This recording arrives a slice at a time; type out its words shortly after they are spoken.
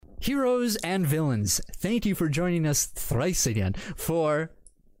Heroes and villains, thank you for joining us thrice again for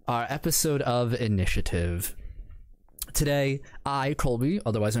our episode of Initiative. Today, I, Colby,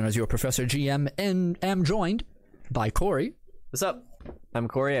 otherwise known as your Professor GM, and am joined by Corey. What's up? I'm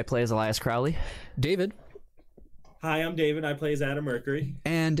Corey. I play as Elias Crowley. David. Hi, I'm David. I play as Adam Mercury.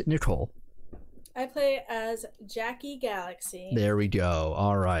 And Nicole. I play as Jackie Galaxy. There we go.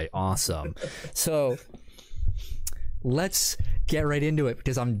 All right, awesome. So, let's get right into it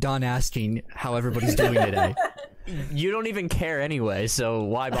because I'm done asking how everybody's doing today. You don't even care anyway, so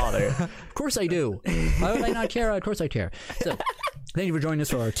why bother? Of course I do. Why would I not care? Of course I care. So, thank you for joining us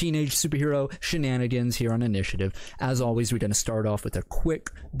for our teenage superhero shenanigans here on Initiative. As always, we're going to start off with a quick,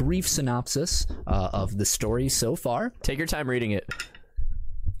 brief synopsis of the story so far. Take your time reading it.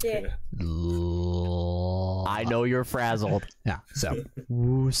 Yeah. I know you're frazzled. Yeah, so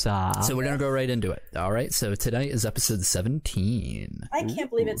Woosa. we're going to go right into it. All right, so today is episode 17. I can't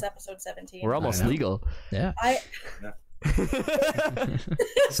believe it's episode 17. We're almost legal. Yeah.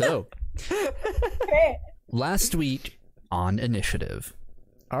 So, Okay. last week on Initiative,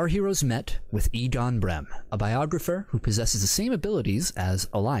 our heroes met with Egon Brem, a biographer who possesses the same abilities as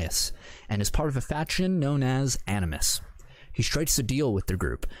Elias, and is part of a faction known as Animus. He strikes a deal with the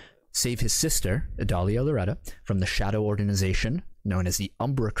group, save his sister, Adalia Loretta, from the shadow organization known as the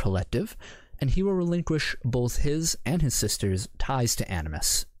Umbra Collective, and he will relinquish both his and his sister's ties to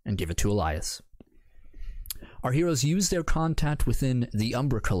Animus and give it to Elias. Our heroes use their contact within the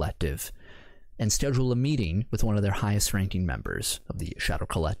Umbra Collective and schedule a meeting with one of their highest-ranking members of the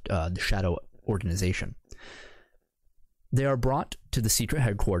Shadow Organization. They are brought to the secret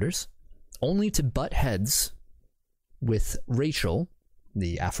headquarters, only to butt heads with Rachel,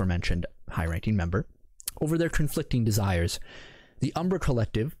 the aforementioned high-ranking member, over their conflicting desires. The Umbra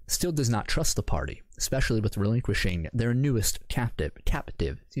Collective still does not trust the party, especially with relinquishing their newest captive.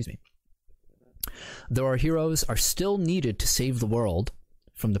 Though our heroes are still needed to save the world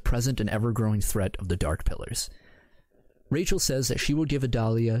from the present and ever-growing threat of the Dark Pillars. Rachel says that she will give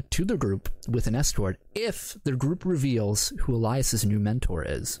Adalia to the group with an escort if the group reveals who Elias's new mentor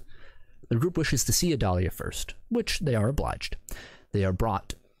is. The group wishes to see Adalia first, which they are obliged. They are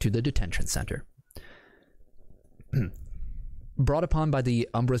brought to the detention center. Brought upon by the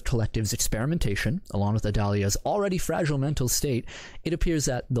Umbra Collective's experimentation, along with Adalia's already fragile mental state, it appears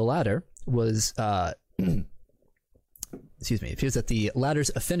that the latter was, it appears that the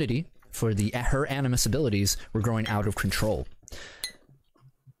latter's affinity for her Animus abilities were growing out of control,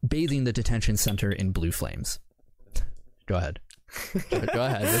 bathing the detention center in blue flames. Go ahead. Go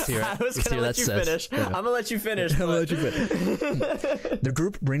ahead. Let's hear it. I was going to let you finish. I'm going to let you finish. The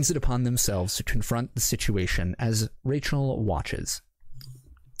group brings it upon themselves to confront the situation as Rachel watches.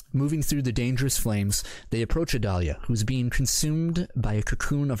 Moving through the dangerous flames, they approach Adalia, who's being consumed by a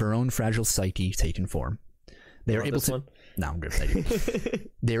cocoon of her own fragile psyche taken form. They are able to... No, I'm good. Thank you.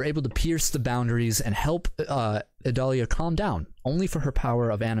 They are able to pierce the boundaries and help Adalia calm down, only for her power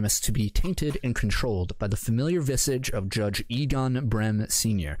of Animus to be tainted and controlled by the familiar visage of Judge Egon Brem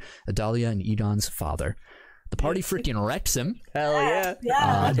Sr., Adalia and Egon's father. The party freaking wrecks him. Hell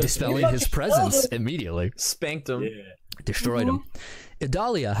yeah. Dispelling his presence immediately. Spanked him. Yeah. Destroyed him.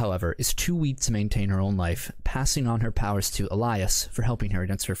 Adalia, however, is too weak to maintain her own life, passing on her powers to Elias for helping her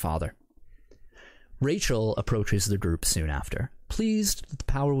against her father. Rachel approaches the group soon after, pleased that the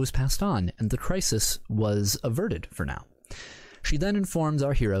power was passed on and the crisis was averted for now. She then informs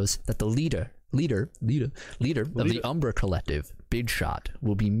our heroes that the leader of the Umbra Collective, Big Shot,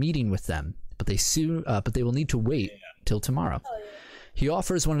 will be meeting with them, but they will need to wait till tomorrow. He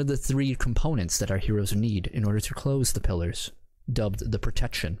offers one of the 3 components that our heroes need in order to close the pillars, dubbed the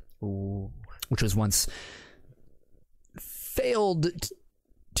Protection, which was once failed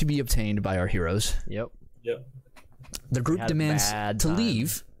to be obtained by our heroes. Yep. The group demands to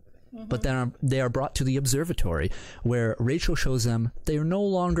leave, but then they are brought to the observatory, where Rachel shows them they are no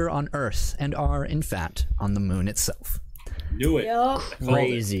longer on Earth and are, in fact, on the moon itself. Knew it. Yep.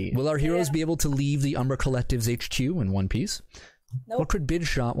 Crazy. Will our heroes be able to leave the Umbra Collective's HQ in one piece? Nope. What could Big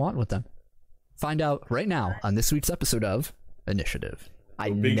Shot want with them? Find out right now on this week's episode of Initiative. I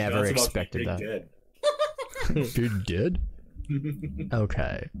never expected that. Big dead?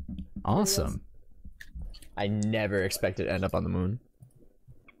 Okay. Awesome. I never expected to end up on the moon.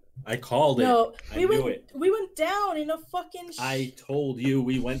 I called it. No, I knew it. We went down in a fucking. I told you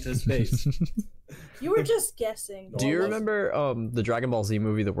we went to space. You were just guessing. Do you remember the Dragon Ball Z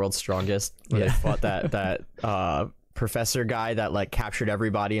movie, The World's Strongest, where they fought that professor guy that like captured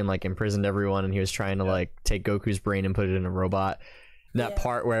everybody and like imprisoned everyone, and he was trying to like take Goku's brain and put it in a robot? That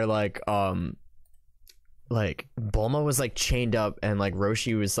part where like like Bulma was like chained up, and like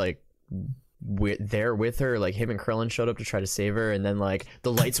Roshi was like there with her. Like him and Krillin showed up to try to save her, and then like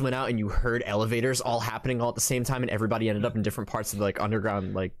the lights went out, and you heard elevators all happening all at the same time, and everybody ended up in different parts of the like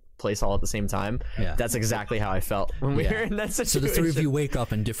underground like place all at the same time. Yeah. That's exactly how I felt when we were in that situation. So the three of you wake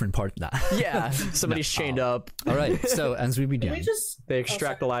up in different parts. Yeah, somebody's chained up. All right. So as we begin, They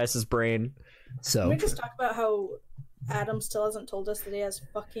extract Elias's brain. so Can we just talk about how Adam still hasn't told us that he has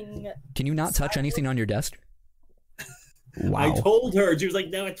fucking... can you not touch anything on your desk? Wow. I told her. She was like,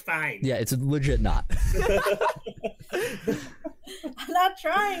 "No, it's fine." Yeah, it's legit not. I'm not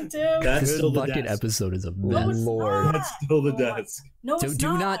trying to. That's This still the bucket desk. episode is a No, mess. it's Lord. not. That's still the Oh my- desk. No, So it's do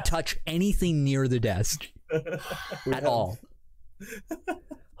not. not touch anything near the desk at all.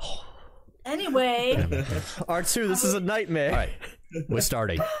 Anyway, R2, this is a nightmare. All right, we're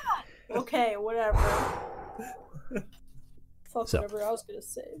starting. okay, whatever. Fuck So. whatever I was gonna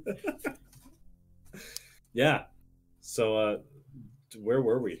say. Yeah. So, where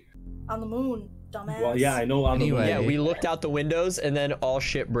were we? On the moon, dumbass. Well, yeah, I know. On Anyway. Yeah, we looked out the windows, and then all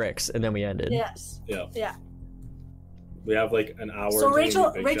shit bricks, and then we ended. Yes. Yeah. Yeah. We have like an hour. So until we Rachel,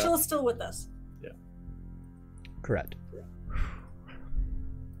 meet Big Rachel Shot. is still with us. Correct.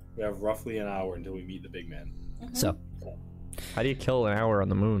 We have roughly an hour until we meet the big man. So How do you kill an hour on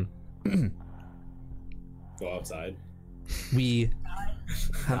the moon? Go outside. we're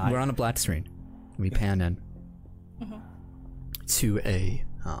on a black screen. We pan in to a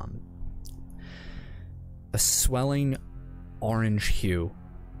swelling orange hue.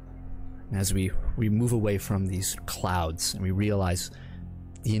 And as we move away from these clouds, and we realize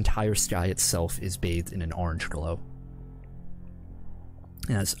the entire sky itself is bathed in an orange glow.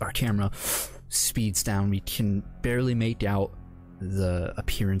 And as our camera speeds down, we can barely make out the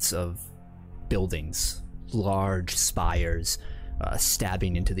appearance of buildings, large spires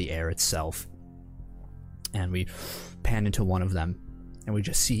stabbing into the air itself. And we pan into one of them, and we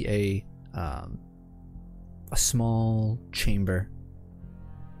just see a small chamber,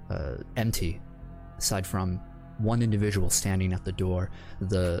 empty, aside from one individual standing at the door.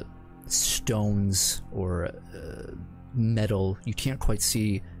 The stones or metal, you can't quite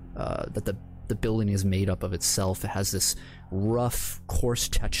see that the building is made up of itself. It has this rough, coarse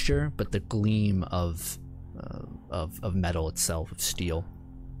texture, but the gleam of metal itself, of steel.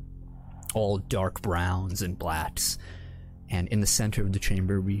 All dark browns and blacks. And in the center of the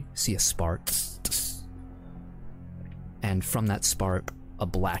chamber, we see a spark. And from that spark, a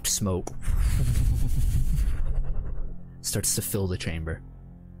black smoke starts to fill the chamber.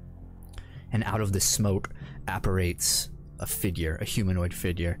 And out of this smoke apparates a figure, a humanoid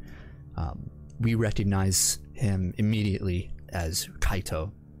figure. We recognize him immediately as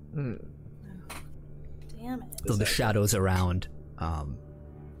Kaito, Damn it. though the shadows around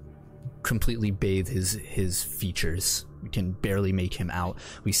completely bathe his features. We can barely make him out.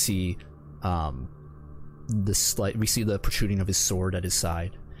 We see we see the protruding of his sword at his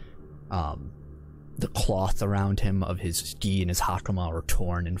side. The cloth around him of his gi and his hakama are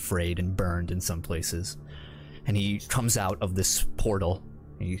torn and frayed and burned in some places. And he comes out of this portal.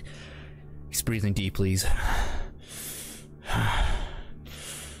 He's breathing deeply.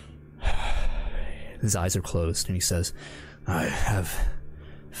 His eyes are closed, and he says, "I have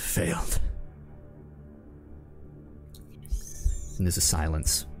failed." And there's a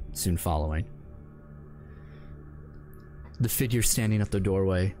silence soon following. The figure standing at the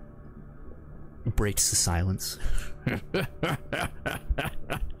doorway breaks the silence.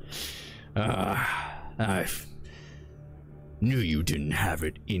 I knew you didn't have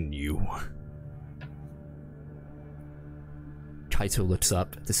it in you. Kaito looks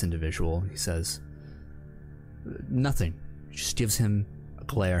up at this individual. He says, "Nothing." He just gives him a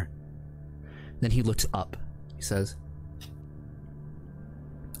glare. Then he looks up. He says,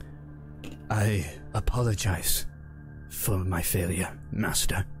 "I apologize for my failure,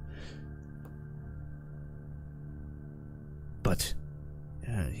 Master. But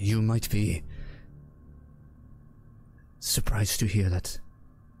you might be surprised to hear that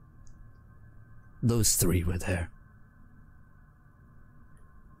those three were there."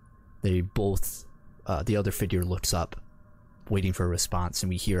 They both, the other figure looks up, waiting for a response, and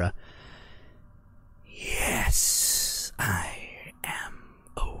we hear a, "Yes, I am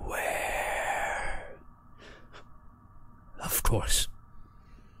aware. Of course.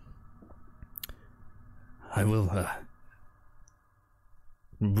 I will,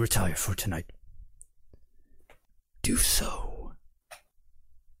 retire for tonight." "Do so."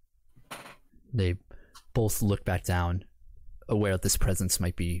 They both look back down, aware that this presence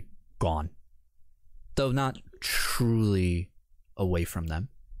might be gone, though not truly away from them,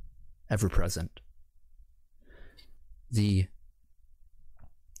 ever present. The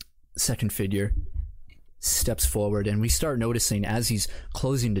second figure steps forward, and we start noticing as he's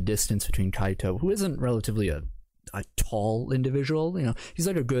closing the distance between Kaito, who isn't relatively a tall individual, you know, he's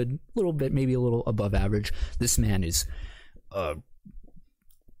like a good little bit, maybe a little above average. This man is a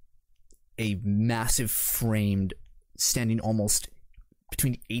massive framed, standing almost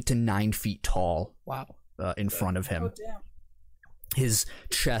between 8 to 9 feet tall. Wow. In front of him. Oh, damn. His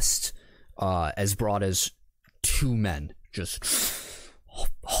chest as broad as 2 men, just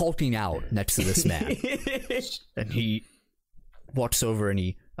hulking out next to this man. And he walks over and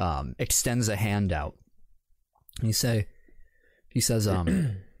he extends a hand out. And he says,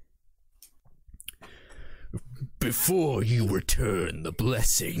 before you return the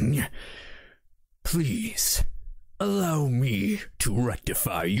blessing, please allow me to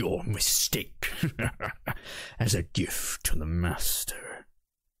rectify your mistake as a gift to the master.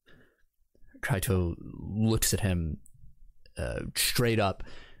 Kaito looks at him straight up,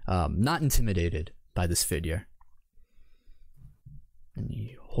 not intimidated by this figure. And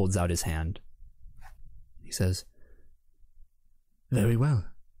he holds out his hand. He says, very well.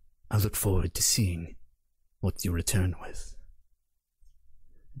 I look forward to seeing what you return with.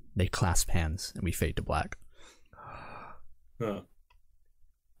 They clasp hands, and we fade to black. Huh.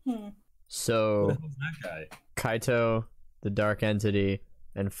 So, Who's that guy? Kaito, the Dark Entity,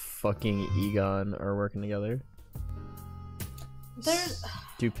 and fucking Egon are working together. There's.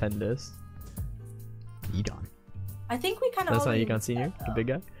 Stupendous. Egon. I think we kind of. That's not Egon Sr., the big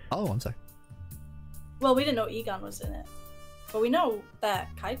guy? Oh, I'm sorry. Well, we didn't know Egon was in it, but we know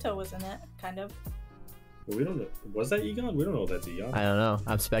that Kaito was in it, kind of. Well, we don't know. Was that Egon? We don't know if that's Egon. I don't know.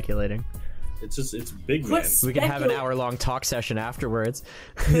 I'm speculating. It's big man. What's- We can have an Speculate. hour-long talk session afterwards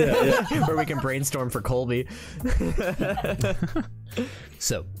Yeah, where we can brainstorm for Colby.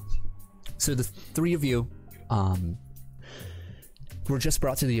 So the 3 of you were just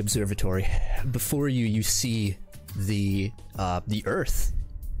brought to the observatory. Before you see the Earth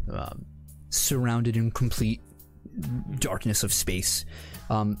surrounded in complete darkness of space.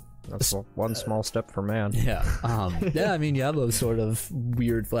 That's one small step for man. Yeah. Yeah, I mean, you have those sort of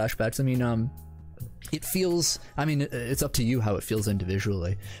weird flashbacks. I mean, it feels, I mean, it's up to you how it feels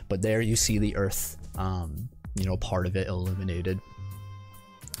individually, but there you see the Earth, you know, part of it illuminated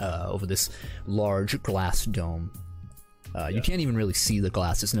over this large glass dome. You can't even really see the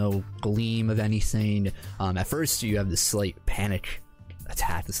glass. There's no gleam of anything. At first, you have this slight panic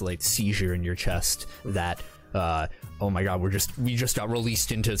attack, this slight seizure in your chest that, oh my god, we just got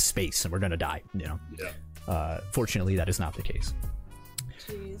released into space and we're gonna die, you know. yeah. Fortunately, that is not the case.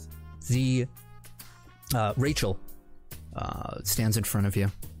 Jeez. The Rachel stands in front of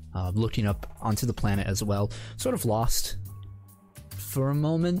you, looking up onto the planet as well, sort of lost for a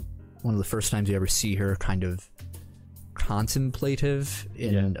moment. One of the first times you ever see her kind of contemplative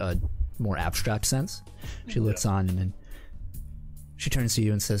in a more abstract sense. She looks on and then she turns to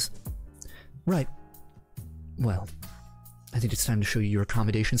you and says, right, well, I think it's time to show you your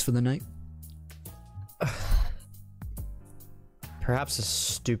accommodations for the night. Perhaps a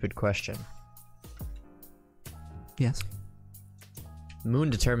stupid question. Yes.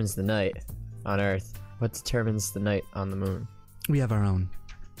 Moon determines the night on Earth. What determines the night on the moon? We have our own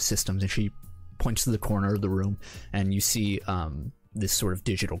systems. And she points to the corner of the room, and you see this sort of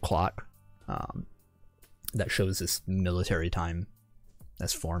digital clock that shows this military time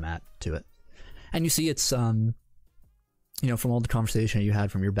as format to it. And you see it's, you know, from all the conversation you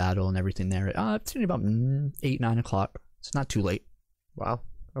had from your battle and everything there, it's about 8, 9 o'clock. It's not too late. Wow.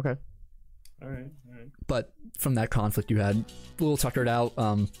 Okay. All right. But from that conflict you had, a little tuckered out.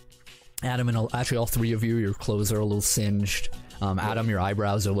 Adam and actually all 3 of you, your clothes are a little singed. Adam, your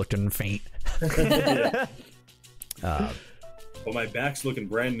eyebrows are looking faint. Yeah. Well, my back's looking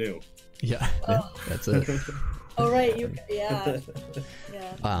brand new. Yeah, that's it. Oh right, you. Yeah.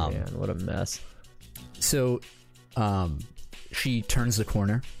 Yeah. Man, what a mess. So, she turns the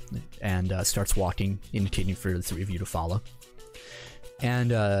corner and starts walking, indicating for the 3 of you to follow.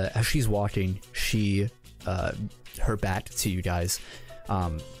 And as she's walking, she, her back to you guys,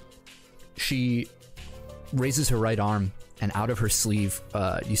 she raises her right arm, and out of her sleeve,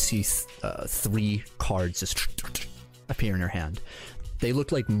 you see 3 cards just appear in her hand. They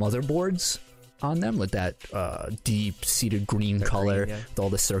look like motherboards on them, with that deep-seated green color, green, yeah. with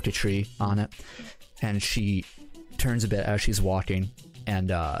all the circuitry on it. And she turns a bit as she's walking,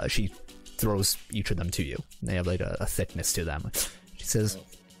 and she throws each of them to you. They have like a thickness to them. She says,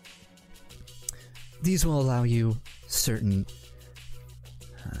 "These will allow you certain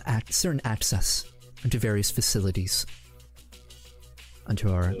access into various facilities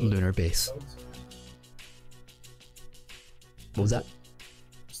onto our lunar base." What was that?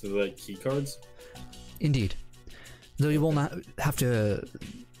 So like key cards? Indeed. Though you will not have to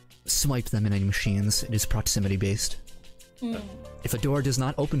swipe them in any machines, it is proximity based. If a door does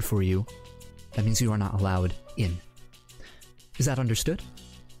not open for you, that means you are not allowed in. Is that understood?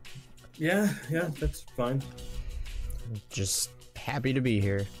 Yeah, that's fine. Just happy to be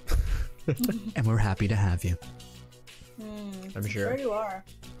here. And we're happy to have you. I'm sure. Sure you are.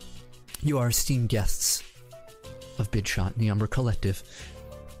 You are esteemed guests of Bidshot and the Umber Collective.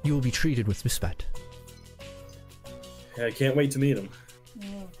 You will be treated with respect. Yeah, I can't wait to meet him.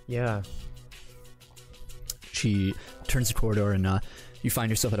 Yeah. She turns the corridor and you find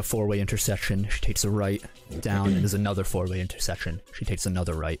yourself at a four-way intersection. She takes a right down and there's another four-way intersection. She takes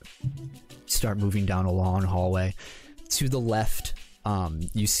another right. You start moving down a long hallway. To the left,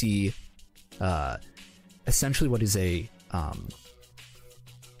 you see essentially what is a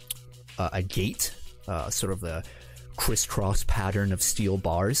gate, sort of the crisscross pattern of steel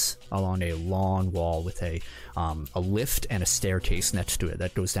bars along a long wall with a lift and a staircase next to it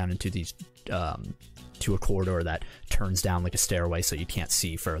that goes down into these to a corridor that turns down like a stairway so you can't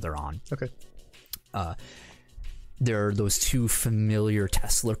see further on. Okay. There are those two familiar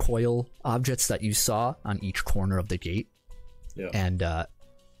Tesla coil objects that you saw on each corner of the gate. Yeah. And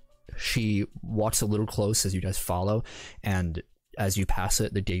she walks a little close as you guys follow, and as you pass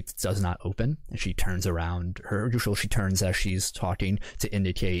it, the gate does not open, and she turns around. She turns as she's talking to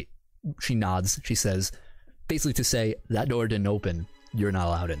indicate, she nods, she says, basically to say, that door didn't open, you're not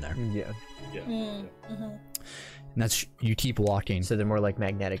allowed in there. Yeah. And that's, you keep walking. So they're more like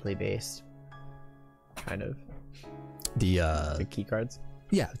magnetically based. Kind of. The key cards?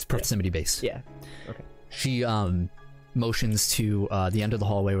 Yeah, it's proximity based. Yeah. Okay. She motions to the end of the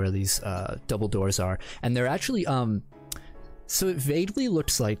hallway where these double doors are, and they're actually so it vaguely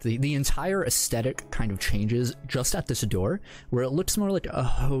looks like the entire aesthetic kind of changes just at this door, where it looks more like a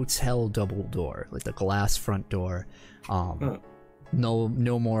hotel double door, like the glass front door.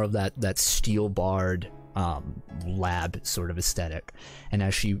 No more of that steel barred lab sort of aesthetic. And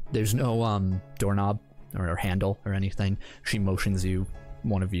as there's no doorknob or handle or anything, she motions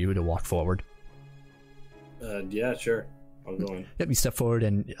one of you to walk forward. Yeah, sure. I'll go in. Yep, you step forward,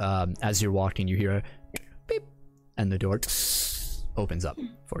 and as you're walking, you hear a beep, and the door opens up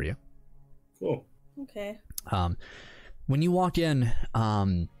for you. Cool. Okay. When you walk in,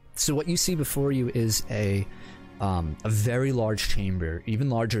 so what you see before you is a very large chamber, even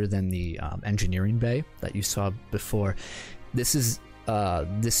larger than the engineering bay that you saw before. This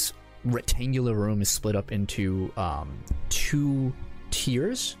rectangular room is split up into 2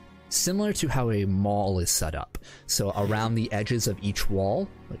 tiers, similar to how a mall is set up. So around the edges of each wall,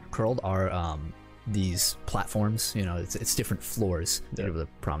 like curled, are these platforms. You know, it's different floors of the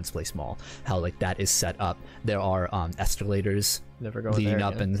Province Place Mall. How like that is set up. There are escalators leading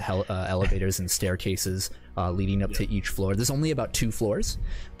up, and elevators and staircases leading up to each floor. There's only about 2 floors,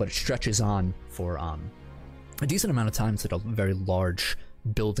 but it stretches on for a decent amount of time. It's like a very large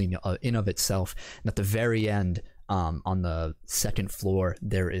building in of itself. And at the very end, on the 2nd floor,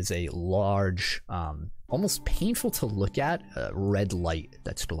 there is a large, almost painful to look at, red light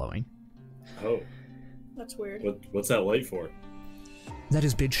that's glowing. Oh. That's weird. What's that light for? That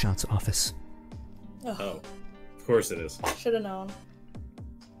is Bidshot's office. Oh. Of course it is. Should have known.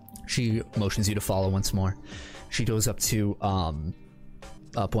 She motions you to follow once more. She goes up to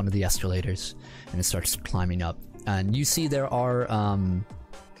up one of the escalators, and it starts climbing up. And you see there are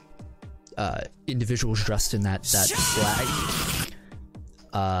individuals dressed in that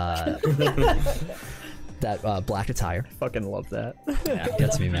black black attire. Fucking love that. Yeah, it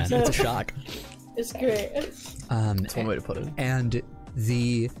gets me, man. It's a shock. It's great. That's one way to put it. And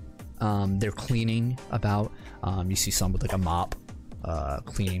they're cleaning about. You see some with like a mop,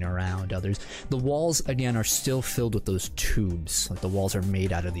 cleaning around. Others, the walls again are still filled with those tubes. Like the walls are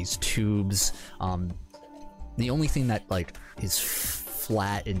made out of these tubes. The only thing that like is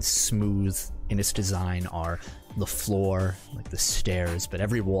flat and smooth in its design are the floor, like the stairs, but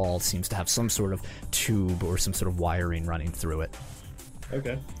every wall seems to have some sort of tube or some sort of wiring running through it.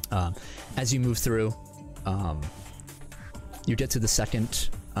 Okay. As you move through, you get to the 2nd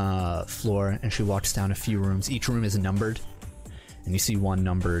floor, and she walks down a few rooms. Each room is numbered, and you see one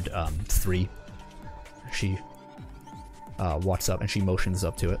numbered 3. She walks up, and she motions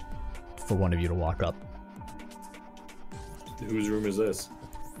up to it for one of you to walk up. Whose room is this?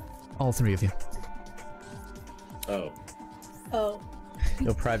 All 3 of you. Oh. Oh.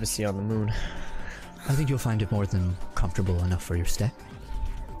 No privacy on the moon. I think you'll find it more than comfortable enough for your stay.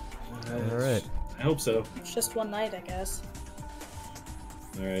 All right. I hope so. It's just one night, I guess.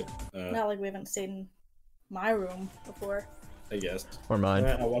 All right. Not like we haven't stayed in my room before. I guess. Or mine.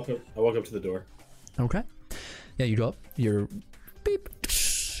 I walk up to the door. Okay. Yeah, you go up. Your beep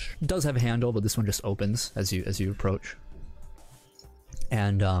does have a handle, but this one just opens as you approach.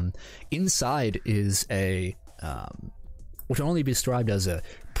 And inside is a which can only be described as a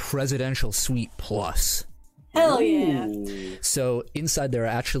presidential suite plus. Hell yeah. Ooh. So inside there are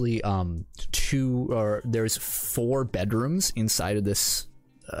actually there's 4 bedrooms inside of this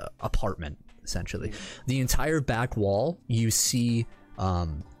apartment, essentially. The entire back wall, you see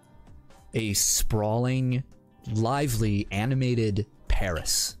a sprawling, lively, animated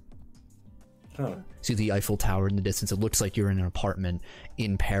Paris. Huh. See the Eiffel Tower in the distance. It looks like you're in an apartment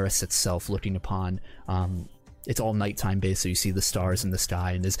in Paris itself, looking upon. It's all nighttime based, so you see the stars in the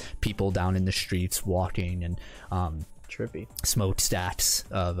sky, and there's people down in the streets walking, and Trippy. smokestacks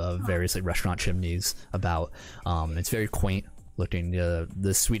of various like restaurant chimneys about. It's very quaint looking.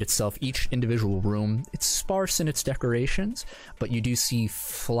 The suite itself, each individual room, it's sparse in its decorations, but you do see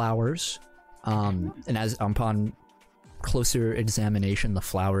flowers. And as upon closer examination, the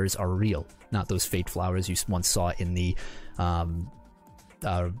flowers are real, not those fake flowers you once saw in the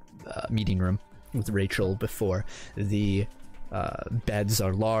meeting room with Rachel before. The beds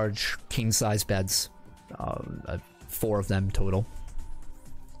are large, king-size beds, 4 of them total.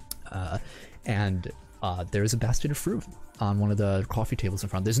 And there's a basket of fruit on one of the coffee tables in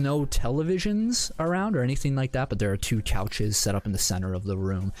front. There's no televisions around or anything like that, but there are 2 couches set up in the center of the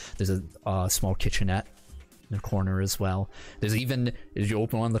room. There's a small kitchenette in the corner as well. There's even, as you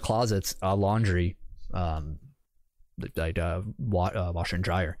open one of the closets, laundry, washer and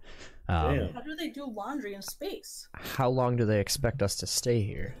dryer. Damn. How do they do laundry in space? How long do they expect us to stay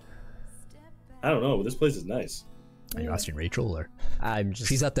here? I don't know, but this place is nice. Are you asking Rachel, or I'm just.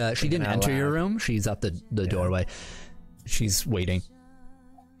 she's at the? She didn't out enter your loud. room. She's at the doorway. She's waiting.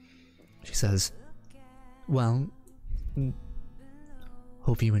 She says, "Well,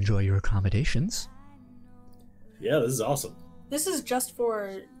 hope you enjoy your accommodations." Yeah, this is awesome. This is just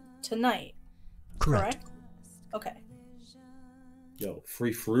for tonight, correct? Okay. Yo,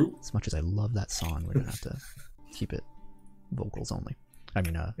 free fruit? As much as I love that song, we're gonna have to keep it vocals only. I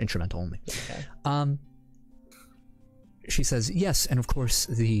mean, instrumental only. Okay. She says, "Yes, and of course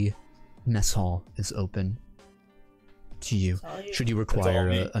the mess hall is open to you. Sorry. Should you all require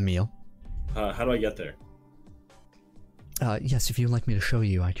me. a meal." How do I get there? Yes, if you'd like me to show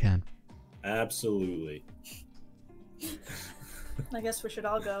you, I can. Absolutely. I guess we should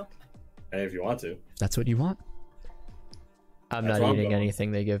all go. Hey, if you want to. If that's what you want. I'm That's not where I'm eating going.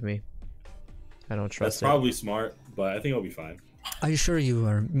 anything they give me. I don't That's trust it. probably smart, but I think I'll be fine. I assure you,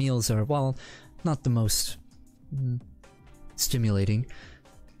 our meals are, well, not the most stimulating.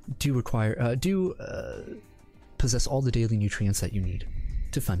 Do possess all the daily nutrients that you need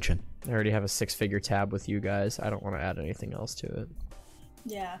to function. I already have a 6-figure tab with you guys. I don't want to add anything else to it.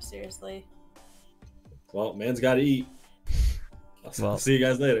 Yeah, seriously. Well, man's got to eat. I'll Well- see you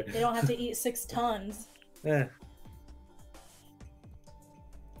guys later. They don't have to eat 6 tons. Eh.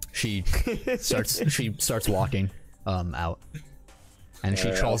 She starts walking out, and she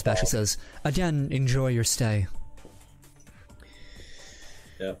Alright, trawls I'll back. She follow. says, "Again, enjoy your stay."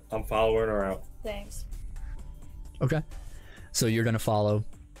 Yeah, I'm following her out. Thanks. Okay, so you're gonna follow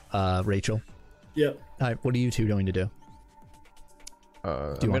Rachel. Yep. All right, what are you two going to do?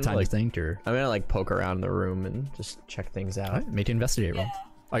 Do you want time to think, or I'm gonna like poke around the room and just check things out. all right, make an investigate roll. Yeah.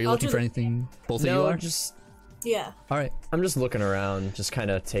 Are you I'll looking do for the- anything? Both of you No, are. just Yeah. All right. I'm just looking around, just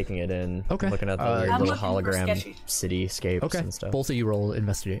kind of taking it in. Okay. Looking at the I'm weird looking little for hologram sketchy. cityscapes Okay. and stuff. Both of you roll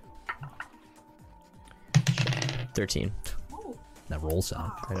investigate. 13. Ooh. That roll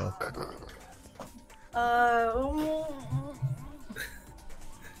sound. I know.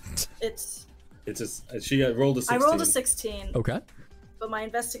 It's. It's just she rolled a 16. I rolled a 16, Okay. but my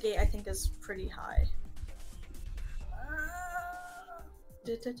investigate I think is pretty high.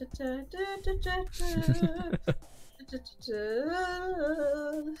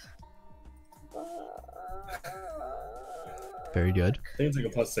 Very good. I think it's like a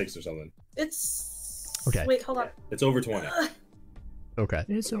 +6 or something. It's. Okay. Wait, hold on. It's over 20. Okay.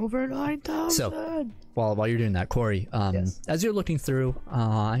 It's over 9,000. So, while you're doing that, Corey, Yes. as you're looking through,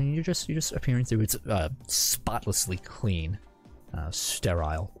 and you're just appearing through, it's spotlessly clean,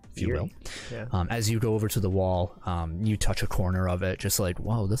 sterile, if you will. Yeah. As you go over to the wall, you touch a corner of it, just like,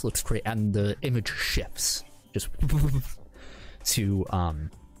 whoa, this looks great, and the image shifts, just to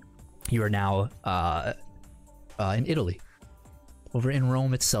you are now in Italy, over in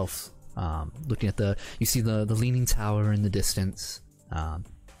Rome itself. Looking at you see the leaning tower in the distance.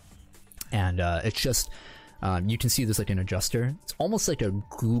 And it's just you can see there's like an adjuster. It's almost like a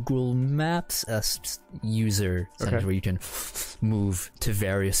Google Maps user center where you can move to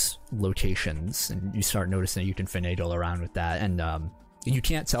various locations, and you start noticing that you can finagle around with that. And you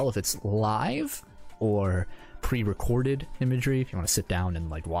can't tell if it's live or pre-recorded imagery. If you want to sit down and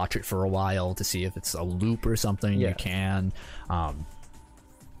like watch it for a while to see if it's a loop or something, you can.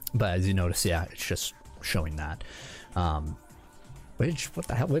 But as you notice, yeah, it's just showing that. What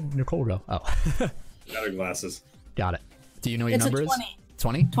the hell? Where did Nicole go? Oh. Got her glasses. Got it. Do you know what your number is?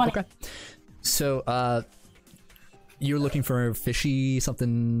 20. 20? Okay. So, you're looking for fishy,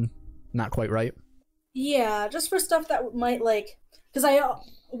 something not quite right? Yeah, just for stuff that might like, because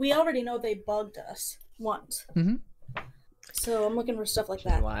we already know they bugged us once. Mm-hmm. So I'm looking for stuff like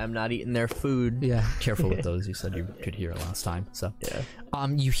that. Why I'm not eating their food. Yeah, careful with those. You said you could hear it last time. So,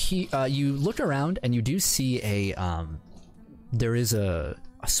 Yeah. You look around and you do see there is a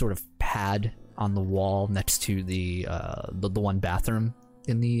sort of pad on the wall next to the one bathroom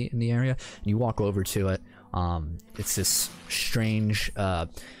in the area, and you walk over to it. It's this strange,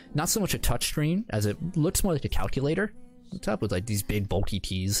 not so much a touch screen as it looks more like a calculator. It's up with like these big bulky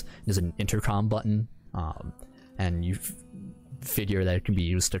keys. There's an intercom button, and you figure that it can be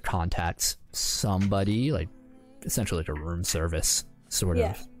used to contact somebody, like essentially like a room service sort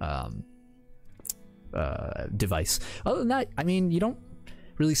of device. Other than that, I mean, you don't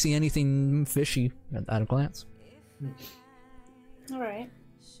really see anything fishy at a glance. All right.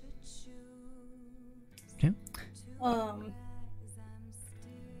 Okay.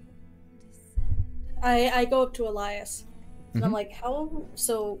 I go up to Elias and I'm Mhm. like,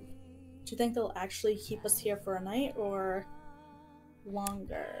 so do you think they'll actually keep us here for a night or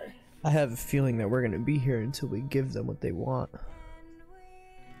longer? I have a feeling that we're gonna be here until we give them what they want.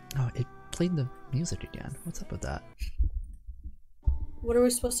 Oh, it played the music again. What's up with that? What are we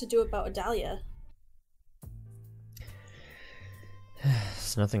supposed to do about Adalia?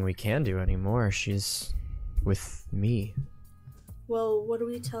 There's nothing we can do anymore. She's with me. Well, what do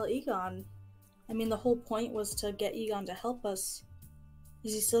we tell Egon? I mean, the whole point was to get Egon to help us.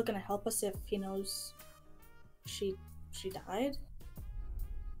 Is he still gonna help us if he knows she died?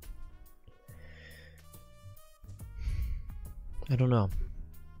 I don't know.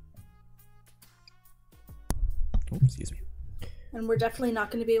 Oh, excuse me. And we're definitely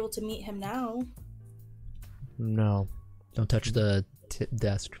not gonna be able to meet him now. No. Don't touch the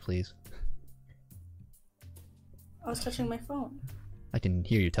desk, please. I was touching my phone. I can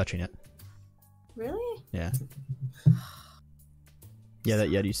hear you touching it. Really? Yeah. Yeah, that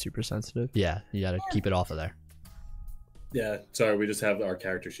Yeti's super sensitive. Yeah, you gotta keep it off of there. Yeah, sorry, we just have our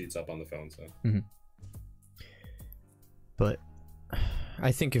character sheets up on the phone, so. But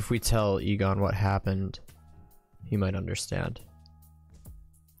I think if we tell Egon what happened, he might understand.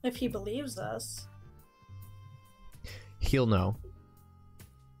 If he believes us. He'll know.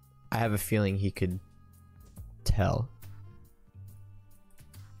 I have a feeling he could tell.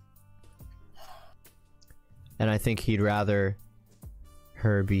 And I think he'd rather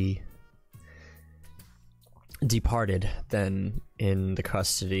her be departed than in the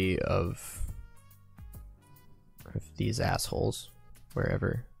custody of these assholes,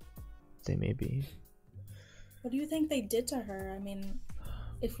 wherever they may be. What do you think they did to her? I mean,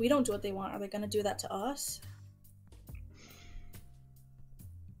 if we don't do what they want, are they gonna do that to us?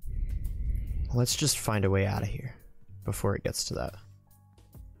 Let's just find a way out of here before it gets to that.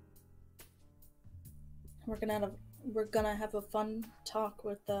 We're gonna have a fun talk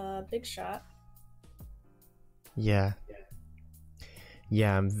with Big Shot. Yeah.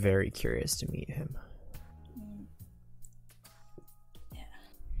 Yeah, I'm very curious to meet him. Yeah.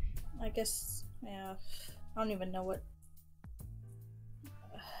 I guess, yeah. I don't even know what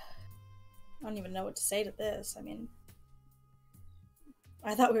to say to this. I mean,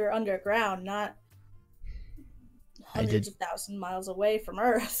 I thought we were underground, not hundreds of 1,000 miles away from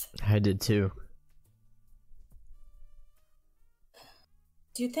Earth. I did too.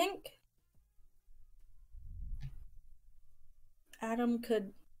 Do you think Adam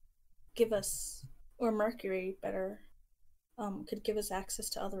could give us, or Mercury better, could give us access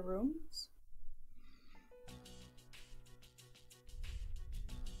to other rooms?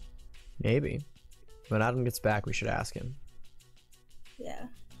 Maybe. When Adam gets back, we should ask him. Yeah.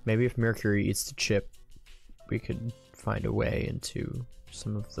 Maybe if Mercury eats the chip, we could find a way into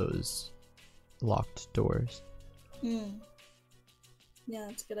some of those locked doors. Yeah,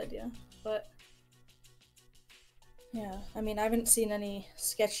 that's a good idea. But yeah, I mean, I haven't seen any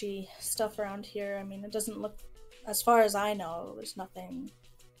sketchy stuff around here. I mean, it doesn't look, as far as I know, there's nothing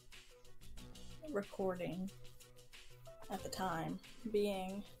recording at the time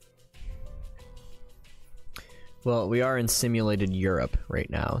being. Well, we are in simulated Europe right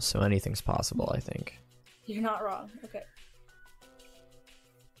now, so anything's possible, I think. You're not wrong. Okay.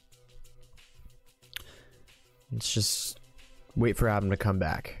 Let's just wait for Adam to come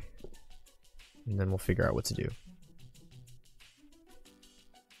back. And then we'll figure out what to do.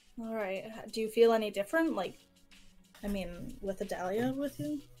 All right. Do you feel any different? Like, I mean, with Adalia with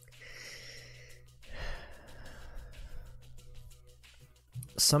you?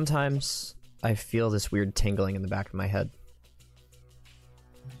 Sometimes I feel this weird tingling in the back of my head.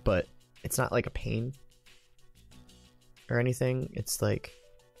 But it's not like a pain or anything. It's like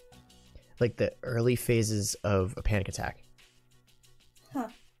the early phases of a panic attack. Huh.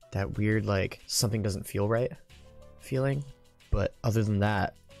 That weird, like, something doesn't feel right feeling. But other than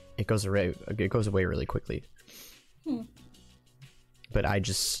that, it goes away really quickly. But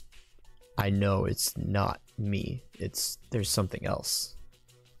I know it's not me. There's something else.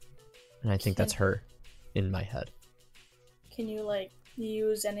 And I think that's her in my head. Can you, like,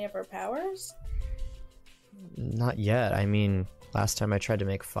 use any of her powers? Not yet. I mean, last time I tried to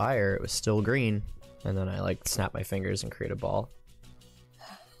make fire, it was still green. And then I, like, snap my fingers and create a ball.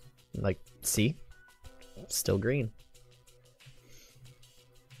 Like, see? Still green.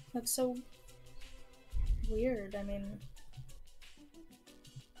 That's so weird. I mean...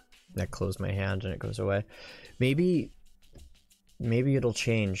 I close my hand and it goes away. Maybe it'll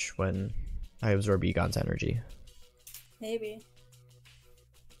change when I absorb Egon's energy. Maybe.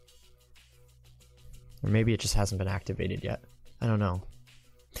 Or maybe it just hasn't been activated yet. I don't know.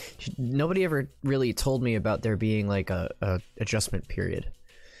 Nobody ever really told me about there being like a adjustment period.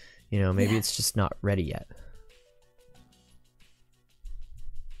 You know, maybe it's just not ready yet.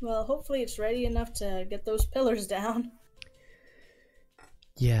 Well, hopefully it's ready enough to get those pillars down.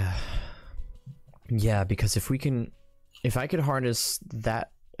 Yeah. Yeah, because if I could harness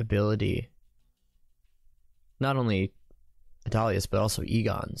that ability, not only Adalia's, but also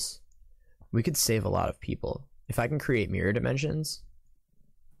Egon's, we could save a lot of people. If I can create mirror dimensions,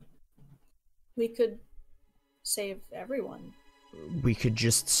 we could save everyone. We could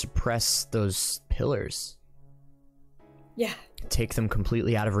just suppress those pillars. Yeah. Take them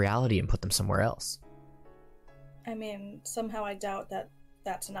completely out of reality and put them somewhere else. I mean, somehow I doubt that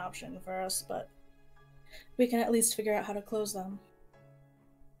that's an option for us, but we can at least figure out how to close them.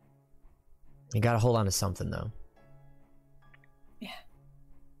 You gotta hold on to something, though. Yeah.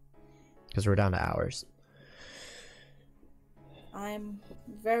 Because we're down to hours. I'm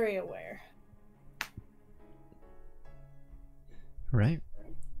very aware. Right.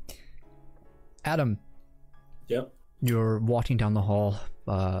 Adam. Yep. You're walking down the hall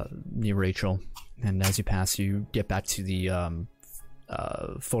near Rachel, and as you pass, you get back to the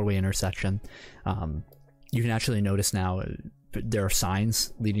four-way intersection. You can actually notice now there are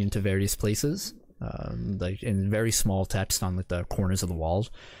signs leading to various places, like in very small text on like the corners of the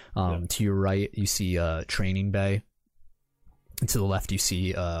walls. To your right, you see a training bay. And to the left, you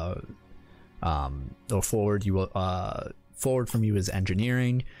see forward from you is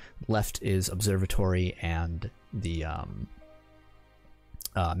engineering. Left is observatory and the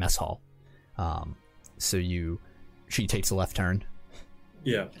mess hall. She takes a left turn.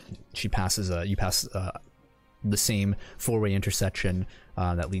 Yeah. She passes you pass the same four-way intersection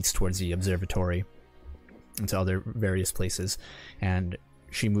that leads towards the observatory and to other various places, and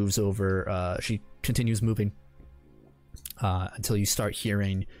she moves over. She continues moving until you start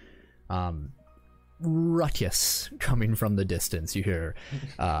hearing ruckus coming from the distance. You hear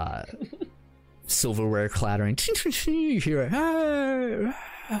silverware clattering. You hear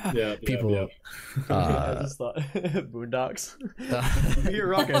people. I just thought Boondocks. Your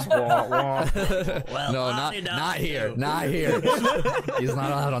ruckus. Well, no, not here. Not here. He's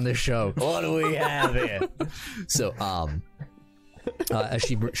not allowed on this show. What do we have here? So, as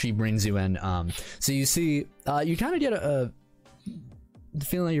she brings you in, so you see, you kind of get the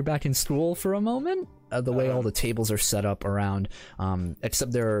feeling that you're back in school for a moment. The way all the tables are set up around,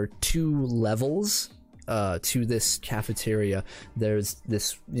 except there are two levels to this cafeteria. There's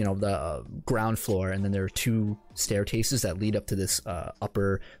this, the ground floor, and then there are two staircases that lead up to this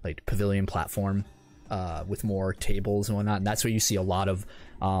upper like pavilion platform with more tables and whatnot. And that's where you see a lot of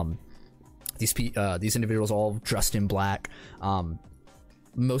these individuals all dressed in black.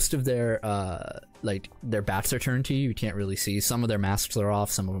 Most of their their backs are turned to you. You can't really see. Some of their masks are off,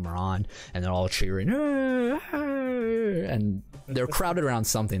 some of them are on, and they're all cheering. And they're crowded around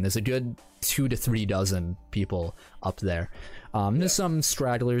something. There's a good 2 to 3 dozen people up there. There's some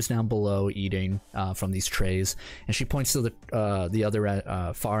stragglers down below eating from these trays. And she points to the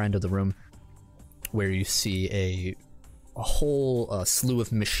other far end of the room, where you see a whole slew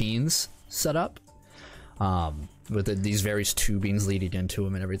of machines set up. with these various tubings leading into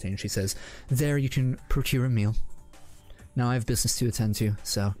them and everything. She says, "There, you can procure a meal. Now I have business to attend to,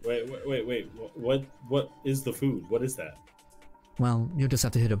 so." Wait. What is the food? What is that? Well, you'll just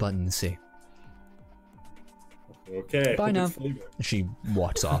have to hit a button and see. Okay. Bye now. flavor. She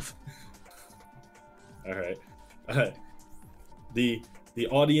walks off. All right. The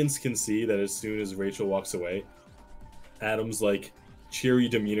audience can see that as soon as Rachel walks away, Adam's like cheery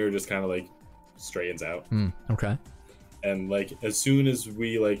demeanor just kind of like straightens out. Okay. And like as soon as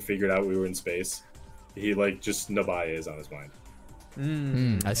we like figured out we were in space, he like just Nabaya is on his mind.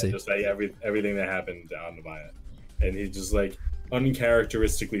 I see. And just like everything that happened on Nabaya, and he's just like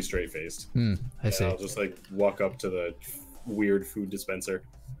uncharacteristically straight faced. I see. I'll just like walk up to the weird food dispenser.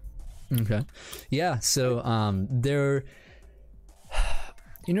 Okay. Yeah, so there,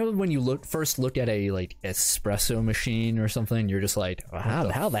 you know, when you first look at a like espresso machine or something, you're just like, oh,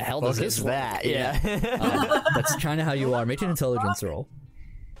 how the hell does this work? that? Yeah. That's kind of how you are. Make an intelligence roll.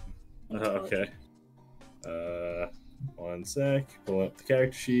 Okay. 1 sec. Pull up the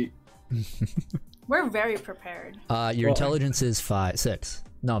character sheet. We're very prepared. Your intelligence is 6.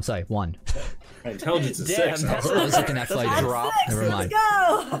 No, I'm sorry, 1. My intelligence is Damn, 6. that's I was looking at flight. drop. Never mind.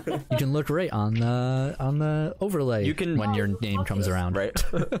 Let's go! You can look right on the overlay. You can- when your name comes around. Right.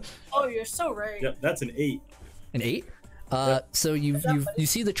 Oh, you're so right. Yep, that's an 8. An 8. So you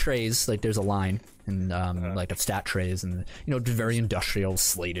see the trays, like there's a line and like of stat trays, and you know, very industrial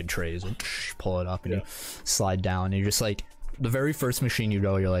slated trays, and pull it up and you slide down, and you're just like, the very first machine you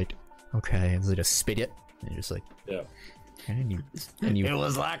go, you're like, okay, it's like a spigot, and you're just like, Yeah. and you It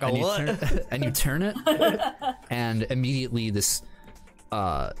was like a and you what? and you turn it, and immediately this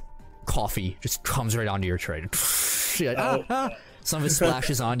coffee just comes right onto your tray. You're like, some of it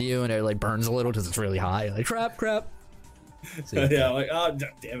splashes onto you, and it like burns a little because it's really high. Like crap. So, Yeah, like, oh,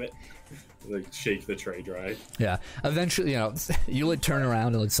 damn it. Like, shake the tray dry. yeah. Eventually, you know, you like turn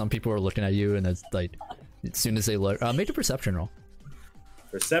around, and like some people are looking at you, and it's like, as soon as they look, make a perception roll.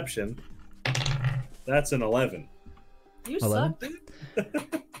 Perception. That's an 11. You 11? suck,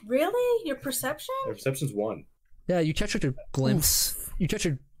 dude. Really? Your perception? Perception's 1. Yeah, you catch a glimpse. You catch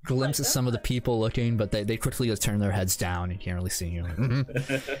a glimpse of some of the people looking, but they quickly just turn their heads down. You can't really see you.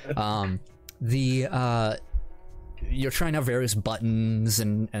 You're trying out various buttons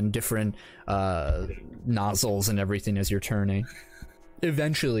and different nozzles and everything as you're turning.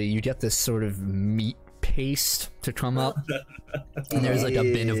 Eventually, you get this sort of meat paste to come up, and there's like a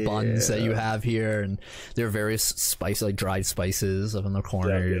bin of buns that you have here, and there are various spices, like dried spices up in the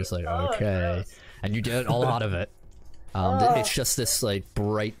corner. Yeah, You're just like, okay, gross. and you get a lot of it. It's just this like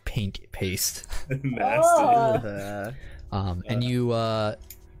bright pink paste, Nasty. and you and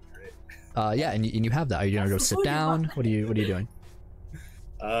you have that. Are you gonna go sit down? What are you doing?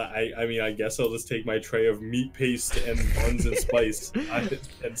 I mean, I guess I'll just take my tray of meat paste and buns and spice and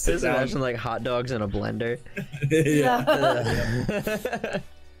sit Just down. imagine like hot dogs in a blender.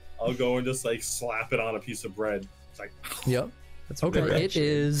 I'll go and just like slap it on a piece of bread. It's like, Yep. That's Okay, very it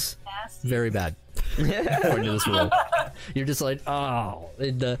is Nasty. very bad. According to this rule, you're just like, oh,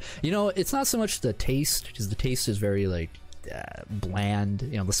 you know, it's not so much the taste, because the taste is very like bland.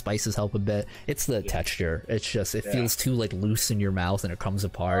 You know, the spices help a bit. It's the texture. It's just it feels too like loose in your mouth, and it comes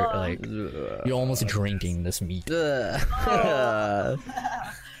apart. Like you're almost drinking this meat. is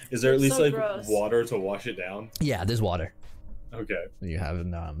there at least so like gross. water to wash it down? Yeah, there's water. Okay. You have you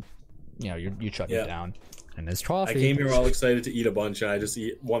know, you chuck it down, and there's coffee. I came here all excited to eat a bunch, and I just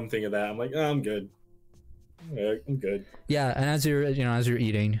eat one thing of that. I'm like, oh, I'm good. Yeah, I'm good. Yeah, and as you're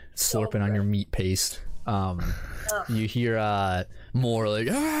eating, slurping on your meat paste, you hear more like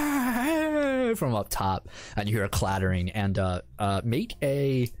from up top, and you hear a clattering, and make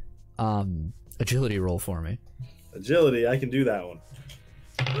a agility roll for me. Agility, I can do that one.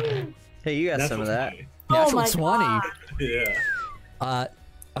 Hey, you got Natural some of that. 20. Natural my 20. God. Yeah.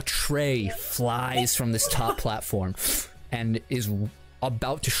 A tray flies from this top platform and is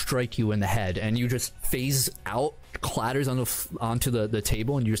about to strike you in the head, and you just phase out, clatters onto the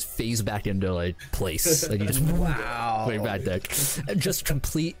table, and you just phase back into like place. Like you just way back there. Just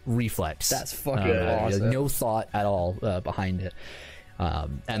complete reflex. That's fucking awesome. No thought at all behind it.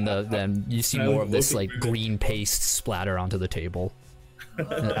 And then you see more of this like green paste splatter onto the table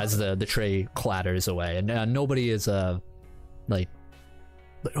as the tray clatters away, and nobody is like,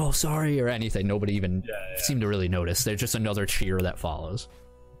 oh sorry or anything. Nobody even seemed to really notice. There's just another cheer that follows.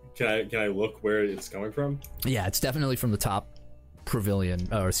 Can I look where it's coming from? Yeah, it's definitely from the top pavilion,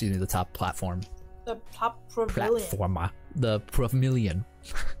 or excuse me, the top platform. The top pavilion. The pavilion.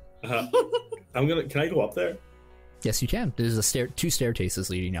 Can I go up there? Yes, you can. There's two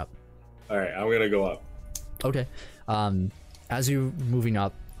staircases leading up. All right, I'm gonna go up. Okay. As you're moving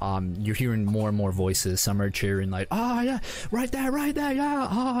up, you're hearing more and more voices. Some are cheering like, "Oh yeah, right there, yeah!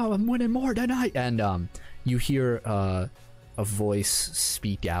 Oh, I'm winning more tonight!" And you hear a voice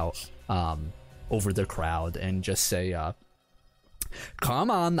speak out over the crowd and just say,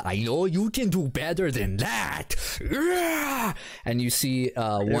 "Come on, I know you can do better than that." And you see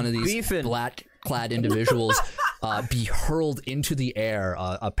one of these black-clad individuals be hurled into the air,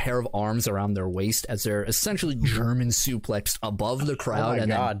 a pair of arms around their waist as they're essentially German suplexed above the crowd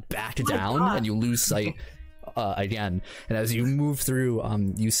and then back down, and you lose sight again. And as you move through,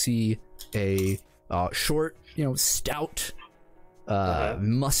 you see a short, stout,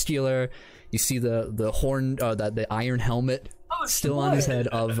 muscular. You see the horn, the iron helmet still on his head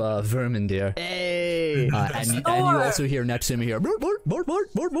of Vermindir. Hey! And you also hear next to him here, "Mort,"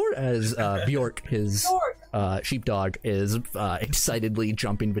 as Bjork, his sheepdog, is excitedly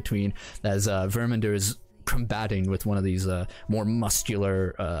jumping between as Vermindir is combating with one of these more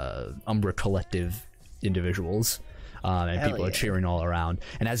muscular Umbra Collective individuals. And people are cheering all around.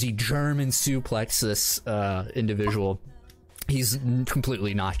 And as he German suplexes this individual, he's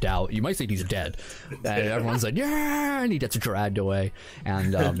completely knocked out. You might think he's dead. And everyone's like, "Yeah!" And he gets dragged away.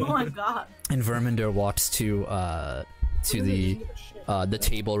 And Oh my god. and Vermindir walks to the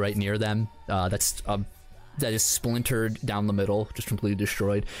table right near them. That is splintered down the middle, just completely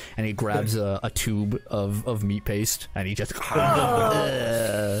destroyed. And he grabs a tube of meat paste, and he just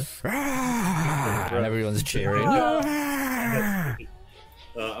and everyone's cheering.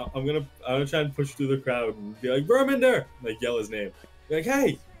 I'm gonna try and push through the crowd and be like, "Verminder!" Like, yell his name. Be like,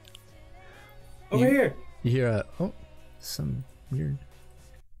 "Hey, over here!" You hear some weird.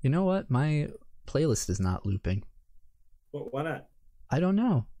 You know what? My playlist is not looping. Why not? I don't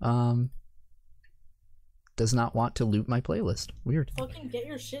know. Does not want to loop my playlist. Weird. Fucking get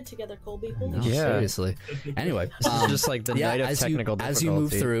your shit together, Colby. Holy No, shit. seriously. Anyway, This is just like the night of technical difficulty. as you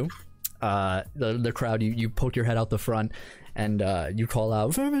move through the crowd, you poke your head out the front and you call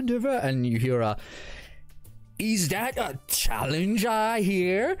out, "Vermindir," and you hear "Is that a challenge I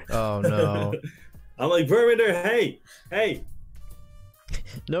hear?" Oh no. I'm like, "Verminder, hey!"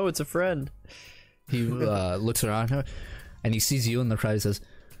 No, it's a friend. He looks around and he sees you in the crowd. He says,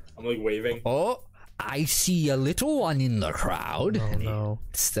 I'm like waving. "Oh, I see a little one in the crowd." Oh And he no.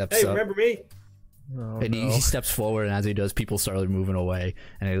 steps Hey, up. remember me? Oh, And no. he steps forward, and as he does, people start moving away.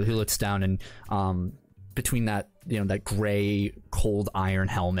 And he looks down, and between that, that gray, cold iron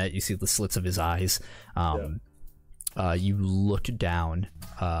helmet, you see the slits of his eyes. You look down,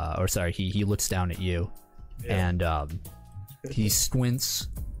 he looks down at you, and he squints,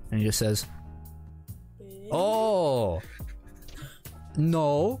 and he just says, "Oh,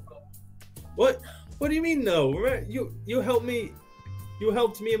 no." What? What do you mean no? Remember, you helped me. You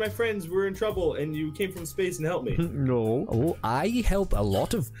helped me and my friends. We were in trouble, and you came from space and helped me. No. Oh, I help a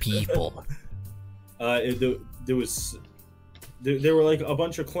lot of people. There were like a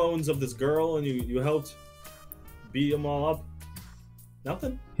bunch of clones of this girl, and you helped beat them all up.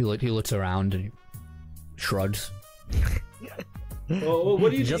 Nothing. He looks around and he shrugs. Well,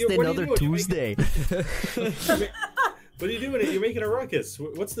 what do you Just what are you another doing? Tuesday. What are you doing? You're making a ruckus.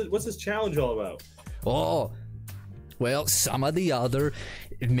 What's this challenge all about? Oh, well, some of the other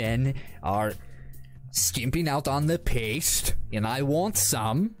men are skimping out on the paste, and I want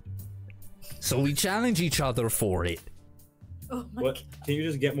some. So we challenge each other for it. Oh my What? god. Can you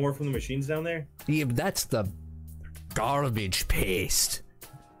just get more from the machines down there? Yeah, that's the garbage paste.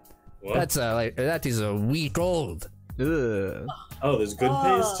 What? That is a week old. Ugh. Oh, there's good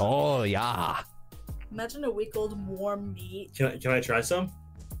paste. Oh yeah. Imagine a week old warm meat. Can I try some?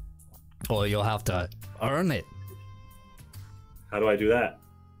 Oh, you'll have to earn it. How do I do that?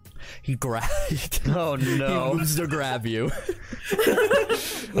 He grabs. Oh He no. moves to grab you. Let's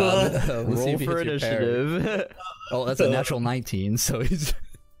see Roll if he for hits your parry. initiative. Oh, that's a natural 19, so he's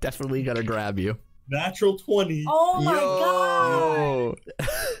definitely gonna grab you. Natural 20. Oh my god! Yo.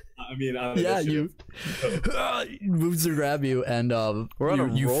 I mean, Yeah, you moves to grab you, and We're on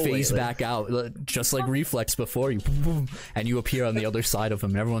a you roll phase lately. back out, just like Reflex before you, and you appear on the other side of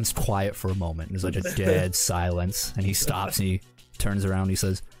him. And everyone's quiet for a moment. There's like a dead silence, and he stops and he turns around. And he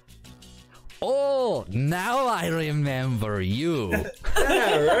says, "Oh, now I remember you."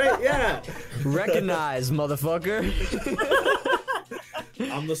 Yeah, right? Yeah. Recognize, motherfucker.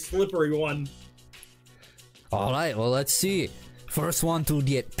 I'm the slippery one. All right, well, let's see. First one to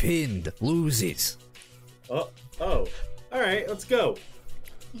get pinned loses. Oh. All right, let's go.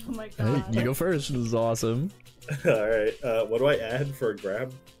 Oh my god. You go first. This is awesome. All right. What do I add for a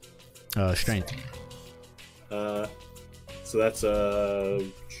grab? Strength. So that's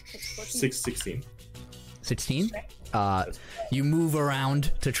 16. 16. You move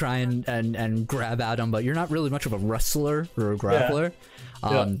around to try and grab at him, but you're not really much of a wrestler or a grappler.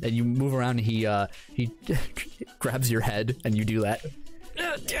 And you move around and he grabs your head and you do that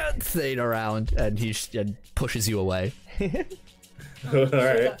thing around and he pushes you away.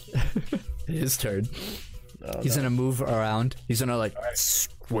 Alright. His turn. He's gonna move around. He's gonna like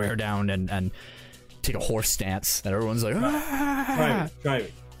square down and take a horse stance and everyone's like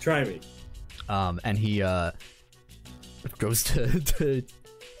Try me. And he goes to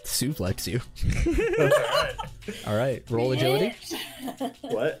suplex you. All right, roll agility.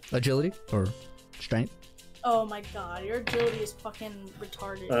 What? Agility or strength? Oh my god, your agility is fucking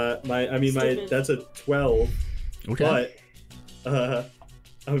retarded. My that's a 12. Okay. But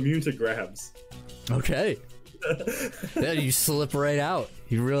I'm immune to grabs. Okay. Then you slip right out.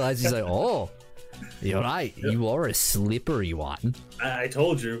 You realize he's like, oh, you're right. You are a slippery one. I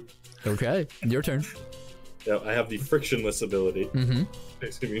told you. Okay, your turn. Yeah, I have the frictionless ability. Mm-hmm.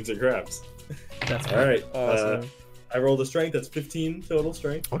 Makes me immune to grabs. That's All right. awesome. I rolled a strength. That's 15 total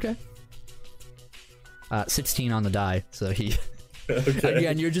strength. Okay. 16 on the die. So he Okay.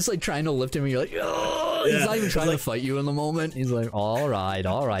 again. You're just like trying to lift him. And you're like, oh. He's not even trying to fight you in the moment. He's like, all right,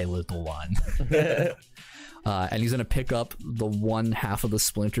 little one. And he's gonna pick up the one half of the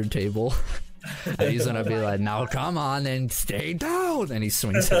splintered table. And he's gonna be like, now come on and stay down. And he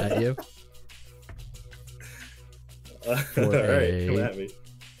swings it at you. All right, come at me.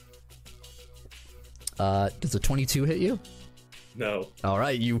 Does a 22 hit you? No. All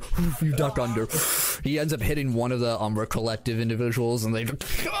right, you duck under. He ends up hitting one of the Umbra Collective individuals, and they.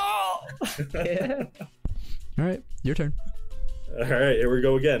 All right, your turn. All right, here we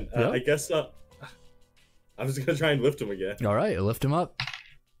go again. Yep. I guess I'm just gonna try and lift him again. All right, lift him up.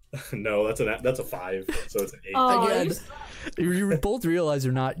 No, that's a 5, so it's an 8. Oh, Again, you both realize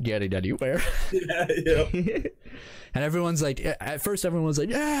you're not getting anywhere. Yeah. And everyone's like, at first everyone's like,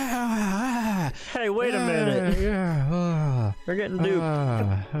 yeah. Hey, wait a minute. Yeah. We're getting duped.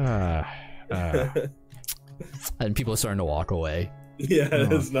 And people are starting to walk away. Yeah,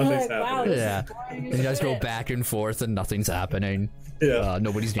 there's nothing's Wow, happening. Yeah. And you guys go back and forth and nothing's happening. Yeah.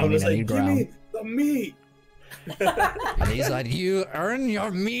 Nobody's I'm gaining just any like, give ground. me the meat. And he's like, you earn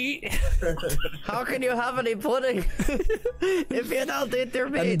your meat. How can you have any pudding if you don't eat your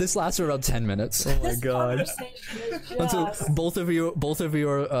meat? And this lasts for about 10 minutes. Oh my god. Conversation is And so just... both of you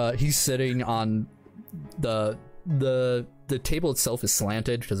are, he's sitting on the table itself is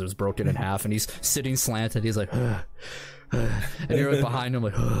slanted because it was broken in half, and he's sitting slanted. He's like, and you're behind him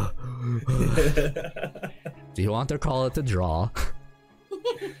like, do you want to call it the draw?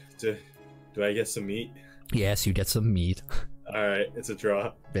 Do I get some meat? Yes, you get some meat. All right, it's a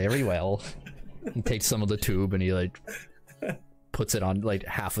draw. Very well. He takes some of the tube and he like puts it on like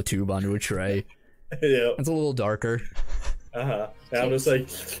half a tube onto a tray. Yeah. It's a little darker. And I'm just like,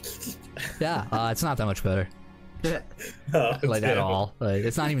 Yeah, it's not that much better. oh, Like at damn. all. Like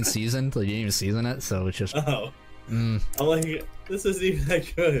it's not even seasoned. Like you didn't even season it, so it's just Oh. I'm like, this isn't even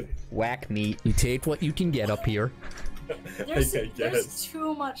that good. Whack meat. you take what you can get up here. There's, I there's guess.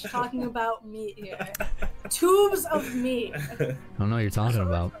 too much talking about meat here. Tubes of meat. I don't know what you're talking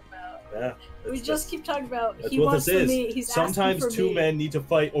about. Yeah. We just keep talking about That's he what wants this the is. meat. He's asking Sometimes for two meat. men need to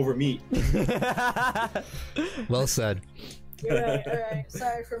fight over meat. Well said. You're right. All right.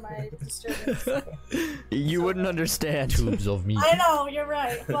 Sorry for my disturbance. You wouldn't understand. Tubes of meat. I know. You're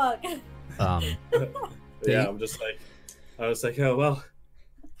right. Fuck. Yeah, I was like, oh well,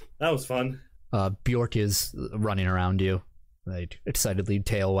 that was fun. Bjork is running around you, like excitedly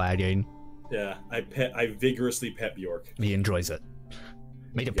tail wagging. Yeah, I vigorously pet Bjork. He enjoys it.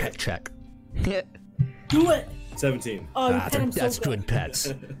 Make a pet check. Do it. 17. Oh, you pet him That's so good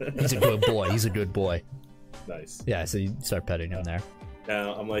pets. He's a good boy. He's a good boy. Nice. Yeah, so you start petting him there.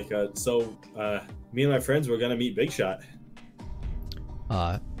 Now I'm like, me and my friends were gonna meet Big Shot.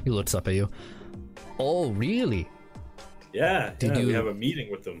 He looks up at you. Oh, really? Yeah, Did you- we have a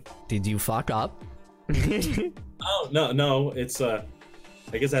meeting with them. Did you fuck up? Oh no, it's I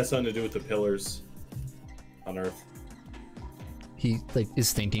guess that has something to do with the pillars on Earth. He like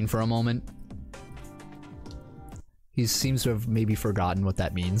is thinking for a moment. He seems to have maybe forgotten what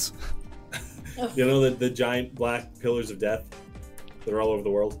that means. You know the giant black pillars of death that are all over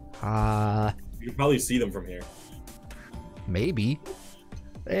the world. You can probably see them from here. Maybe.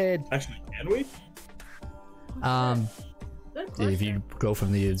 Actually, can we? Good question. If you go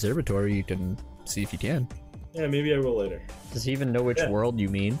from the observatory, you can see if you can. Yeah, maybe I will later. Does he even know which Yeah. world you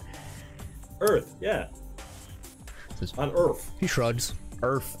mean? Earth, yeah, Says- on Earth. He shrugs.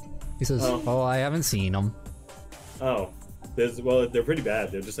 Earth. He says, "Oh, I haven't seen him." Oh, they're pretty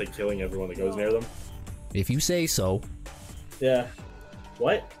bad. They're just like killing everyone that goes near them. If you say so. Yeah.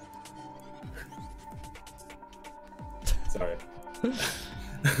 What? Sorry.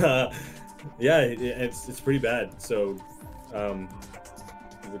 Yeah, it's pretty bad. So,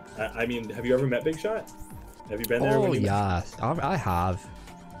 I mean, have you ever met Big Shot? Have you been there? Oh, yeah, I have.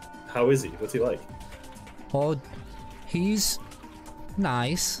 How is he? What's he like? Oh, he's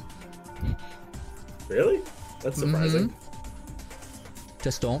nice. Really? That's surprising.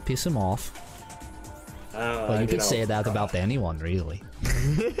 Just don't piss him off. Well, you could say that about anyone, really.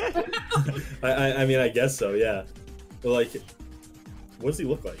 I mean, I guess so, yeah. But, like, what does he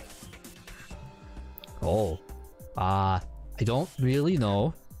look like? Oh, I don't really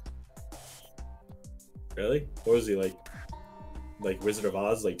know. Really? What was he like? Like Wizard of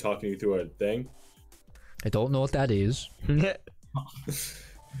Oz, like talking you through a thing? I don't know what that is.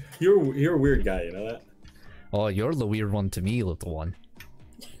 You're a weird guy, you know that? Oh, you're the weird one to me, little one.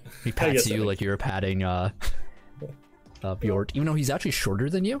 He pats you like you're patting Bjort, even though he's actually shorter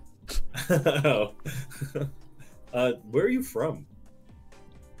than you. Oh. Where are you from?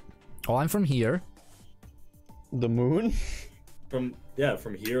 Oh, I'm from here. The moon? From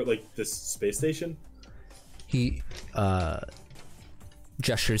here, like this space station? He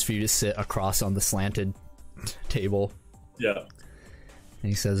gestures for you to sit across on the slanted table. Yeah. And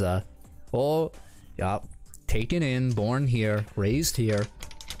he says, oh, yeah, taken in, born here, raised here.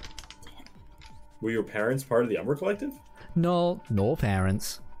 Were your parents part of the Umber Collective? No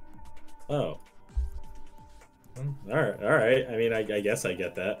parents. Oh. Alright. I mean, I guess I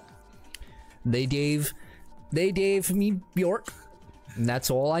get that. They gave me Bjork, and that's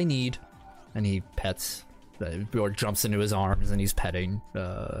all I need. And he pets. Bjork jumps into his arms, and he's petting,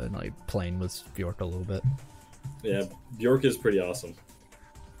 and like playing with Bjork a little bit. Yeah, Bjork is pretty awesome.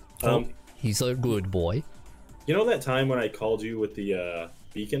 He's a good boy. You know that time when I called you with the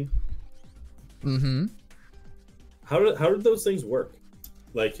beacon? Mm-hmm. How did those things work?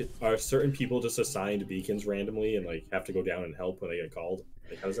 Like, are certain people just assigned beacons randomly and like have to go down and help when they get called?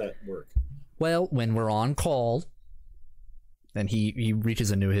 Like, how does that work? Well, when we're on call, and he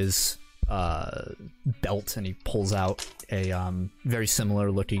reaches into his belt and he pulls out a very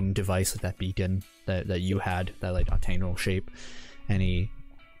similar looking device with that beacon that you had, that like octagonal shape, and he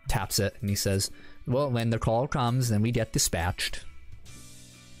taps it and he says, well, when the call comes, then we get dispatched.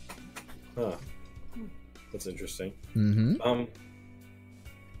 Huh. That's interesting. Mm-hmm.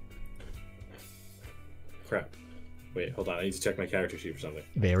 Crap. Wait, hold on. I need to check my character sheet for something.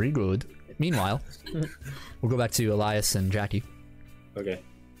 Very good. Meanwhile, we'll go back to Elias and Jackie. Okay.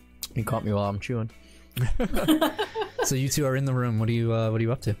 You caught me while I'm chewing. So you two are in the room. What are you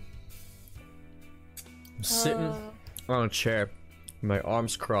up to? I'm sitting on a chair, my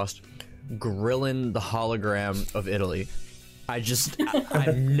arms crossed, grilling the hologram of Italy.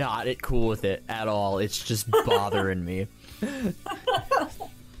 I'm not cool with it at all. It's just bothering me.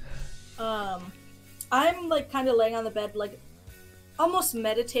 I'm like kind of laying on the bed, like almost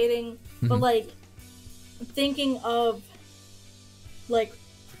meditating, but like thinking of like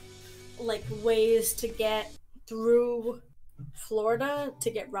ways to get through Florida to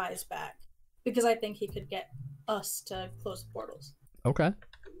get Rise back, because I think he could get us to close the portals. Okay.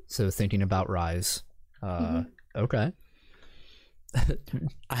 So thinking about Rise. Okay.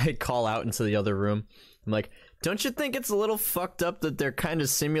 I call out into the other room. I'm like, don't you think it's a little fucked up that they're kind of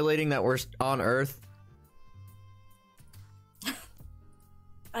simulating that we're on Earth?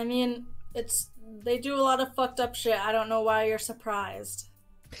 I mean, they do a lot of fucked up shit. I don't know why you're surprised.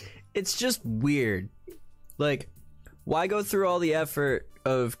 It's just weird. Like, why go through all the effort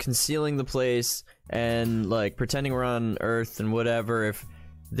of concealing the place and like pretending we're on Earth and whatever if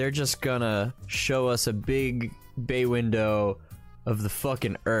they're just gonna show us a big bay window of the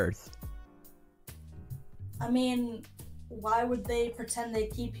fucking Earth? I mean, why would they pretend they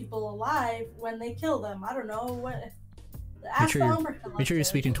keep people alive when they kill them? I don't know. What? Make sure you're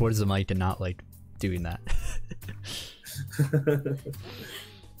speaking towards the mic and not like doing that.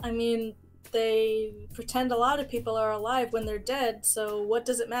 I mean, they pretend a lot of people are alive when they're dead, so what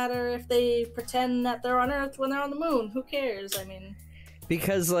does it matter if they pretend that they're on Earth when they're on the moon? Who cares? I mean...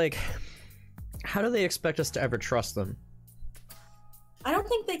 Because, like, how do they expect us to ever trust them? I don't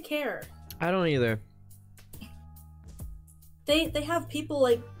think they care. I don't either. They have people,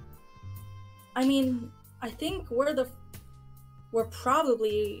 like... I mean, I think we're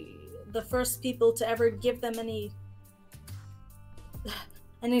probably the first people to ever give them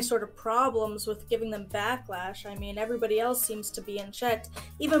any sort of problems with giving them backlash. I mean, everybody else seems to be in check.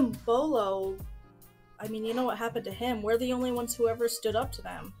 Even Bolo, I mean, you know what happened to him. We're the only ones who ever stood up to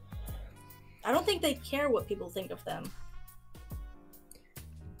them. I don't think they care what people think of them.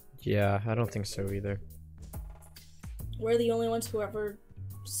 Yeah, I don't think so either. we're the only ones who ever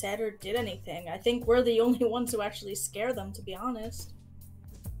said or did anything. I think we're the only ones who actually scare them, to be honest.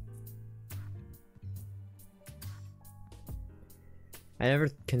 I never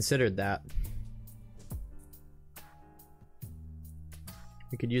considered that.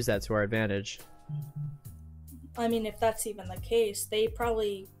 We could use that to our advantage. I mean, if that's even the case, they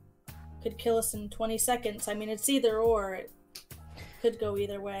probably could kill us in 20 seconds. I mean, it's either or. It could go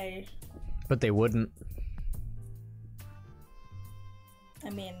either way. But they wouldn't. I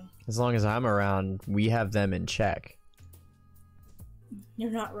mean... As long as I'm around, we have them in check.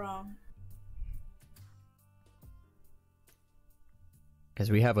 You're not wrong. Because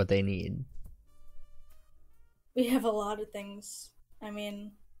we have what they need. We have a lot of things. I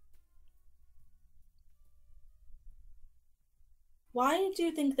mean... Why do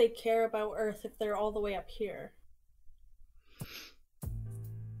you think they care about Earth if they're all the way up here?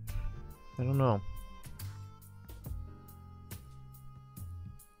 I don't know.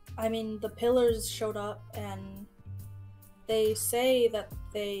 I mean, the pillars showed up and they say that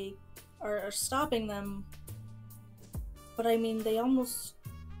they are stopping them. But I mean, they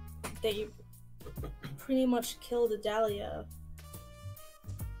pretty much killed Adalia.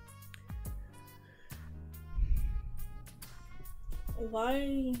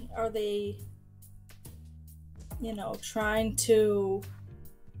 Why are they, trying to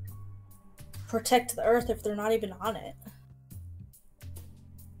protect the Earth if they're not even on it?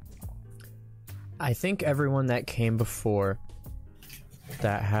 I think everyone that came before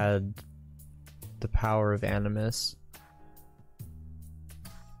that had the power of Animus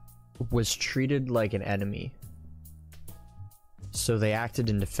was treated like an enemy. So they acted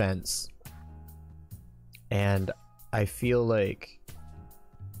in defense. And I feel like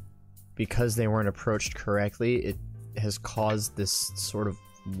because they weren't approached correctly, it has caused this sort of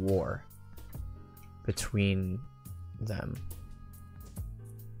war between them.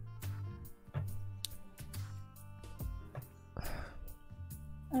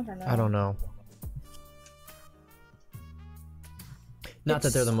 I don't know. Not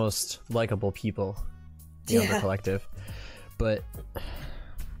that they're the most likable people, the Umber Collective, but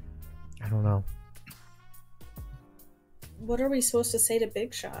I don't know. What are we supposed to say to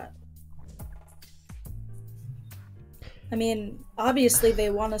Big Shot? I mean, obviously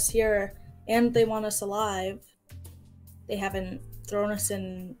they want us here and they want us alive. They haven't thrown us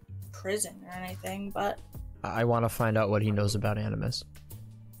in prison or anything, but... I want to find out what he knows about Animus.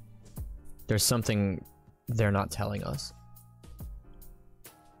 There's something they're not telling us.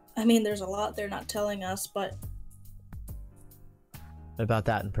 I mean, there's a lot they're not telling us, but... About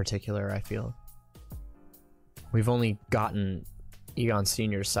that in particular, I feel. We've only gotten Egon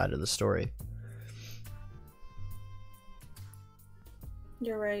Sr.'s side of the story.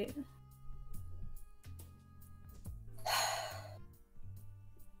 You're right.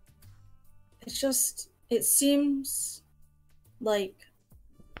 It's just... It seems like...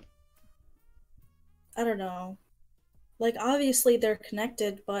 I don't know. Like, obviously they're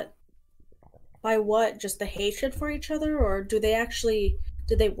connected, but by what? Just the hatred for each other? Or do they actually...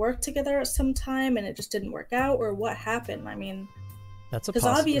 Did they work together at some time and it just didn't work out? Or what happened? I mean... That's a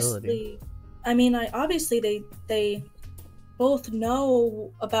possibility. Obviously... I mean, obviously they both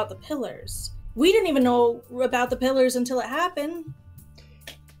know about the pillars. We didn't even know about the pillars until it happened.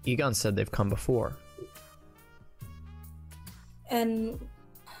 Egon said they've come before. And...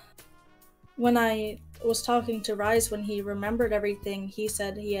 When I was talking to Rise when he remembered everything, he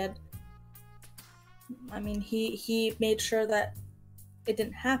said he had... I mean, he made sure that it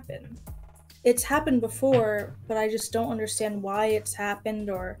didn't happen. It's happened before, but I just don't understand why it's happened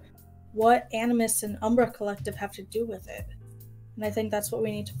or what Animus and Umbra Collective have to do with it. And I think that's what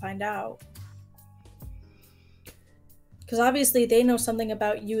we need to find out. Because obviously they know something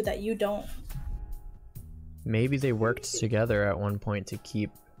about you that you don't. Maybe they worked together at one point to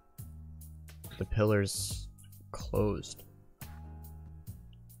keep the pillars closed.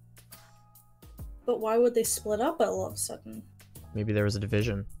 But why would they split up all of a sudden? Maybe there was a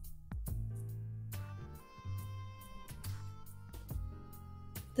division.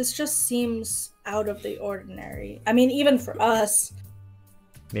 This just seems out of the ordinary. I mean, even for us,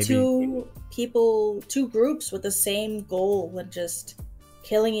 Maybe two groups with the same goal and just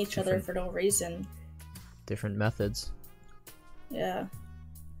killing each other for no reason. Different methods. Yeah.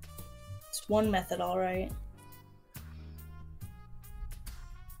 It's one method, alright.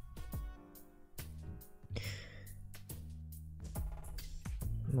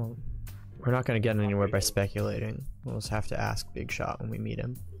 Well, we're not going to get anywhere by speculating. We'll just have to ask Big Shot when we meet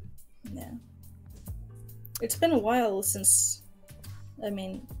him. Yeah. It's been a while since... I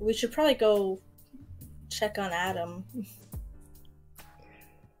mean, we should probably go check on Adam.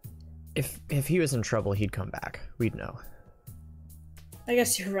 If he was in trouble, he'd come back. We'd know. I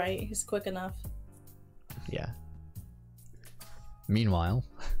guess you're right. He's quick enough. Yeah. Meanwhile,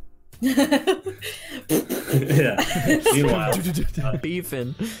 Yeah. Meanwhile,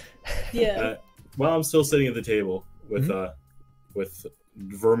 Beefing. Yeah. while I'm still sitting at the table with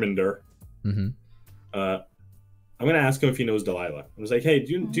Verminder, I'm gonna ask him if he knows Delilah. I was like, hey,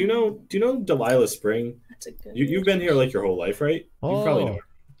 do you know Delilah Spring? That's a good. You've been here like your whole life, right? You probably know her.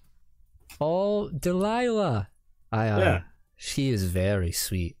 Oh, Delilah. Yeah. She is very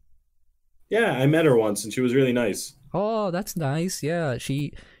sweet. Yeah, I met her once and she was really nice. Oh, that's nice. Yeah,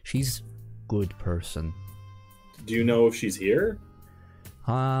 she's good person. Do you know if she's here?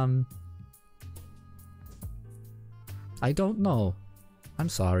 I don't know. I'm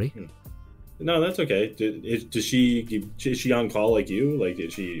sorry. No, that's okay. Is she on call like you? Like,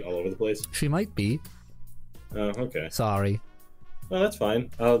 is she all over the place? She might be. Oh, okay. Sorry. Well, that's fine.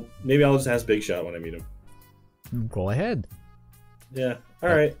 Maybe I'll just ask Big Shot when I meet him. Go ahead. Yeah. All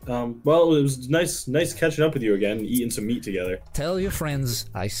right. Well, it was nice catching up with you again, eating some meat together. Tell your friends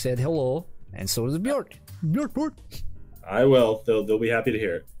I said hello, and so does Bjork. Bjork. I will. They'll be happy to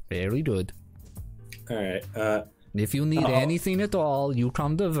hear it. Very good. All right. If you need anything at all, you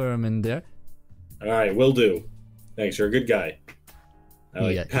come to Verminder. All right, will do. Thanks. You're a good guy.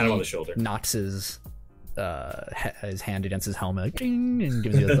 I pat him on the shoulder. Knocks his hand against his helmet, ding, and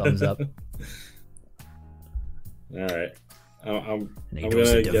gives you a thumbs up. All right. I'm And he goes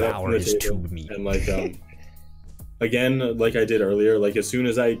gonna to get up from devour the his table tube meat. and again, like I did earlier. Like as soon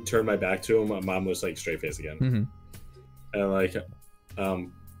as I turned my back to him, my mom was like straight face again. Mm-hmm. And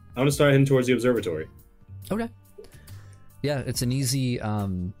I'm gonna start heading towards the observatory. Okay. Yeah, it's an easy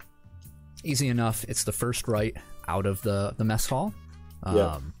enough. It's the first right out of the mess hall.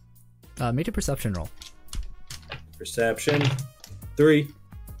 Make a perception roll. Perception 3.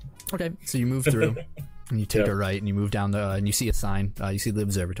 Okay, so you move through, and you take a right, and you move down and you see a sign. You see the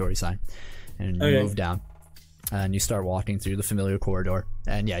observatory sign, and you move down, and you start walking through the familiar corridor.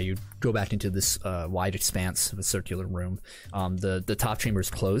 And yeah, you go back into this wide expanse of a circular room. The top chamber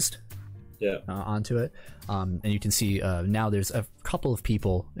is closed. Onto it, and you can see now there's a couple of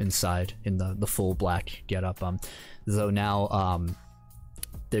people inside in the full black getup. Though now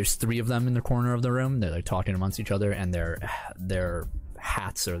there's 3 of them in the corner of the room. They're like talking amongst each other, and their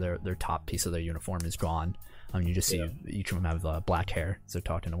hats or their top piece of their uniform is gone. You just see each of them have black hair, so they're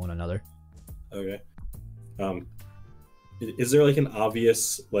talking to one another. Okay. Is there like an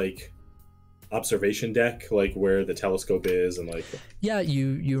obvious like observation deck, like where the telescope is, and like? Yeah,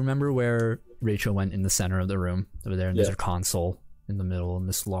 you remember where Rachel went in the center of the room over there, and there's a console in the middle, and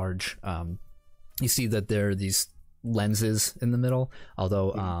this large. You see that there are these lenses in the middle,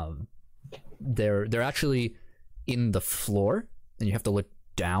 although they're actually in the floor, and you have to look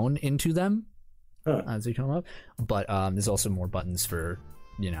down into them as you come up. But there's also more buttons for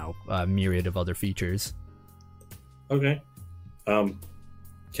a myriad of other features. Okay.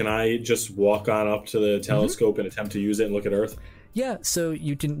 Can I just walk on up to the telescope and attempt to use it and look at Earth? Yeah, so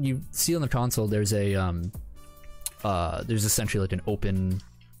you see on the console there's a there's essentially like an open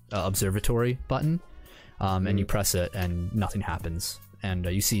observatory button, and you press it and nothing happens, and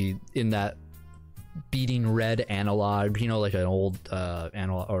you see in that beating red analog, like an old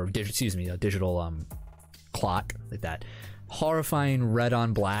analog or a digital clock, like that horrifying red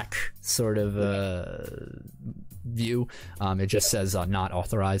on black sort of view. It just says not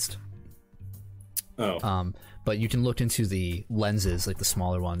authorized. But you can look into the lenses, like the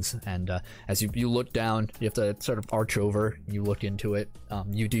smaller ones, and as you look down, you have to sort of arch over. You look into it.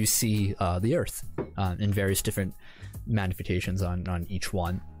 You do see the Earth in various different magnifications on each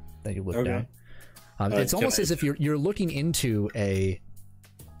one that you look down. It's almost as if you're looking into a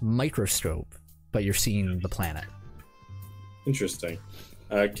microscope, but you're seeing the planet. Interesting.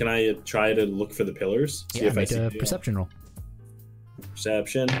 Can I try to look for the pillars? See if I see a perception roll.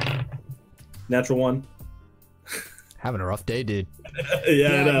 Perception. Natural 1. Having a rough day, dude.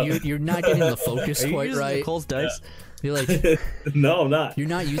 I know. You're not getting the focus quite right. Nicole's dice. You're like, no, I'm not. You're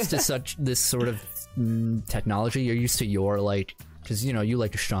not used to this sort of technology. You're used to your because you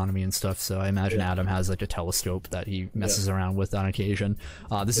like astronomy and stuff. So I imagine Adam has like a telescope that he messes around with on occasion.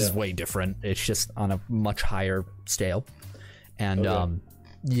 This is way different. It's just on a much higher scale, and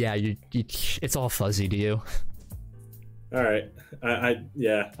it's all fuzzy to you. All right,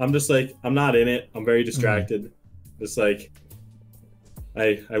 I'm just like, I'm not in it. I'm very distracted. Just like,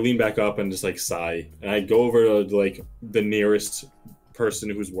 I lean back up and just like sigh, and I go over to like the nearest person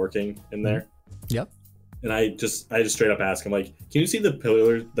who's working in there. Yep. And I just straight up ask him, like, can you see the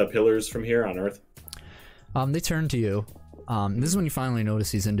pillars from here on Earth? They turn to you. This is when you finally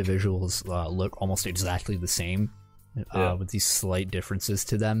notice these individuals look almost exactly the same, with these slight differences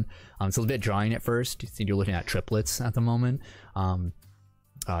to them. It's a little bit drawing at first. You think you're looking at triplets at the moment.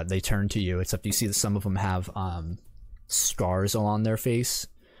 They turn to you, except you see that some of them have scars along their face.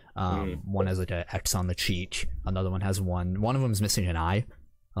 One has like an X on the cheek. Another one has one. One of them is missing an eye.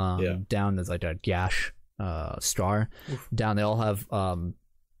 Down there's like a gash scar. Oof. Down they all have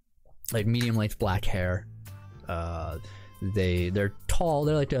like medium length black hair. They're tall.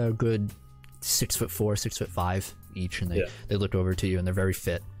 They're like a good 6'4", 6'5" each, and they look over to you and they're very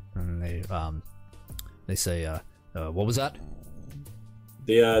fit. And they say, "What was that?"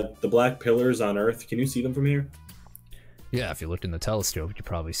 The black pillars on Earth. Can you see them from here? Yeah, if you looked in the telescope, you could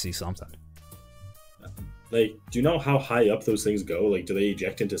probably see something. Like, do you know how high up those things go? Like, do they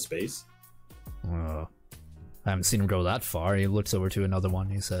eject into space? I haven't seen him go that far. He looks over to another one.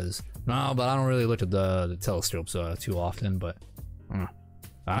 He says, "No, but I don't really look at the telescopes too often, but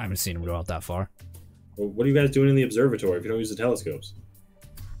I haven't seen him go out that far." Well, what are you guys doing in the observatory if you don't use the telescopes?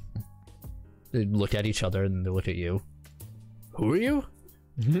 They look at each other and they look at you. Who are you?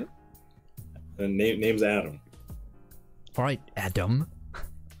 The name's Adam. All right, Adam.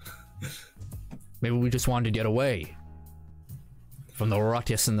 Maybe we just wanted to get away from the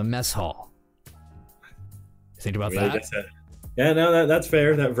ruckus in the mess hall. Think about that? Yeah, no, that's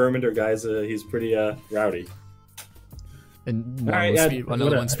fair. That Verminder guy's he's pretty rowdy. And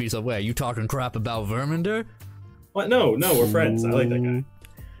another one speaks up. Wait, you talking crap about Verminder? What? No, we're friends. I like that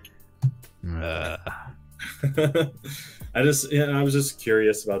guy. I was just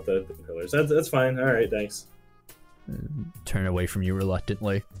curious about the pillars. That's fine. All right, thanks. Turn away from you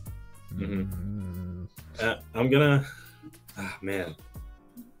reluctantly. I'm gonna. Ah, man.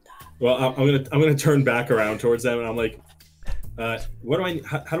 Well, I'm gonna turn back around towards them, and I'm like, what do I?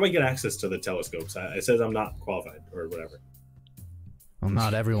 How do I get access to the telescopes? It says I'm not qualified or whatever. Well,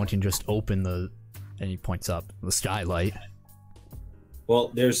 not everyone can just open and he points up the skylight.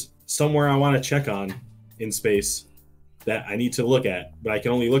 Well, there's somewhere I want to check on in space that I need to look at, but I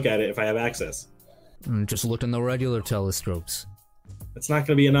can only look at it if I have access. Just look in the regular telescopes. That's not going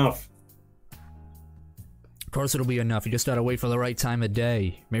to be enough. Of course it'll be enough. You just gotta wait for the right time of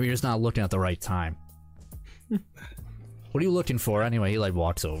day. Maybe you're just not looking at the right time. What are you looking for anyway? He like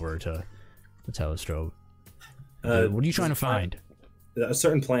walks over to the telescope. What are you trying to find? A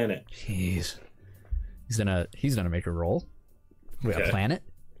certain planet. Jeez. He's gonna make a roll. Wait, Okay. a planet?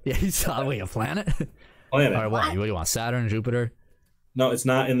 Yeah, wait, a planet? Planet. Alright, what do you want? Saturn, Jupiter? No, it's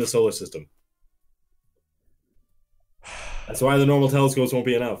not in the solar system. That's why the normal telescopes won't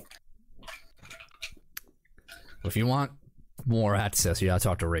be enough. If you want more access, you gotta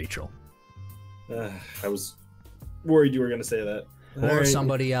talk to Rachel. I was worried you were gonna say that. Or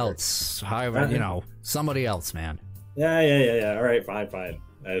somebody else. However, somebody else, man. Yeah. All right, fine.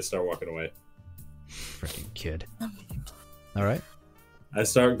 I just start walking away. Freaking kid. Alright. I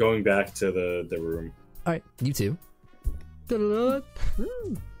start going back to the room. Alright, you too. What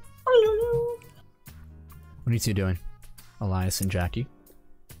are you two doing? Elias and Jackie?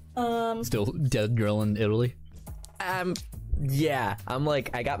 Still dead girl in Italy? Yeah, I'm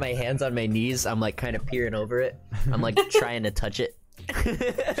like, I got my hands on my knees. I'm like kind of peering over it. I'm like trying to touch it.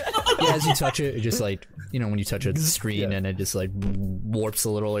 Yeah, as you touch it, it just like, when you touch a screen and it just like warps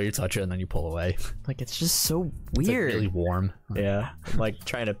a little, or you touch it and then you pull away. Like, it's just so It's like weird. really warm. Yeah, I'm like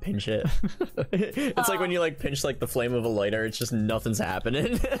trying to pinch it. It's like when you like pinch like the flame of a lighter, it's just nothing's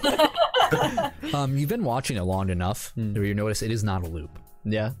happening. You've been watching it long enough where you notice it is not a loop.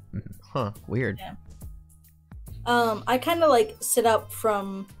 Yeah. Huh. Weird. Yeah. I kind of like sit up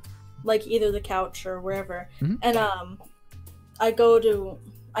from like either the couch or wherever, and I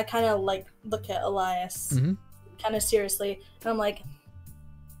kind of like look at Elias kind of seriously, and I'm like,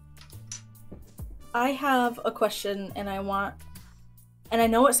 I have a question, and I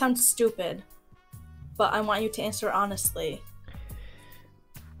know it sounds stupid, but I want you to answer honestly.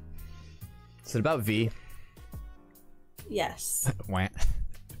 Is it about V? Yes.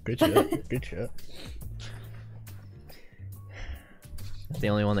 Good shit. Good shit. The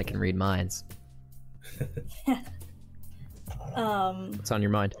only one that can read minds. What's on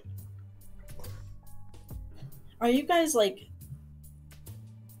your mind? Are you guys like?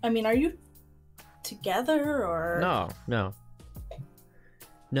 I mean, are you together or? No.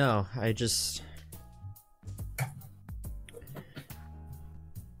 I just.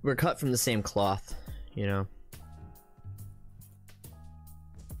 We're cut from the same cloth,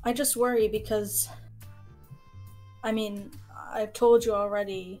 I just worry because, I mean, I've told you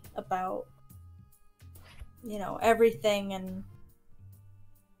already about, everything, and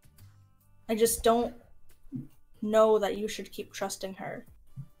I just don't know that you should keep trusting her?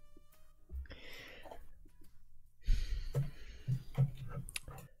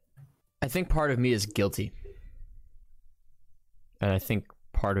 I think part of me is guilty. And I think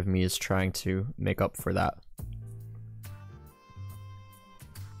part of me is trying to make up for that.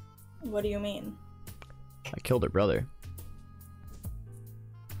 What do you mean? I killed her brother.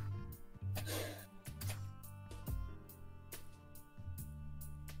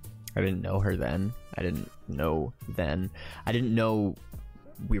 I didn't know her then. I didn't know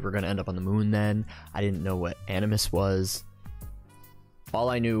we were going to end up on the moon then. I didn't know what Animus was. All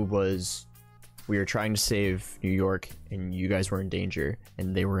I knew was we were trying to save New York and you guys were in danger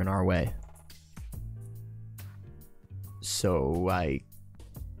and they were in our way. So I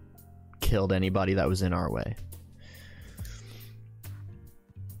killed anybody that was in our way.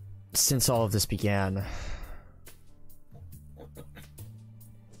 Since all of this began,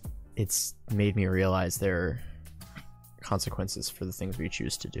 it's made me realize there are consequences for the things we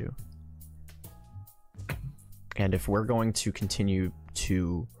choose to do. And if we're going to continue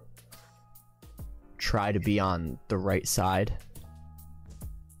to try to be on the right side,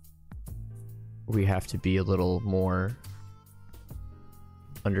 we have to be a little more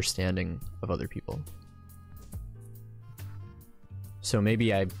understanding of other people. So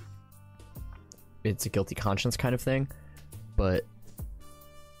maybe it's a guilty conscience kind of thing, but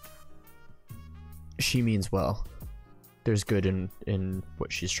she means well. There's good in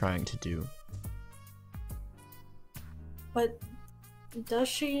what she's trying to do. But does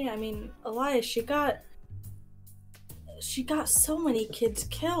she? I mean, Elias, she got so many kids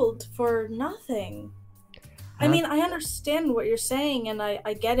killed for nothing. I mean, I understand what you're saying and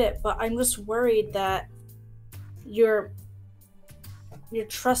I get it, but I'm just worried that you're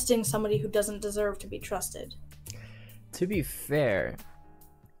trusting somebody who doesn't deserve to be trusted. To be fair,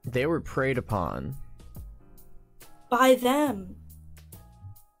 they were preyed upon. By them.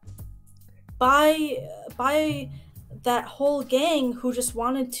 By that whole gang who just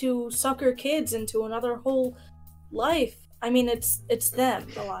wanted to sucker kids into another whole life. I mean, it's them,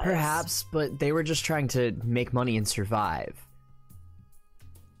 Elias. Perhaps, but they were just trying to make money and survive.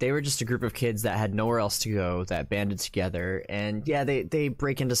 They were just a group of kids that had nowhere else to go, that banded together, and yeah, they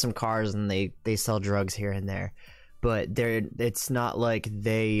break into some cars and they sell drugs here and there, but it's not like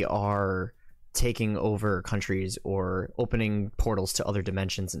they are taking over countries or opening portals to other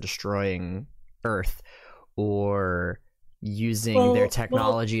dimensions and destroying Earth, or using their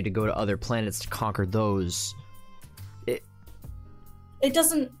technology to go to other planets to conquer those. It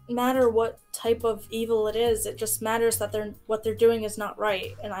doesn't matter what type of evil it is. It just matters that what they're doing is not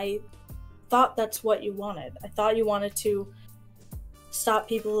right. And I thought that's what you wanted. I thought you wanted to stop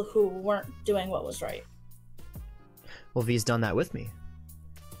people who weren't doing what was right. Well, V's done that with me.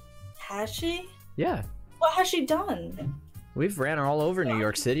 Has she? Yeah. What has she done? We've ran all over New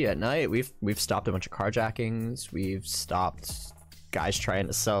York City at night. We've stopped a bunch of carjackings. We've stopped guys trying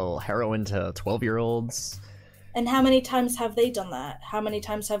to sell heroin to 12-year-olds. And how many times have they done that? How many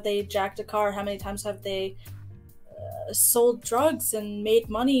times have they jacked a car? How many times have they sold drugs and made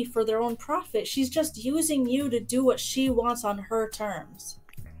money for their own profit? She's just using you to do what she wants on her terms.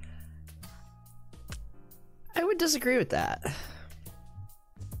 I would disagree with that.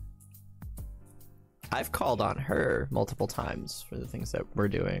 I've called on her multiple times for the things that we're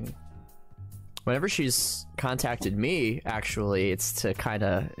doing. Whenever she's contacted me, actually, it's to kind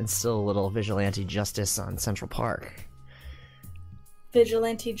of instill a little vigilante justice on Central Park.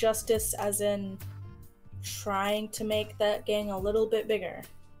 Vigilante justice as in trying to make that gang a little bit bigger.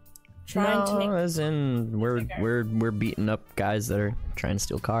 As in we're beating up guys that are trying to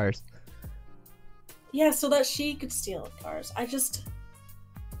steal cars. Yeah, so that she could steal cars. I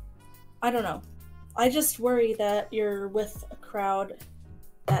don't know. I just worry that you're with a crowd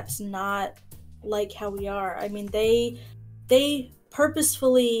that's not like how we are. I mean, they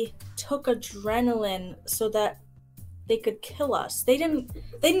purposefully took adrenaline so that they could kill us. They didn't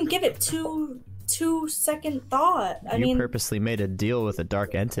give it two second thought. I mean, purposely made a deal with a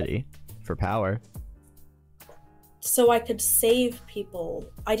dark entity for power. So I could save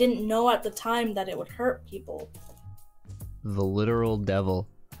people. I didn't know at the time that it would hurt people. The literal devil.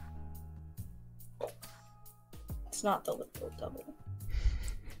 It's not the literal devil.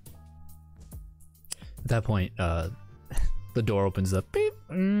 At that point, the door opens up. Beep.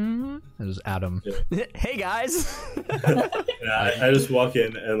 It was Adam. Hey guys. Yeah, I just walk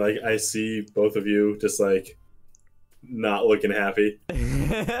in and like I see both of you just like not looking happy.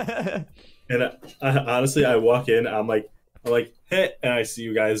 And I honestly, I walk in, I'm like, hey, and I see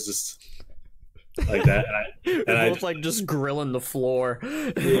you guys just like that, and I both like just grilling the floor.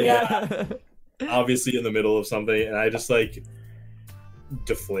 Yeah. obviously in the middle of something, and I just like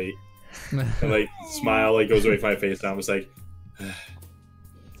deflate and like smile, like goes away from my face, and I'm just like,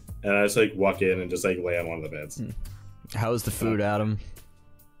 and I just like walk in and just like lay on one of the beds. How's the food, Adam?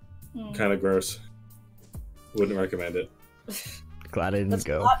 Kind of gross. Wouldn't recommend it. Glad I didn't That's a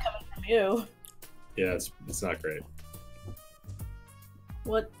go. lot coming from you. Yeah, it's not great.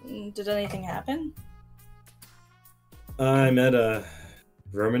 What, did anything happen? I met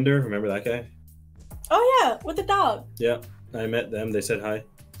Verminder. Remember that guy? Oh yeah, with the dog. Yeah, I met them. They said hi.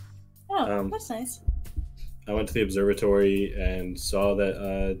 Oh, that's nice. I went to the observatory and saw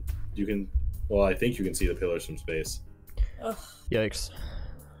that you can. Well, I think you can see the pillars from space. Ugh, Yikes.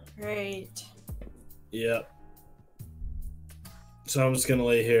 great. Yeah. So I'm just gonna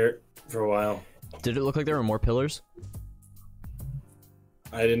lay here for a while. Did it look like there were more pillars?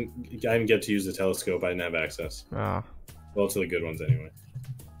 I didn't get to use the telescope. I didn't have access. Ah, Well, to the good ones anyway.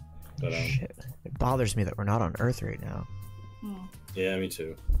 But shit. It bothers me that we're not on Earth right now. Hmm. yeah, me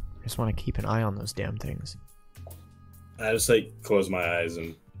too. I just want to keep an eye on those damn things. I just like close my eyes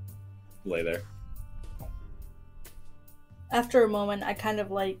and lay there. After a moment, I kind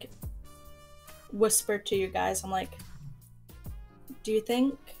of like whisper to you guys. I'm like, do you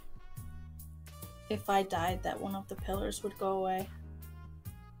think if I died that one of the pillars would go away?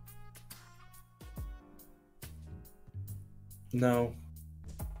 No.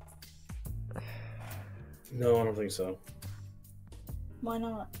 No, I don't think so. Why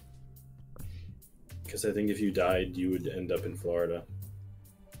not? Because I think if you died, you would end up in Florida.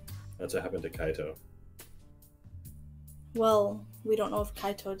 That's what happened to Kaito. Well, we don't know if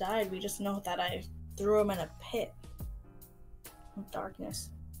Kaito died. We just know that I threw him in a pit of darkness.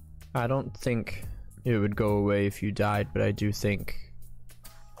 I don't think it would go away if you died, but I do think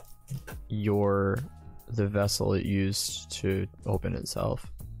you're the vessel it used to open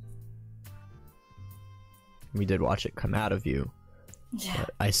itself. We did watch it come out of you, Yeah.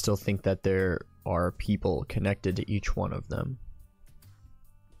 but I still think that there are people connected to each one of them.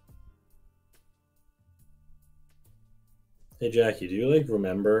 Hey, Jackie, do you like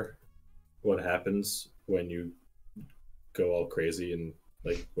remember what happens when you go all crazy and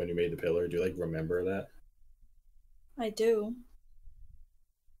like when you made the pillar? Do you like remember that? I do.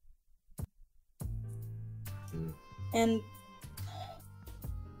 Hmm. And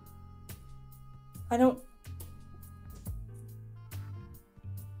I don't.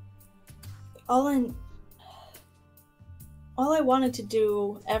 All I wanted to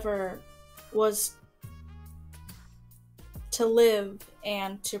do ever was to live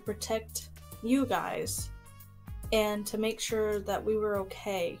and to protect you guys and to make sure that we were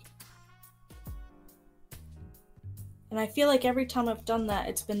okay. And I feel like every time I've done that,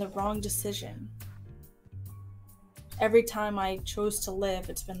 it's been the wrong decision. Every time I chose to live,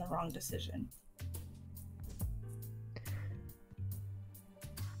 it's been the wrong decision.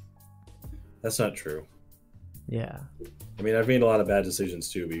 That's not true. Yeah. I mean, I've made a lot of bad decisions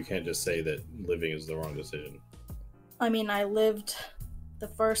too, but you can't just say that living is the wrong decision. I mean, I lived the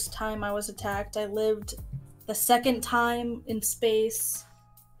first time I was attacked, I lived the second time in space,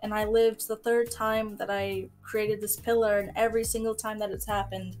 and I lived the third time that I created this pillar, and every single time that it's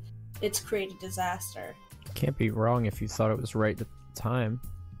happened, it's created disaster. Can't be wrong if you thought it was right at the time.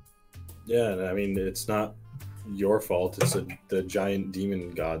 Yeah, and I mean, it's not your fault. It's the giant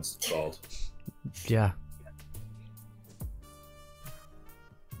demon god's fault. Yeah.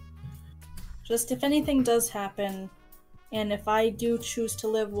 Just if anything does happen, and if I do choose to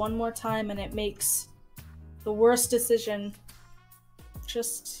live one more time and it makes the worst decision,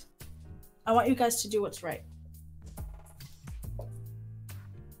 just, I want you guys to do what's right.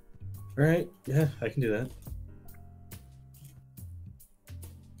 All right, yeah, I can do that.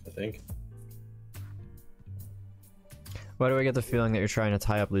 I think. Why do I get the feeling that you're trying to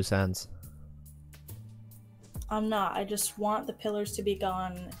tie up loose ends? I'm not. I just want the pillars to be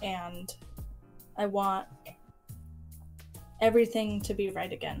gone, and I want everything to be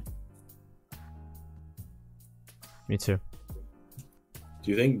right again. Me too.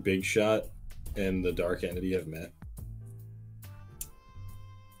 Do you think Big Shot and the Dark Entity have met?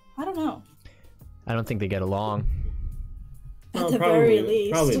 I don't know. I don't think they get along. At Well, the probably, very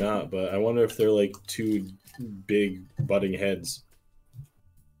least. probably not. But I wonder if they're like two big butting heads.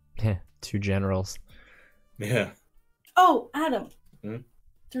 Two generals. Yeah. Oh, Adam. Hmm?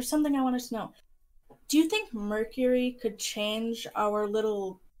 There's something I wanted to know. Do you think Mercury could change our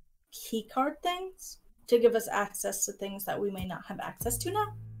little keycard things to give us access to things that we may not have access to now?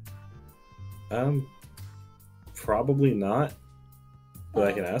 Probably not. But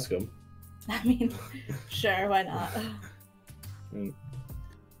I Oh. can ask them. I mean, sure, why not?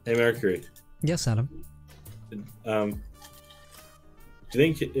 Hey, Mercury. Yes, Adam. Do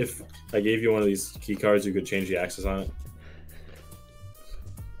you think if I gave you one of these key cards, you could change the access on it?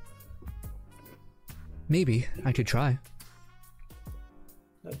 Maybe I could try.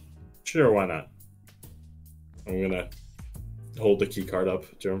 Sure, why not? I'm gonna hold the key card up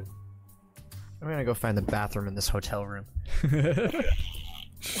to him. I'm gonna go find the bathroom in this hotel room.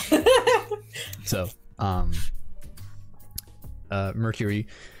 So, Mercury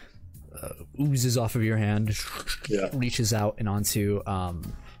oozes off of your hand, Yeah. reaches out and onto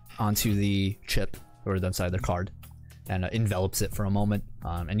the chip or the side of the card, and envelops it for a moment.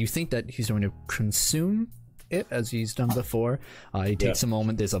 And you think that he's going to consume it as he's done before. He takes a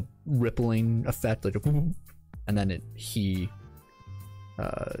moment. There's a rippling effect, like, and then he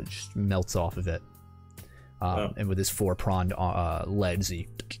just melts off of it. And with his 4-pronged legs, he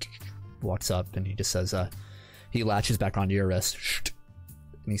walks up and he just says, he latches back onto your wrist,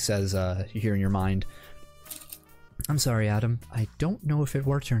 and he says, you hear in your mind, "I'm sorry, Adam. I don't know if it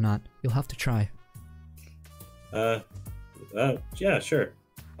worked or not. You'll have to try." Yeah, sure.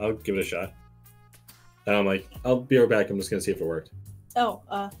 I'll give it a shot. And I'm like, I'll be right back. I'm just gonna see if it worked. Oh,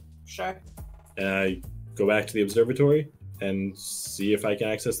 sure. And I go back to the observatory and see if I can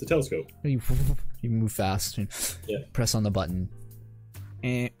access the telescope. You move fast and press on the button.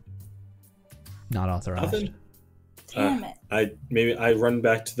 Not authorized. Nothing? Damn it. I run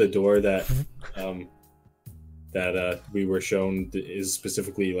back to the door that we were shown is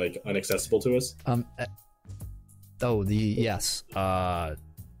specifically like inaccessible to us.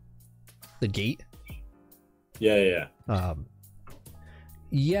 The gate. Yeah.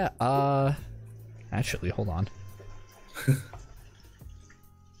 Actually, hold on.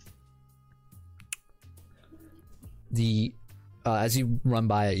 As you run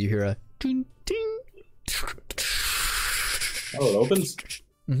by it, you hear a ting ting. Oh, it opens?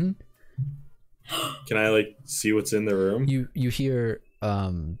 Mm-hmm. Can I like see what's in the room? You hear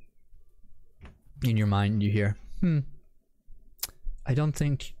in your mind you hear, I don't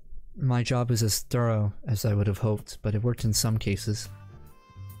think my job is as thorough as I would have hoped, but it worked in some cases.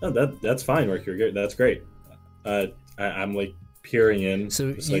 Oh, that's fine, Mercury. That's great. I'm like peering in.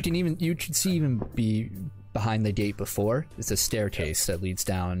 So you can see even be behind the gate before. It's a staircase that leads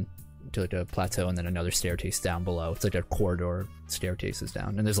down to like a plateau, and then another staircase down below. It's like a corridor, staircases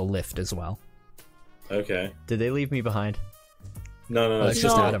down, and there's a lift as well. Okay. Did they leave me behind? No. It's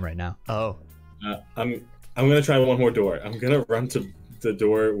just Adam right now. Oh. I'm gonna try one more door. I'm gonna run to the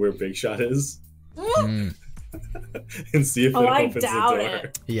door where Big Shot is and see if it opens the door.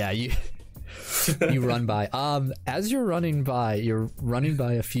 It. Yeah, you run by. As you're running by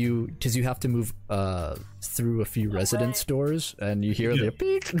a few, because you have to move through a few residence doors, and you hear the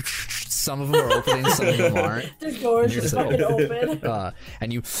beep. Some of them are opening, some of them aren't. The doors just fucking open.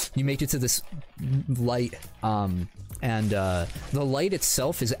 And you make it to this light, and the light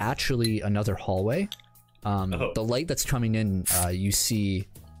itself is actually another hallway. The light that's coming in, you see,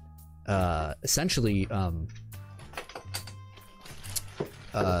 essentially,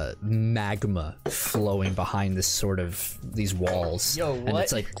 magma flowing behind these walls. Yo, and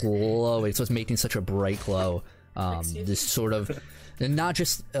it's like glowing. So it's making such a bright glow. This sort of, and not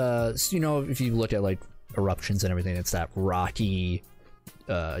just if you look at like eruptions and everything, it's that rocky,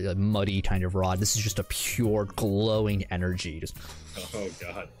 muddy kind of rod. This is just a pure glowing energy. Just oh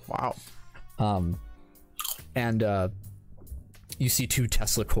god, wow. And you see 2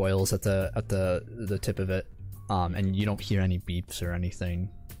 Tesla coils at the tip of it, and you don't hear any beeps or anything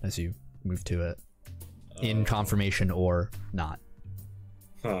as you move to it, in confirmation or not.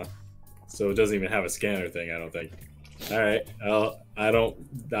 Huh. So it doesn't even have a scanner thing, I don't think. All right. Well, I don't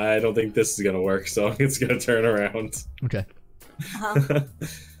think this is gonna work, so it's gonna turn around. Okay.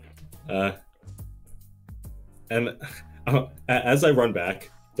 And as I run back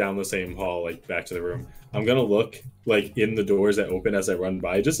down the same hall, like back to the room, I'm gonna look like in the doors that open as I run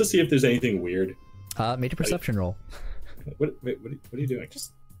by, just to see if there's anything weird. Make a perception roll. What are you doing?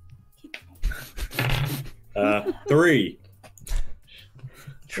 Just 3.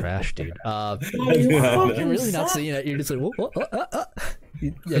 Trash, dude. You're really not seeing it. You're just like,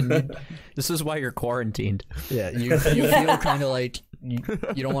 This is why you're quarantined. Yeah, you feel kind of like you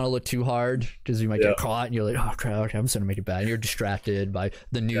don't want to look too hard because you might get caught, and you're like, oh crap, okay, I'm just gonna make it bad. And you're distracted by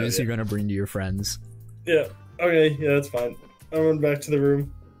the news you're gonna bring to your friends. Yeah. Okay. Yeah, that's fine. I'll run back to the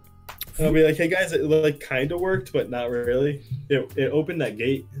room. And I'll be like, hey guys, it like kind of worked, but not really. It opened that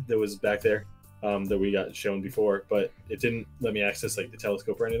gate that was back there, that we got shown before, but it didn't let me access like the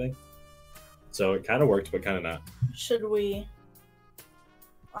telescope or anything. So it kind of worked, but kind of not. Should we?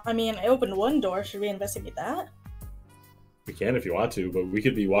 I mean, I opened one door. Should we investigate that? We can if you want to, but we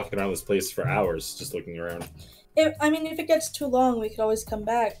could be walking around this place for hours just looking around. If it gets too long, we could always come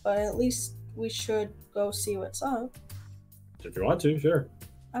back, but at least we should go see what's up. If you want to, sure.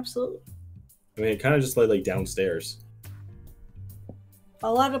 Absolutely. I mean, it kind of just led like downstairs.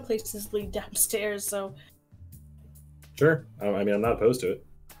 A lot of places lead downstairs, so... Sure. I mean, I'm not opposed to it.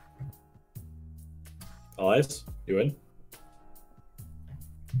 Elias, you in?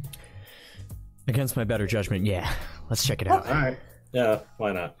 Against my better judgment, yeah. Let's check it out. All right. Yeah,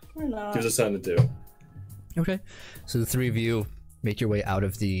 why not? Or not. Gives us something to do. Okay, so the three of you make your way out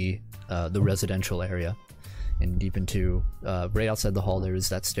of the residential area and deep into right outside the hall. There is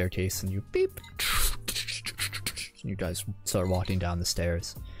that staircase, and you beep. You guys start walking down the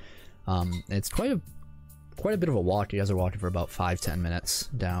stairs. It's quite a bit of a walk. You guys are walking for about 5-10 minutes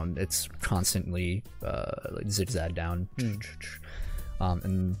down. It's constantly like zigzag down,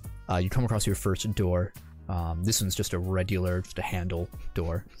 and you come across your first door. This one's just a handle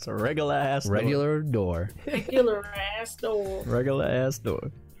door. It's a regular ass Regular door. Regular ass door. Regular ass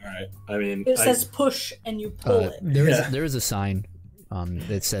door. All right. I mean, It says push and you pull it. There is a sign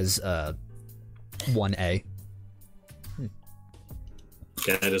that says 1A.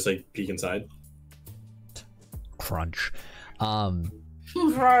 Can I just like peek inside? Crunch.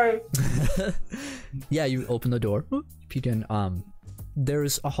 Right. Yeah, you open the door, peek in.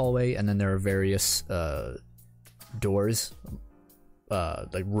 There's a hallway, and then there are various doors,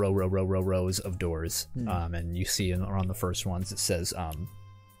 like rows of doors. And you see on the first ones it says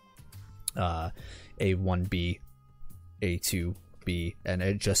A1B, A2B, and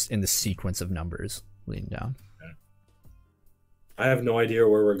it just in the sequence of numbers leading down. I have no idea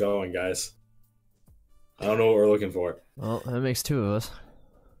where we're going, guys. I don't know what we're looking for. Well, that makes two of us.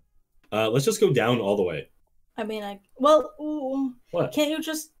 Let's just go down all the way. I mean, What? can't you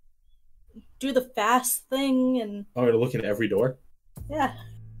just do the fast thing and... Oh, to look in every door? Yeah.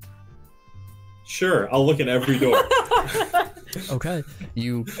 Sure, I'll look in every door. Okay,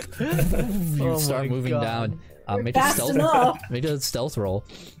 you Oh start my moving God. down. Make Fast enough. a stealth roll.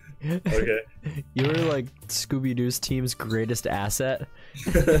 Okay. You're like Scooby-Doo's team's greatest asset.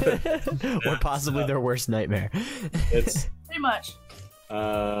 Or possibly their worst nightmare. It's Pretty much.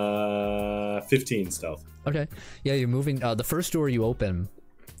 15 stealth. Okay, yeah, you're moving. The first door you open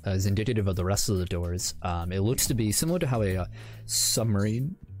is indicative of the rest of the doors. It looks to be similar to how a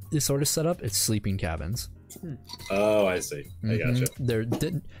submarine is sort of set up. It's sleeping cabins. Oh, I see. I gotcha. They're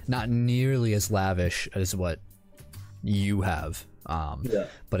not nearly as lavish as what you have. Yeah.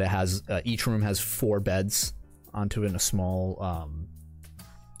 But it has each room has 4 beds onto it in a small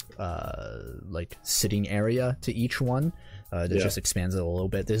like sitting area to each one. That just expands it a little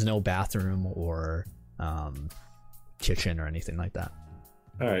bit. There's no bathroom or kitchen or anything like that.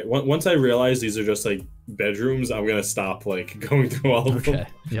 All right. Once I realize these are just like bedrooms, I'm gonna stop like going through all of them. Okay.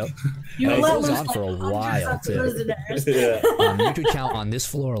 Yep. You It let goes loose on for a hundreds while of too. prisoners. Yeah. You could count on this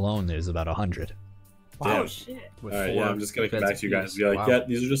floor alone. There's about 100. Oh Damn. shit. All right. Yeah. I'm just gonna come back to you guys. And be like, yeah,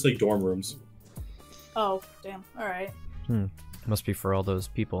 these are just like dorm rooms. Oh damn. All right. Must be for all those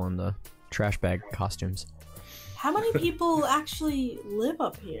people in the trash bag costumes. How many people actually live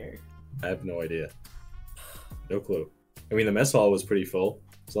up here? I have no idea. No clue. I mean, the mess hall was pretty full.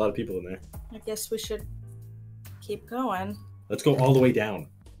 There's a lot of people in there. I guess we should keep going. Let's go all the way down.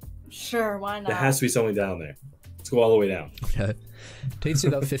 Sure, why not? There has to be someone down there. Let's go all the way down. Okay. Takes you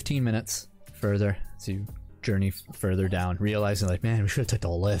about 15 minutes further as you journey further down, realizing like, man, we should have took the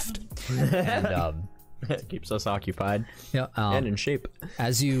lift. And It keeps us occupied yeah, and in shape.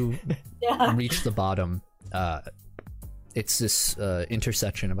 as you Yeah. reach the bottom, it's this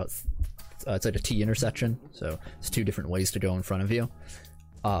intersection about it's like a T intersection, so it's 2 different ways to go in front of you.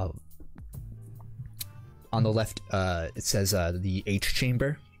 On the left it says the H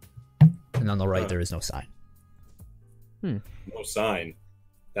chamber, and on the right there is no sign. No sign.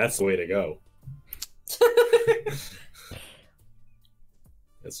 That's the way to go.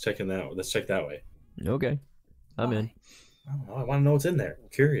 Let's check that way. Okay. I'm in. I want to know what's in there. I'm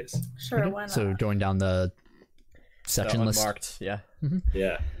curious. Sure, why not? So going down the section list, Unmarked, yeah.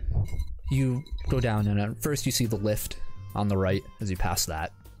 Yeah. you go down, and at first you see the lift on the right as you pass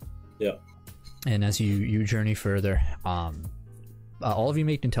that. Yeah. And as you journey further, all of you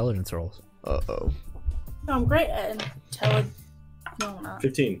make intelligence rolls. Uh-oh. No, I'm great at intelligence. No, I'm not.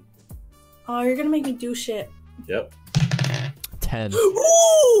 15. Oh, you're gonna make me do shit. Yep. 10.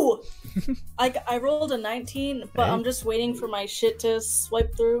 Ooh! I rolled a 19, but Hey. I'm just waiting for my shit to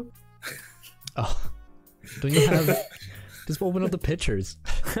swipe through. Oh, don't you have? Just open up the pictures.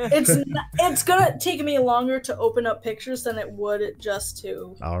 It's gonna take me longer to open up pictures than it would just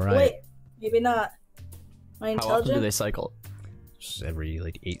to. All right. Wait, maybe not. My How often do they intelligence. cycle? Just every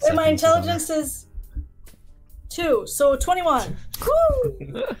like 8 And seconds. my or something. intelligence is 2, so 21.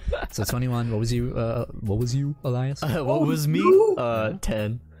 Woo! So 21. What was you? What was you, Elias? What was me? no.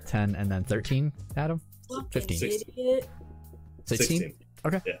 10. 10, and then 13. Adam. Fucking 15. 16. idiot. 16.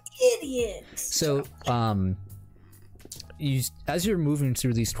 Okay. Idiot. So you as you're moving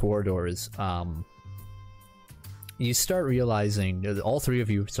through these corridors, you start realizing, all three of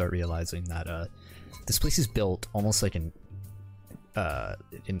you start realizing that this place is built almost like an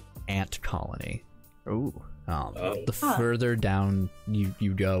ant colony. Ooh. The further down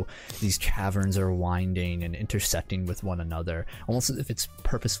you go, these caverns are winding and intersecting with one another, almost as if it's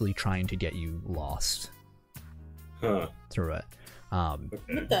purposefully trying to get you lost Huh. through it.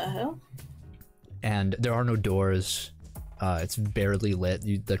 What the hell? And there are no doors. It's barely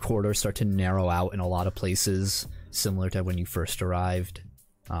lit. The corridors start to narrow out in a lot of places, similar to when you first arrived.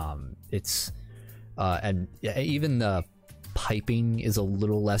 And even the piping is a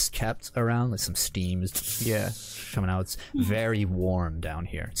little less kept around. Like some steam is coming out. It's very warm down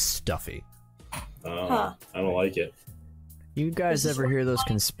here. It's stuffy. I don't like it. You guys This is ever hear what those I'm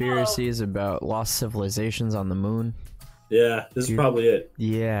conspiracies about lost civilizations on the moon? Yeah, this is probably it.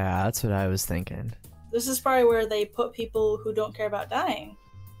 Yeah, that's what I was thinking. This is probably where they put people who don't care about dying.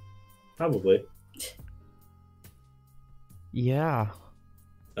 Probably. Yeah.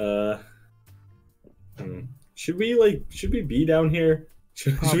 Should we be down here?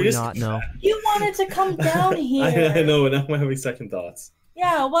 Should we Probably just... not, no. You wanted to come down here. I know, and now I'm having second thoughts.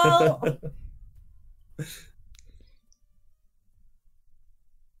 Yeah, well,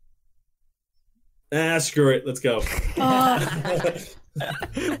 Screw it. Let's go. All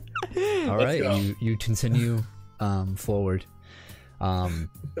right, go. you continue forward. Roll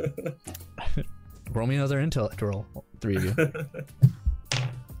me another intellect roll, three of you.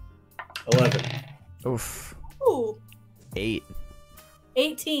 11. Oof. ooh, 8.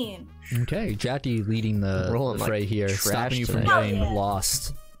 18. Okay, Jackie leading the Rolling like fray here, trash stopping you from tonight. getting Oh, yeah.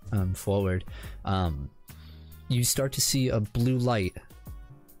 lost forward. You start to see a blue light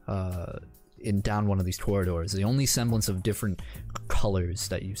in down one of these corridors. The only semblance of different colors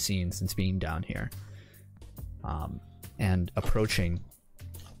that you've seen since being down here. And approaching,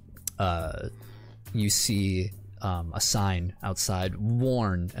 you see a sign outside,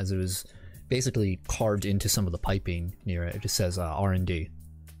 worn as it was basically carved into some of the piping near it. It just says R&D.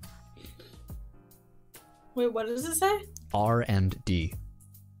 Wait, what does it say? R&D.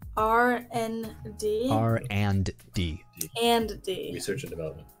 R-N-D? R&D. And D. Research and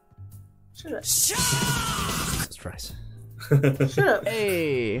development. Shut up. Jesus Christ. Shut up.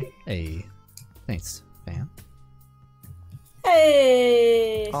 Hey. Hey. Thanks, fam.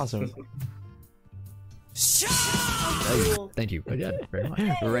 Hey! Awesome. Cool. Thank you again very much.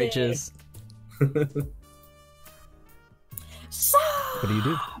 Righteous. So, What do you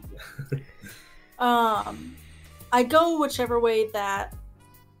do? I go whichever way that,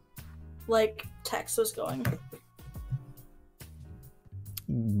 like, text was going.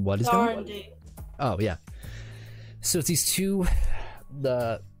 What is The going? R&D. Oh yeah. So it's these two,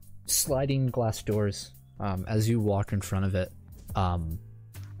 the sliding glass doors. As you walk in front of it,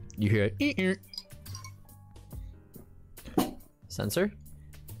 you hear it. Sensor?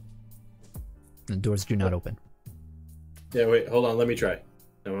 The doors do not open. Yeah, wait, hold on. Let me try.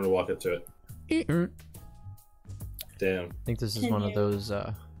 I'm going to walk up to it. Damn. I think this is one of those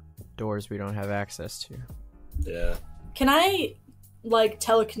doors we don't have access to. Yeah. Can I, like,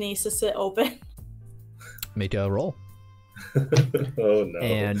 telekinesis it open? Make a roll. Oh no.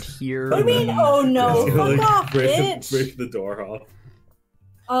 And here What do you mean, oh no? It's gonna, Fuck off, bitch! break the door off.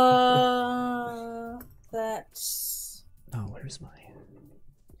 That's... Oh, where's my?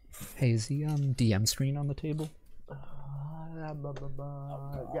 Hey, is the DM screen on the table?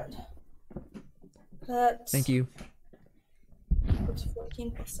 That's... Thank you. What's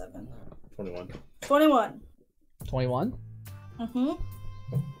 14 plus 7? 21. 21. 21. Mm-hmm.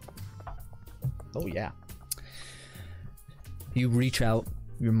 Oh yeah. You reach out,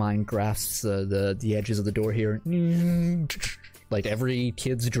 your mind grasps the edges of the door here. Like every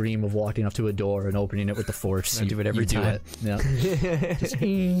kid's dream of walking up to a door and opening it with the force. I do it every time. Yeah. Just,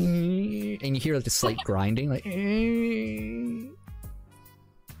 and you hear like the slight grinding, like.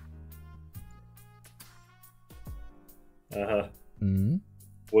 Uh-huh. Mm-hmm.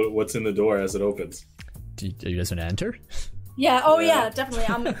 What's in the door as it opens? Are you guys gonna enter? Yeah, oh Yeah. yeah,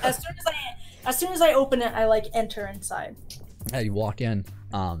 definitely. As soon as I open it, I, like, enter inside. Yeah, you walk in.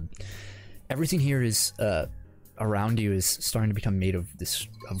 Everything here is around you is starting to become made of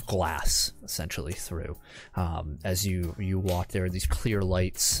glass, essentially. Through as you walk, there are these clear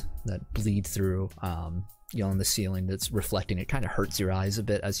lights that bleed through, on the ceiling that's reflecting. It kind of hurts your eyes a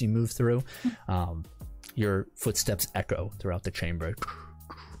bit as you move through. Your footsteps echo throughout the chamber.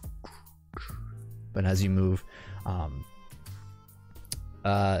 But as you move,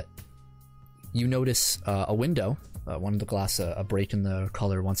 you notice a window, one of the glass, a break in the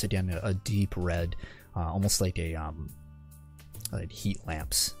color, once again, a deep red, almost like like heat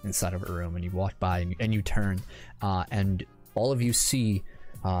lamps inside of a room. And you walk by and you turn, and all of you see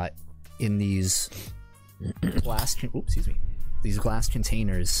in these these glass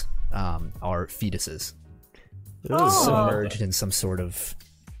containers are fetuses submerged in some sort of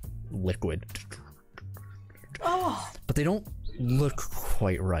liquid. But they don't look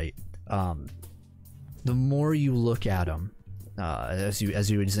quite right. The more you look at them, as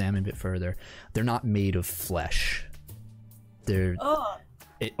you examine a bit further, they're not made of flesh.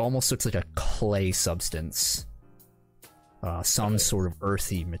 It almost looks like a clay substance, some sort of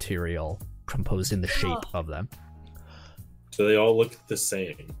earthy material composed in the shape of them. So they all look the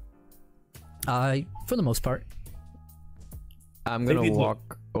same. For the most part. I'm gonna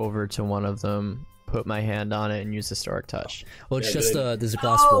walk over to one of them, put my hand on it, and use Historic Touch. Well, it's just there's a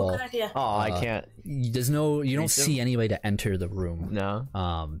glass wall. Good idea. Oh, I can't. You don't see any way to enter the room.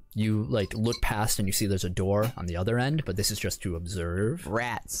 No. You like look past and you see there's a door on the other end, but this is just to observe.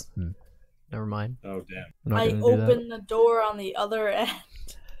 Rats. Never mind. Oh damn. I'm not I gonna do that. open the door on the other end.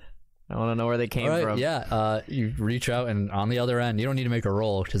 I want to know where they came from. Yeah. You reach out and on the other end, you don't need to make a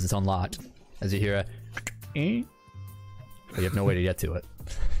roll because it's unlocked. As you hear a, but you have no way to get to it.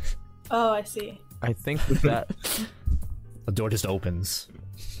 Oh, I see. I think with that. The door just opens.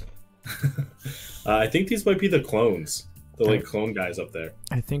 I think these might be the clones. The like clone guys up there.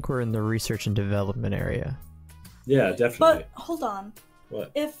 I think we're in the research and development area. Yeah, definitely. But hold on.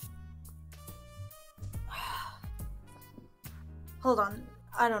 What? Hold on.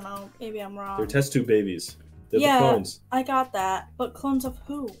 I don't know. Maybe I'm wrong. They're test tube babies. They're the Yeah, clones. I got that. But clones of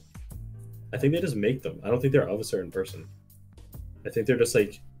who? I think they just make them. I don't think they're of a certain person. I think they're just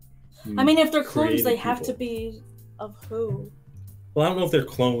like. I mean, if they're clones, created they have to people. be of who? Well, I don't know if they're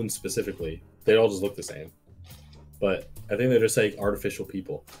clones specifically. They all just look the same. But I think they're just like artificial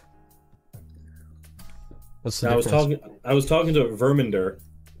people. What's the Now, difference? I was talking to Verminder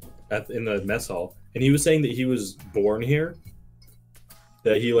in the mess hall, and he was saying that he was born here.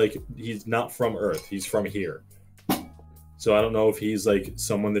 That he's not from Earth. He's from here. So I don't know if he's like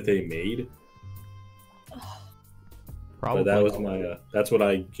someone that they made. Probably. But that was my. That's what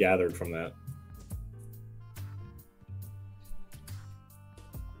I gathered from that.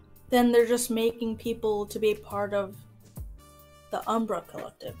 Then they're just making people to be part of the Umbra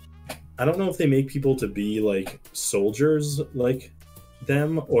Collective. I don't know if they make people to be like soldiers like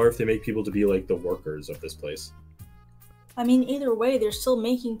them, or if they make people to be like the workers of this place. I mean, either way, they're still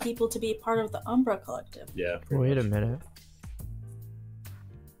making people to be part of the Umbra Collective. Yeah. Wait a minute.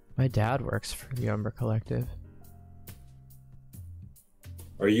 My dad works for the Umbra Collective.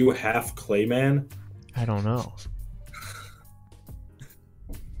 Are you half Clayman? I don't know.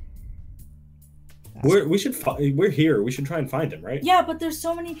 We're here. We should try and find him, right? Yeah, but there's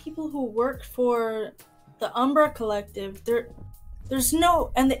so many people who work for the Umbra Collective. There's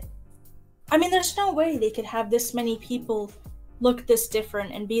no way they could have this many people look this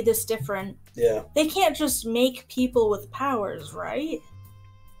different and be this different. Yeah. They can't just make people with powers, right?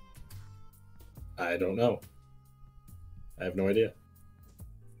 I don't know. I have no idea.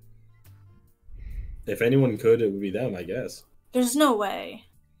 If anyone could, it would be them, I guess. There's no way.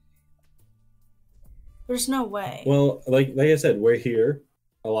 There's no way. Well, like I said, we're here.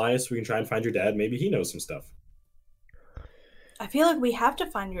 Elias, we can try and find your dad. Maybe he knows some stuff. I feel like we have to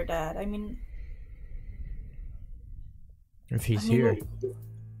find your dad. I mean, If he's I mean, here.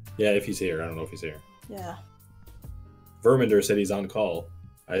 Yeah, if he's here. I don't know if he's here. yeah. Verminder said he's on call.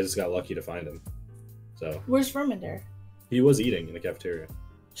 I just got lucky to find him. So Where's Verminder? he was eating in the cafeteria.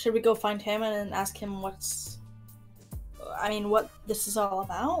 Should we go find him and ask him what this is all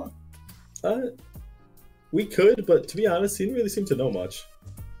about? We could, but to be honest, he didn't really seem to know much.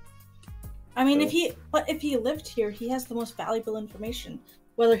 I mean, So- if he lived here, he has the most valuable information,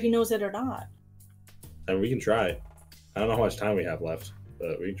 whether he knows it or not. And we can try. I don't know how much time we have left,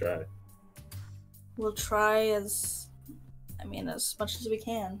 but we can try. We'll try as much as we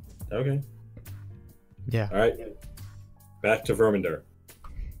can. Okay. Yeah. All right. Back to Verminder.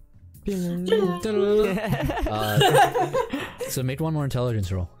 So make one more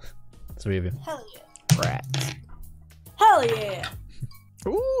intelligence roll. Three of you. Hell yeah. Rats. Hell yeah.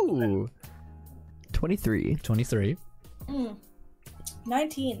 Ooh. 23. 23.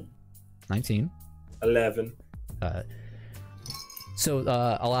 19. 19. 11.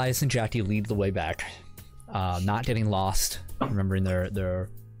 So Elias and Jackie lead the way back. not getting lost, remembering their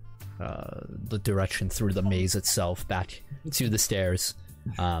the direction through the maze itself back to the stairs,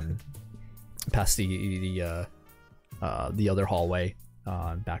 past the other hallway,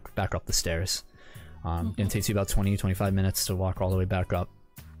 back up the stairs. It takes you about 20-25 minutes to walk all the way back up.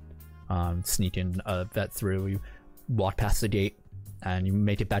 Sneaking a vet through, you walk past the gate, and you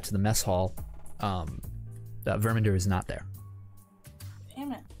make it back to the mess hall. Verminder is not there.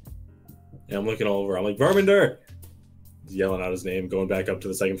 Damn it. Yeah, I'm looking all over. I'm like, Verminder! He's yelling out his name, going back up to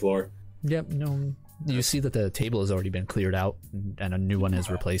the second floor. Yep, no. You see that the table has already been cleared out, and a new one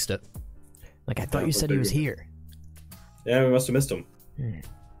has replaced it. Like, I thought you said he was here. Yeah, we must have missed him.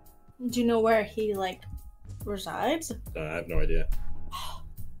 Do you know where he, like, resides? I have no idea.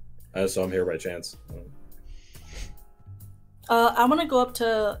 I just saw him here by chance. I'm gonna go up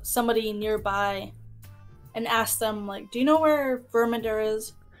to somebody nearby and ask them, like, do you know where Verminder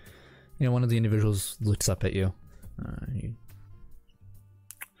is? You know, one of the individuals looks up at you. He's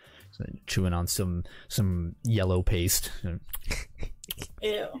chewing on some yellow paste.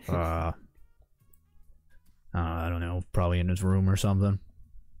 Ew. I don't know, probably in his room or something.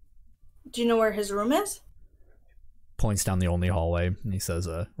 Do you know where his room is? Points down the only hallway, and he says,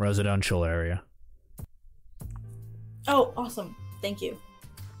 residential area. Oh, awesome. Thank you.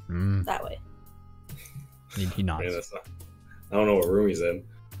 That way. He nods. Man, I don't know what room he's in.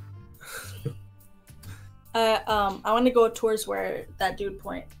 I want to go towards where that dude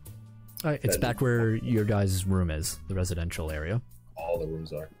point. All right, it's back where your guys' room is, the residential area. All the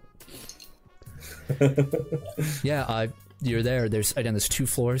rooms are. Yeah, you're there. There's 2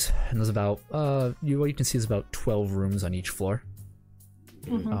 floors, and there's about what you can see is about 12 rooms on each floor,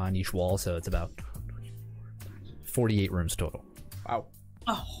 on each wall. So it's about 48 rooms total. Wow.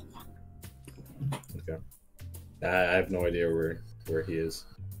 Oh. Okay. I have no idea where he is.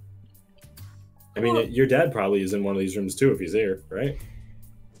 I mean, your dad probably is in one of these rooms too if he's here, right?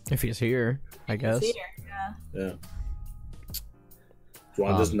 If he's here, I guess. Here, yeah. Yeah. Do you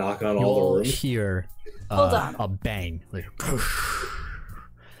want to just knock on all You'll the rooms? hear Hold on. a bang, like,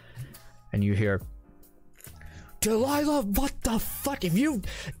 and you hear, Delilah, what the fuck? If you,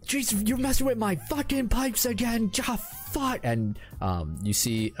 jeez, you're messing with my fucking pipes again, fuck! And you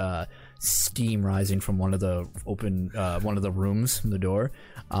see steam rising from one of the rooms from the door,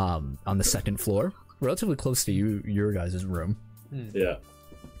 on the second floor, relatively close to your guys' room. Yeah.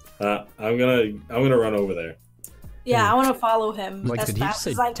 I'm gonna run over there. Yeah, I want to follow him Like, as did he fast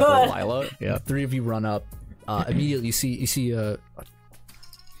say as I could. Delilah? Yeah, 3 of you run up. Immediately, you see a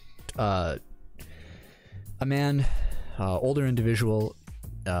man, older individual,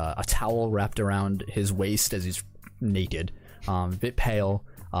 a towel wrapped around his waist as he's naked, a bit pale,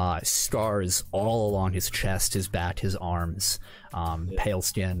 scars all along his chest, his back, his arms, pale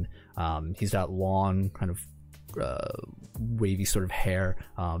skin. He's got long, kind of wavy sort of hair,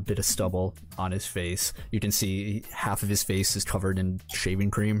 bit of stubble on his face. You can see half of his face is covered in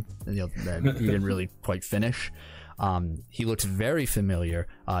shaving cream, and that he didn't really quite finish. He looks very familiar.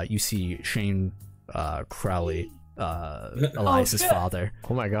 You see Shane Crowley, Elias's father,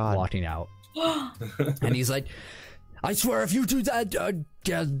 Oh my god. walking out, and he's like, "I swear, if you do that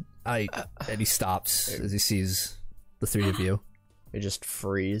again, and he stops as he sees the 3 of you. They just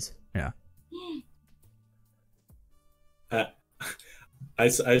freeze. Yeah. I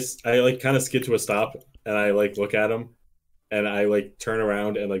like kind of skid to a stop, and I like look at him, and I like turn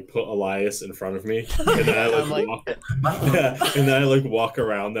around and like put Elias in front of me, and then I like, walk, yeah, and then I like walk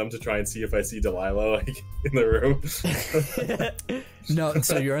around them to try and see if I see Delilah like in the room. No,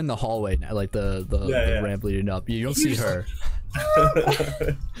 so you're in the hallway now, like the ramp leading up. You don't see her.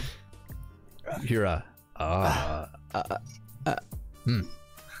 You're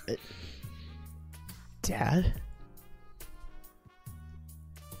Dad?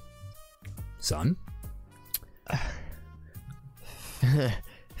 Son?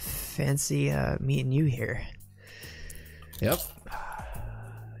 Fancy meeting you here. Yep.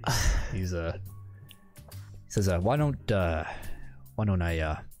 He says, why don't I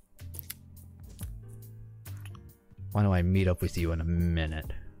meet up with you in a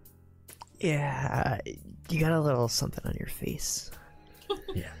minute? Yeah, you got a little something on your face.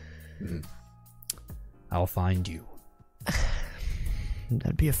 Yeah. I'll find you.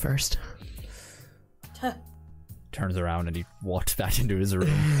 That'd be a first. Turns around and he walks back into his room.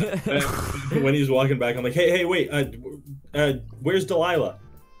 When he's walking back, I'm like, hey, wait, where's Delilah?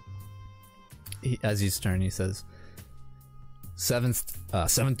 As he's turning, he says, seventh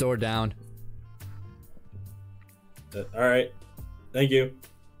door down. All right, thank you.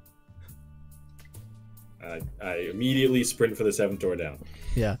 I immediately sprint for the 7th door down.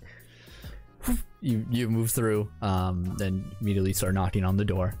 Yeah. you move through, then immediately start knocking on the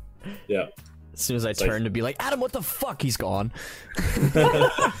door. Yeah. As soon as I turn to be like, Adam, what the fuck? He's gone.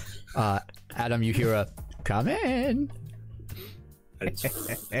 Adam, you hear a come in. I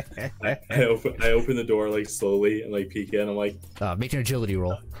open the door like slowly and like peek in. I'm like, make an agility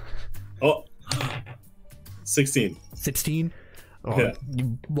roll. oh, 16. 16. Oh, Yeah.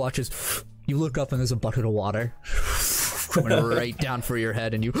 You watch as you look up and there's a bucket of water coming right down for your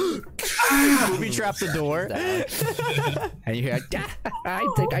head, and you booby trap the door, and you hear,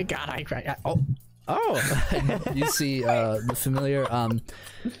 I think I got it. Oh! And you see the familiar,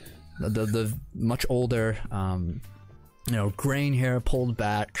 the much older, graying hair pulled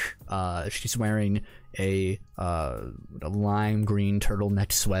back. She's wearing a lime green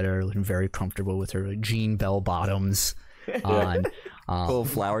turtleneck sweater, looking very comfortable with her jean bell bottoms on. Little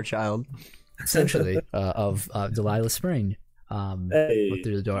flower child. Essentially, of Delilah Spring. Hey. Look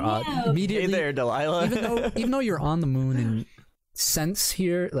through the door. Yeah. Immediately, Hey there, Delilah. even though you're on the moon and sense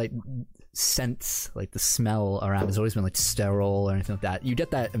here, like the smell around has always been like sterile or anything like that. You get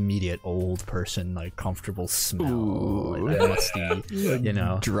that immediate old person like comfortable smell, like that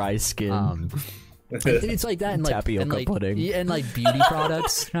musty, Dry skin. It's like that and like Tapioca and, like, pudding. and like beauty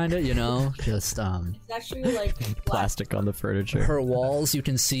products, kind of, just It's actually like Plastic on the furniture. her walls. You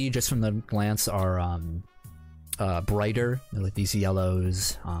can see just from the glance are brighter. They're like these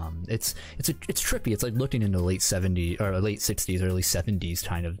yellows. It's trippy. It's like looking into late 70s or late 60s, early 70s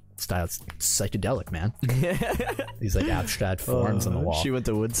kind of style. It's psychedelic, man. These like abstract forms on the wall. She went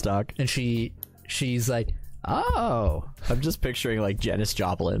to Woodstock. And she's like, oh. I'm just picturing like Janis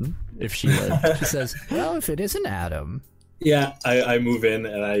Joplin if she lived. She says, well, if it isn't Adam. Yeah, I move in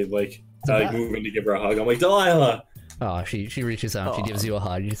and I move in to give her a hug. I'm like, Delilah. Oh, she reaches out. She gives you a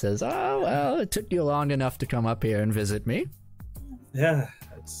hug. She says, oh, well, it took you long enough to come up here and visit me. Yeah,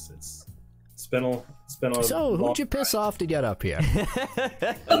 it's been a So, long who'd you piss off to get up here?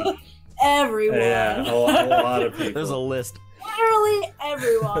 everyone. Yeah, a lot of people. There's a list. Literally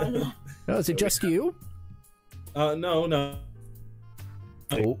everyone. Oh, is it just you? No.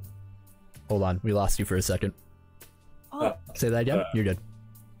 Oh. Hold on, we lost you for a second. Oh, Say that again? You're good.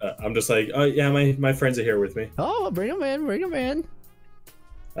 I'm just like, oh yeah, my friends are here with me. Oh, bring him in.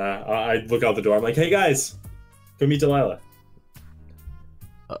 I look out the door. I'm like, hey guys, go meet Delilah.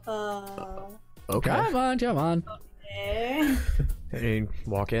 Okay. Come on. okay. Hey,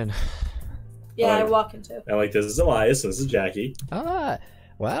 walk in. Yeah, I walk into. I'm like, this is Elias, this is Jackie.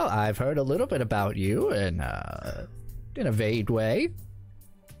 Well, I've heard a little bit about you in a vague way.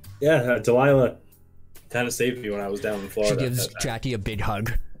 Yeah, Delilah kind of saved me when I was down in She Florida. gives Jackie a big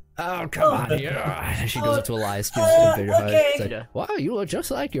hug. Oh, come on here. She goes up to Elias, gives him a bigger hug. okay. It's like, wow, you look just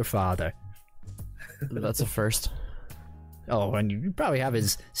like your father. That's a first. Oh, and you probably have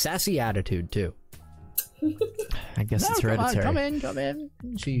his sassy attitude, too. I guess it's Come on, hereditary. come in.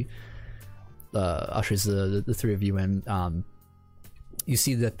 She ushers the three of you in. You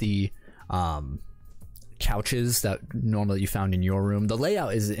see that the couches that normally you found in your room, the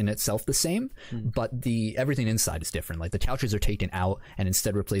layout is in itself the same, but everything inside is different. Like the couches are taken out and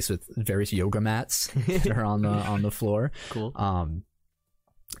instead replaced with various yoga mats that are on the floor. Cool.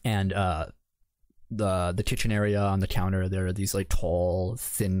 And the kitchen area on the counter, there are these like tall,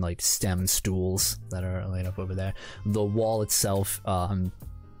 thin, like stem stools that are laid up over there. The wall itself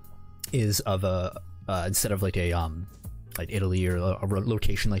is of a instead of like a like Italy or a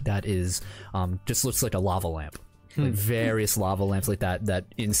location like that is just looks like a lava lamp. Like various lava lamps like that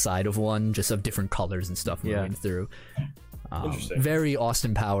inside of one, just of different colors and stuff moving through. Interesting. Very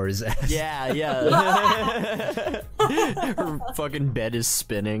Austin Powers. Yeah. Her fucking bed is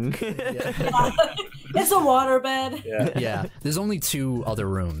spinning. It's a waterbed. Yeah. Yeah, there's only 2 other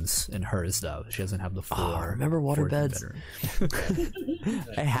rooms in hers though. She doesn't have the 4. remember water 14 beds? bedroom.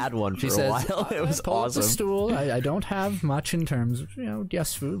 I had one for She a says, while. It was pull up the awesome. stool. I don't have much in terms of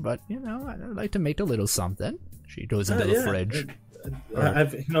guest food, but I'd like to make a little something. She goes into the fridge.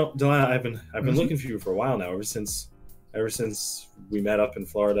 Delilah, I've been looking for you for a while now. Ever since we met up in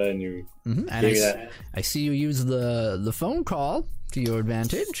Florida, and you And gave me that. I see you use the phone call to your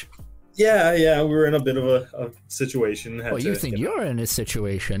advantage. Yeah, we were in a bit of a situation. Well, you think you're in a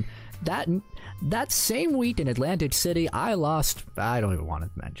situation. That same week in Atlantic City, I lost. I don't even want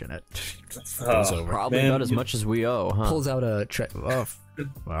to mention it. Goes over. Probably Man, about as much as we owe, huh? Pulls out a tray. Oh,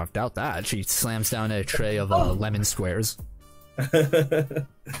 well, I doubt that. She slams down a tray of lemon squares.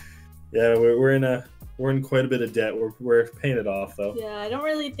 Yeah, we're in quite a bit of debt. We're paying it off though. Yeah, I don't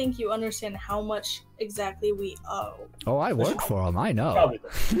really think you understand how much exactly we owe. Oh, I work for them. I know. Probably.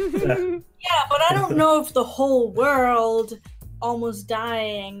 Yeah. Yeah, but I don't know if the whole world almost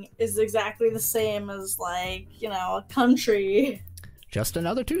dying is exactly the same as like, you know, a country. Just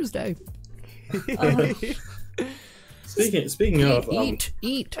another Tuesday. Speaking of, Eat.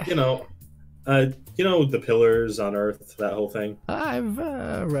 you know, the pillars on Earth, that whole thing. I've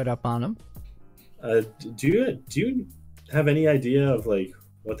read up on them. Do you have any idea of like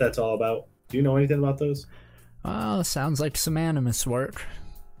what that's all about? Do you know anything about those? Well, sounds like some animus work,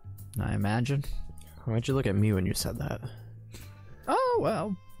 I imagine. Why'd you look at me when you said that? Oh,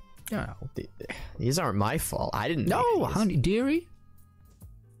 well, you know. These aren't my fault. I didn't. No, make these. honey, dearie.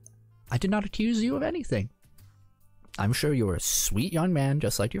 I did not accuse you of anything. I'm sure you're a sweet young man,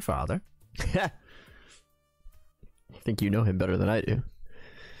 just like your father. I think you know him better than I do.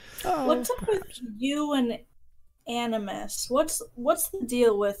 Oh, What's up with you and Animus? What's the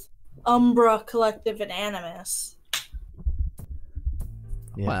deal with Umbra Collective and Animus?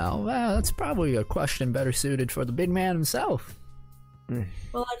 Yeah. Well, that's probably a question better suited for the big man himself.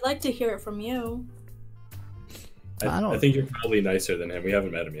 Well, I'd like to hear it from you. I think you're probably nicer than him. We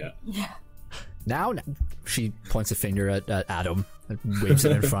haven't met him yet. Yeah. Now, she points a finger at Adam, waves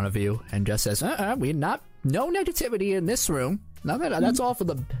it in front of you, and just says, no negativity in this room. That's all for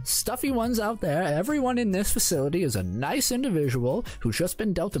the stuffy ones out there. Everyone in this facility is a nice individual who's just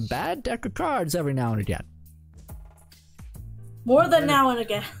been dealt a bad deck of cards every now and again. More than now and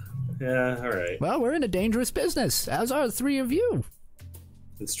again. Yeah, all right. Well, we're in a dangerous business, as are the three of you.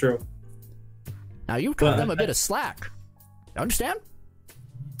 It's true. Now, you've cut them a bit of slack. Understand?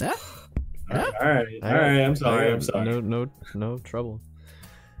 Yeah? All right. I'm sorry. No trouble.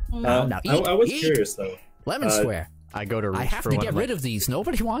 Now, I was eat. curious though. Lemon Square. I go to reach I have for to one get of my- rid of these.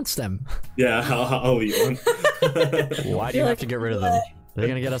 Nobody wants them. Yeah, I'll eat one. Why do you have to get rid of them? Are they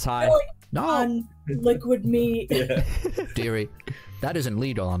gonna get us high? No, On liquid meat. Yeah. dearie. That isn't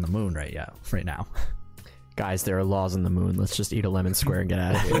legal on the moon right now. Guys, there are laws on the moon. Let's just eat a lemon square and get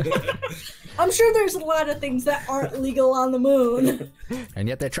out of here. I'm sure there's a lot of things that aren't legal on the moon. And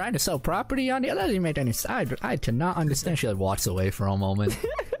yet they're trying to sell property on the other. That doesn't make any sense. I cannot understand. She walks away for a moment.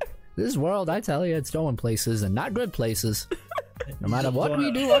 This world, I tell you, it's going places and not good places. No matter what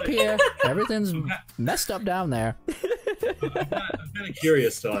we do up here, everything's messed up down there. I'm kind of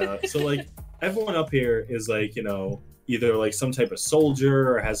curious, so like everyone up here is like, you know, either like some type of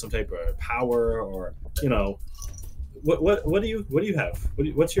soldier or has some type of power, or you know, what do you have?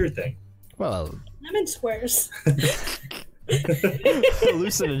 What's your thing? Well, Lemon squares.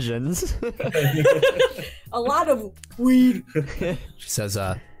 Hallucinogens. A lot of weed. she says,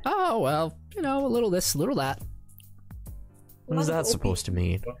 oh, well, you know, a little this, a little that. What is that supposed to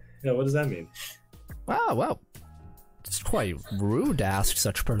mean? Yeah, what does that mean? Well, it's quite rude to ask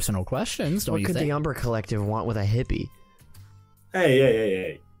such personal questions, don't What you could think? the Umber Collective want with a hippie?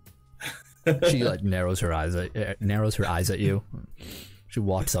 Hey. She like narrows her eyes at you. She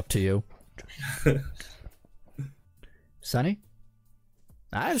walks up to you. Sonny,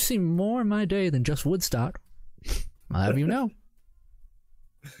 I've seen more in my day than just Woodstock. I'll have you know.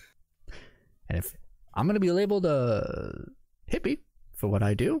 And if I'm going to be labeled a hippie for what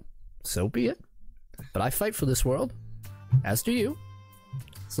I do, so be it. But I fight for this world, as do you.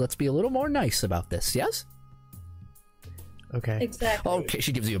 So let's be a little more nice about this, yes? Okay. Exactly. Okay,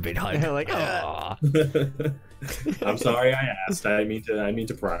 she gives you a big hug. Like, Aw. I'm sorry I asked. I mean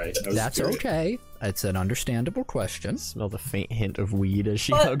to pry. That's okay. It's an understandable question. Smell the faint hint of weed as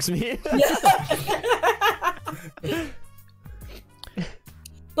she hugs me.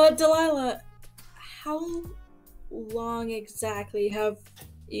 But Delilah, how long exactly have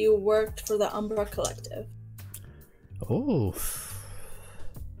you worked for the Umbra Collective? Oh.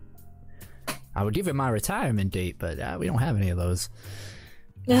 I would give it my retirement date, but we don't have any of those.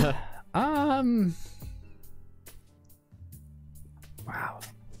 Wow.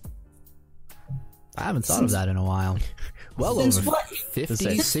 I haven't thought of that in a while. Well Since over what?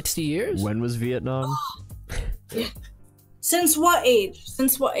 50, 60 years? When was Vietnam? Since what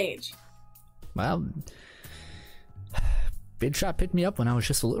age? Well, Big Shot picked me up when I was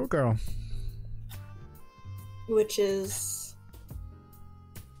just a little girl. Which is...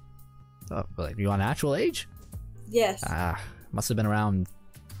 Oh, like, you want actual age? Yes. Must have been around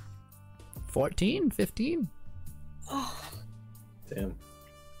 14, 15. Oh, Damn.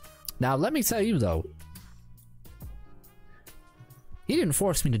 Now, let me tell you, though. He didn't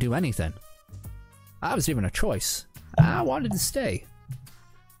force me to do anything. I was given a choice. I wanted to stay.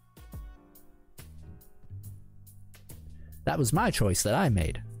 That was my choice that I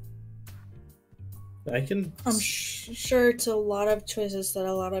made. I'm sure it's a lot of choices that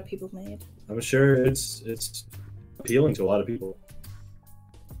a lot of people made. I'm sure it's appealing to a lot of people.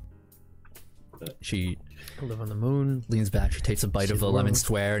 She Live on the moon. leans back. She takes a bite See of the the lemon world.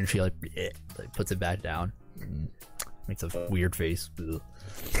 square, and she like puts it back down. Makes a weird face. Ugh.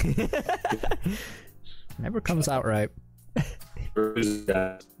 Never comes out right.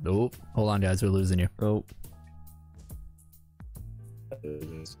 Nope. Hold on, guys. We're losing you. Oh.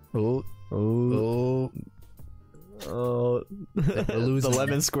 Oh. Oh. Oh. Oh. We're losing. The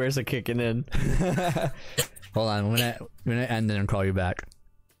lemon squares are kicking in. Hold on. I'm gonna end and call you back.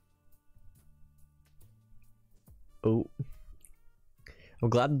 Oh. I'm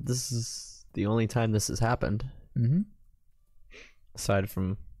glad this is the only time this has happened. Mm-hmm. Aside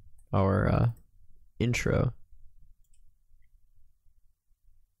from our intro.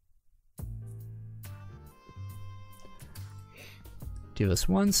 Give us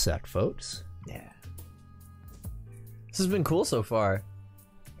 1 sec, folks. Yeah. This has been cool so far.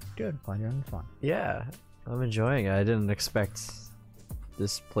 Good. Glad you're having fun. Yeah. I'm enjoying it. I didn't expect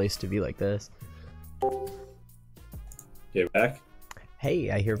this place to be like this. Get back.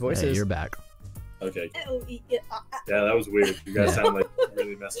 Hey, I hear voices. Hey, you're back. Okay. Oh, Yeah, that was weird. You guys sound like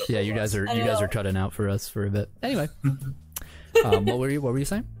really messed up. Yeah, you guys are cutting out for us for a bit. Anyway, what were you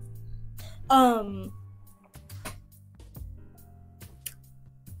saying?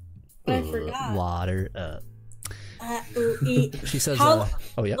 I forgot. Water up. She says, How-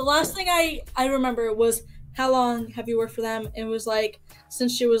 "Oh yeah." The last thing I remember was how long have you worked for them? And it was like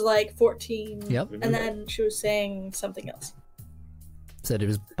since she was like 14. Yep. And then she was saying something else. Said it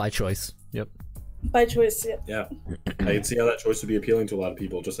was by choice. Yep. By choice, yeah. Yeah. I can see how that choice would be appealing to a lot of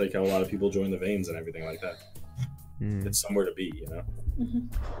people, just like how a lot of people join the veins and everything like that. It's somewhere to be, you know?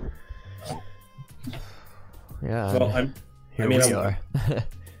 Yeah. Well, here we we are.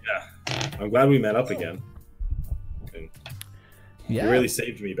 I'm glad we met up again. And Yeah. You really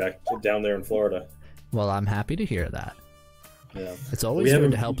saved me back down there in Florida. Well, I'm happy to hear that. Yeah. It's always We good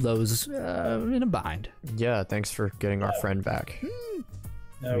haven't- to help those in a bind. Yeah, thanks for getting our friend back.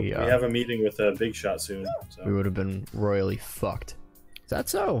 Yeah, We, we uh, have a meeting with a big shot soon. So. We would have been royally fucked. Is that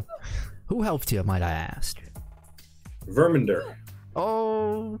so? Who helped you, might I ask? Verminder.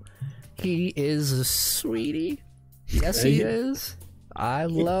 Oh, he is a sweetie. Yes, he is. I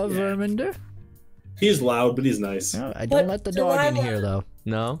love Verminder. He's loud, but he's nice. No, I But don't let the dog in Delilah- here, though.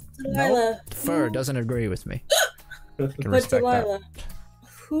 No? Delilah. Fur doesn't agree with me. Can But respect Delilah,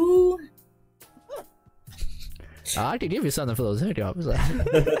 who? I could give you something for those hiccups.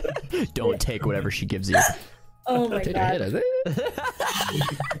 that. Don't take whatever she gives you. Oh my Take a hit god. of it.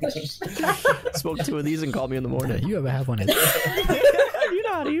 Smoke 2 of these and call me in the morning. You ever have one of You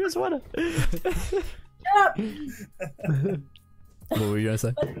know how to use one. Shut up. What were you gonna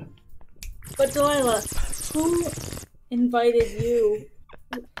say? But Delilah, who invited you?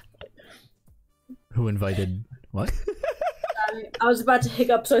 Who invited what? I was about to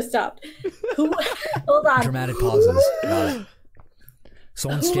hiccup, so I stopped. Who? Hold on. Dramatic pauses. Got it.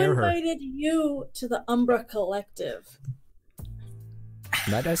 Someone Who scare her. invited you to the Umbra Collective?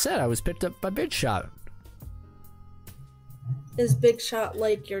 Like I said, I was picked up by Big Shot. Is Big Shot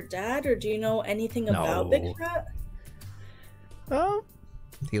like your dad, or do you know anything about Big No. Shot? Well,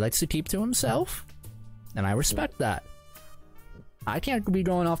 he likes to keep to himself, and I respect that. I can't be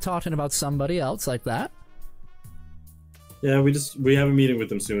going off talking about somebody else like that. Yeah, we have a meeting with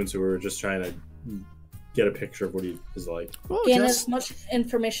them soon, so we're just trying to get a picture of what he is like. Well, Gain as much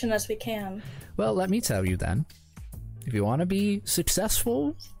information as we can. well, let me tell you then. If you want to be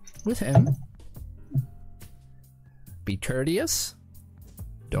successful with him, be courteous.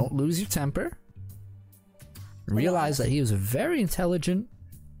 Don't lose your temper. Realize that he is a very intelligent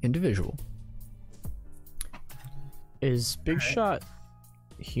individual. Is Big Shot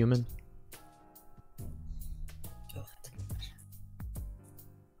human?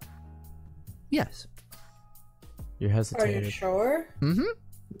 Yes. You're Are hesitating. you sure?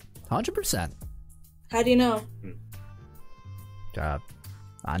 100%. How do you know?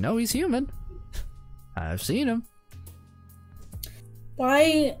 I know he's human. I've seen him.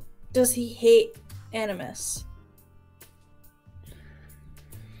 Why does he hate Animus?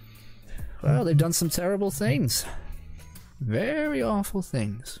 Well, they've done some terrible things. Very awful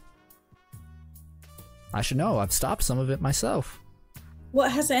things. I should know. I've stopped some of it myself.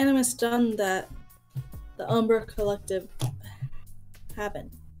 What has Animus done that the Umbra Collective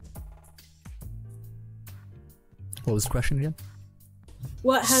haven't? What was the question again?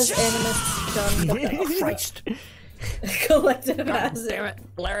 What has Animus done that the Christ. Collective hasn't? Damn it,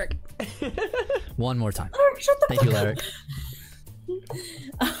 Larrick. One more time. Oh, shut the Thank you, Larry.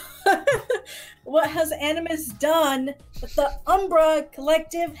 What has Animus done that the Umbra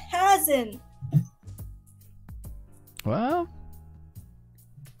Collective hasn't? Well,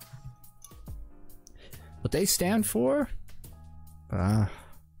 what they stand for,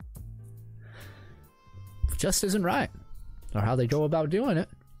 just isn't right, or how they go about doing it.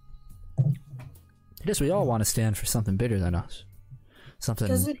 I guess we all want to stand for something bigger than us,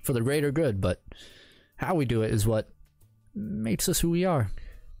 something for the greater good, but how we do it is what makes us who we are.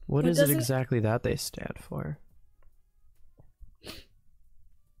 What is it exactly that they stand for?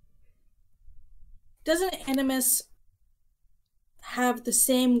 Doesn't Animus have the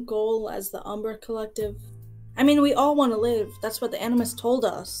same goal as the Umbra Collective? I mean, we all want to live. That's what the Animus told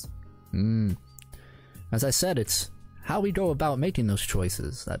us. As I said, it's how we go about making those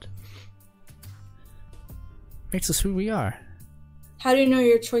choices that makes us who we are. How do you know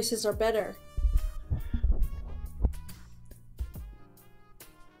your choices are better?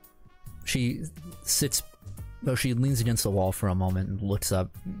 She leans against the wall for a moment and looks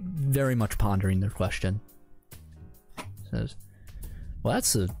up, very much pondering their question. Says, well,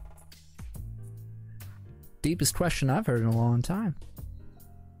 that's the deepest question I've heard in a long time.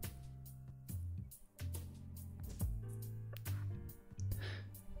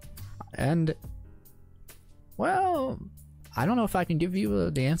 And, well, I don't know if I can give you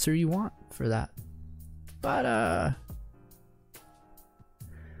the answer you want for that. But,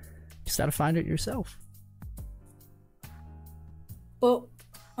 just gotta find it yourself. Well,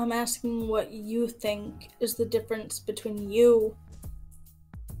 I'm asking what you think is the difference between you,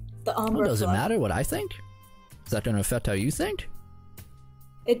 the Umbra Well, does it Collective. matter what I think? Is that gonna affect how you think?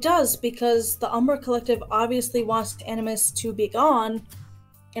 It does, because the Umbra Collective obviously wants Animus to be gone,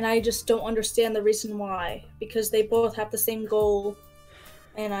 and I just don't understand the reason why. Because they both have the same goal,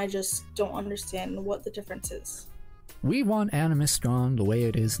 and I just don't understand what the difference is. We want Animus gone the way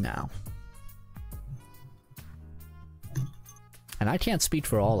it is now. And I can't speak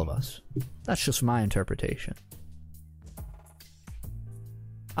for all of us. That's just my interpretation.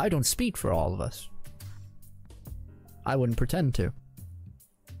 I don't speak for all of us. I wouldn't pretend to.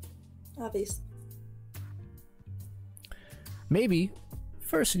 Obviously. Maybe,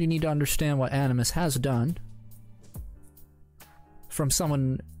 first you need to understand what Animus has done from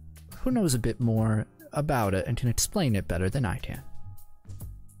someone who knows a bit more about it and can explain it better than I can.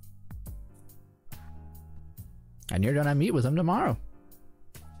 And you're gonna meet with him tomorrow.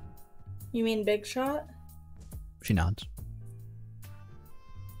 You mean Big Shot? She nods.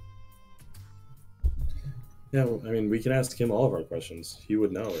 Yeah, well, I mean, we can ask him all of our questions. He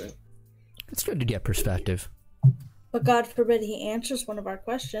would know, right? It's good to get perspective. But God forbid he answers one of our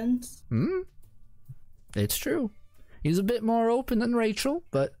questions. It's true. He's a bit more open than Rachel,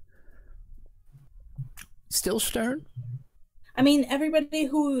 but still stern. I mean, everybody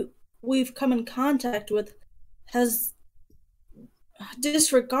who we've come in contact with has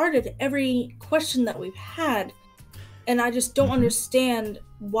disregarded every question that we've had. And I just don't understand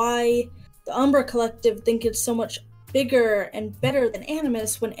why the Umbra Collective think it's so much bigger and better than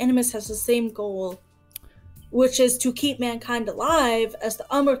Animus when Animus has the same goal, which is to keep mankind alive as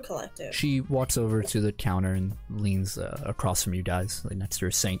the Umbra Collective. She walks over to the counter and leans across from you guys, like next to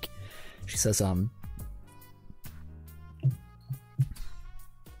her sink. She says,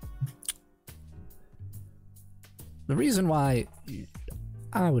 the reason why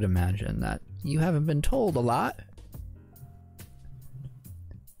I would imagine that you haven't been told a lot.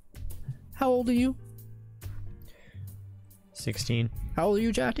 How old are you? 16. How old are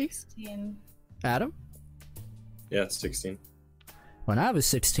you, Jackie? 16. Adam? Yeah, it's 16. When I was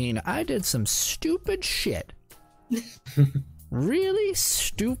 16, I did some stupid shit. Really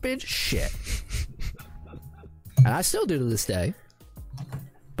stupid shit. And I still do to this day.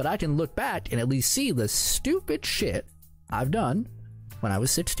 But I can look back and at least see the stupid shit I've done when I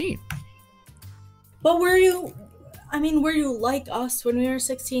was 16. But were you like us when we were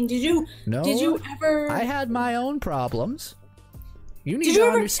 16? Did you ever... I had my own problems. You need Did to you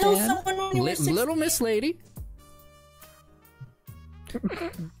ever understand, kill someone when you were 16? Little Miss Lady.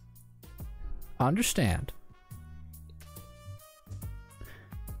 Understand.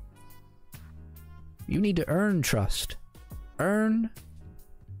 You need to earn trust. Earn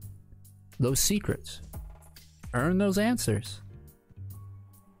those secrets. Earn those answers.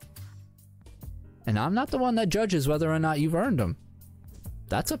 And I'm not the one that judges whether or not you've earned them.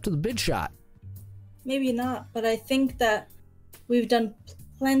 That's up to the big shot. Maybe not, but I think that we've done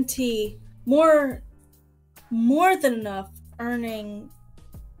plenty, more than enough earning.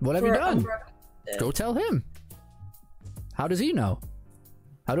 What have you for done? Umbra. Go tell him. How does he know?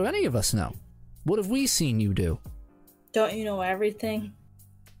 How do any of us know? What have we seen you do? Don't you know everything?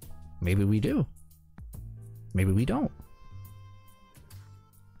 Maybe we do. Maybe we don't.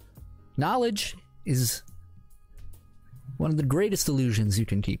 Knowledge is one of the greatest illusions you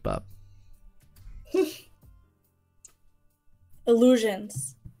can keep up.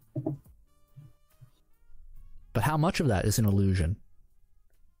 illusions. But how much of that is an illusion?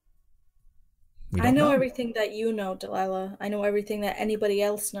 We I don't know everything that you know, Delilah. I know everything that anybody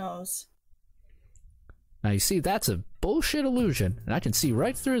else knows. Now you see, that's a bullshit illusion, and I can see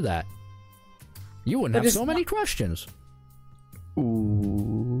right through that. You wouldn't But have it's so many questions.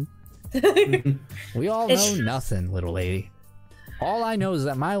 Ooh. We all It's- know nothing, little lady. All I know is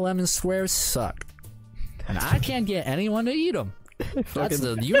that my lemon squares suck, and I can't get anyone to eat them. That's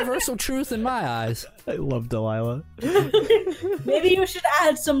the universal truth in my eyes. I love Delilah. Maybe you should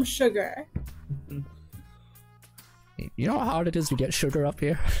add some sugar. You know how hard it is to get sugar up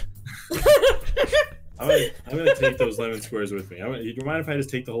here? I'm gonna take those lemon squares with me. Do you mind if I just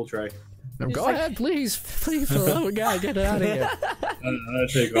take the whole tray? No, He's go like- ahead, please, please, for the love of God, get it out of here. I'm gonna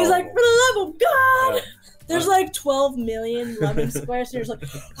take all He's like, of for the love of God! Yeah. There's like 12 million lemon squares, and you're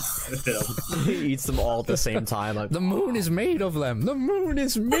just like, them. He eats them all at the same time. Like, The moon is made of them. The moon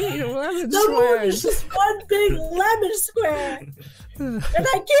is made of lemon the moon is squares. just one big lemon square! And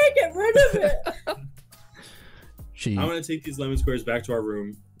I can't get rid of it! She, I'm gonna take these lemon squares back to our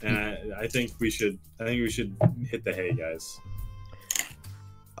room, and I think we should hit the hay, guys.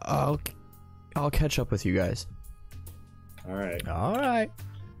 I'll catch up with you guys. All right. all right.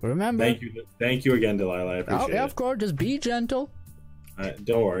 Remember. Thank you again, Delilah. I appreciate Yeah, it. of course. Just be gentle.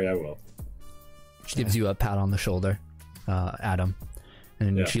 Don't worry, I will. She gives you a pat on the shoulder, Adam,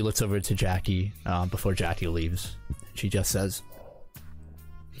 and Yeah. she looks over to Jackie before Jackie leaves. She just says,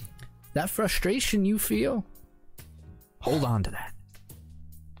 "That frustration you feel, hold on to that."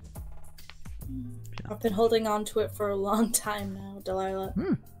 I've been holding on to it for a long time now, Delilah.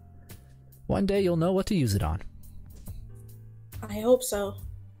 One day you'll know what to use it on. I hope so.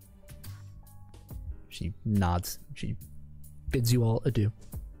 She nods. She bids you all adieu.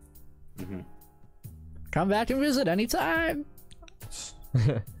 Mhm. Come back and visit anytime.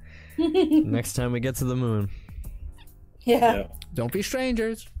 Next time we get to the moon. Yeah. Yeah. Don't be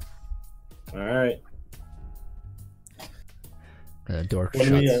strangers. All right. The door When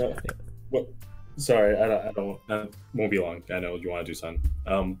shuts. we, what? Sorry, I don't. Won't be long. I know you want to do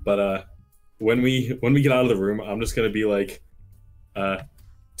something. But when we get out of the room, I'm just gonna be like, to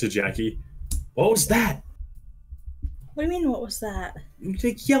Jackie, what was that? What do you mean, what was that? You're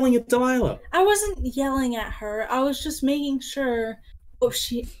like yelling at Delilah. I wasn't yelling at her. I was just making sure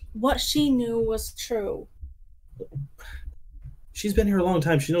what she knew was true. She's been here a long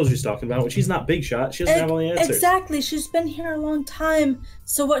time. She knows what she's talking about. She's not big shot. She doesn't have all the answers. Exactly. She's been here a long time,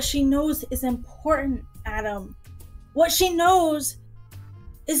 so what she knows is important, Adam. What she knows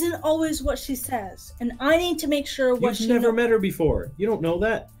isn't always what she says, and I need to make sure what You've she never knows. met her before. You don't know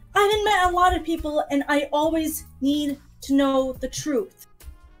that. I haven't met a lot of people, and I always need to know the truth.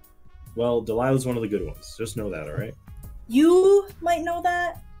 Well, Delilah's one of the good ones. Just know that, all right? You might know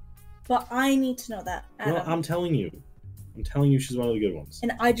that, but I need to know that, Adam. Well, I'm telling you. I'm telling you she's one of the good ones.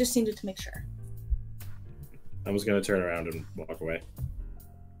 And I just needed to make sure. I was going to turn around and walk away.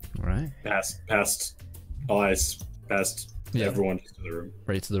 All right. Past Elias, past Yeah. everyone just to the room.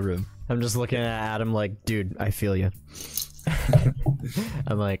 Right to the room. I'm just looking at Adam like, dude, I feel you.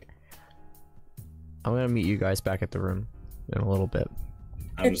 I'm like, I'm gonna meet you guys back at the room in a little bit.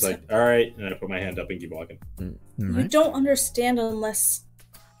 I'm just like, all right. And I put my hand up and keep walking. All You right. don't understand unless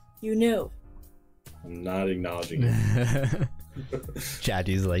you knew. I'm not acknowledging it.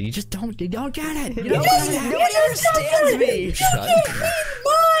 Chatty's like, you don't get it. You Nobody understands me.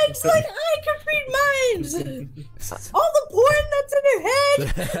 Minds like I can read minds. All the porn that's in your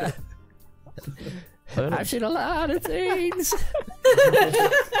head. I've seen a lot of things.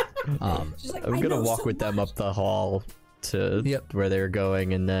 She's like, I'm I gonna know walk so with them much. up the hall to Yep. where they're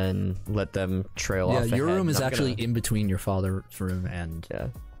going, and then let them trail Yeah, off. your ahead. room is I'm actually gonna- in between your father's room and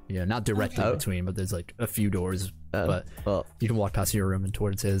yeah. not directly Okay. in between, but there's like a few doors. Oh, but well, you can walk past your room and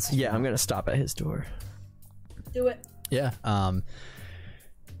towards his. yeah, I'm gonna stop at his door. Do it. Yeah.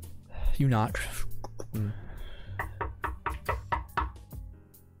 You knock.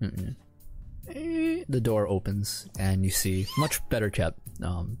 Mm-mm. The door opens and you see, much better kept,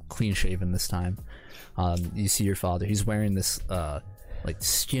 clean shaven this time. You see your father. He's wearing this like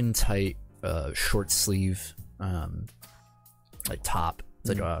skin tight short sleeve like top. It's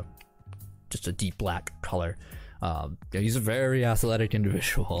like a just a deep black color. Yeah, he's a very athletic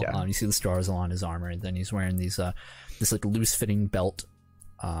individual. Yeah. You see the stars along his armor, and then he's wearing these this like loose fitting belt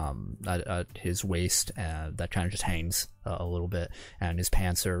at his waist that kind of just hangs a little bit, and his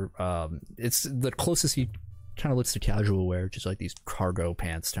pants are it's the closest he kind of looks to casual wear, just like these cargo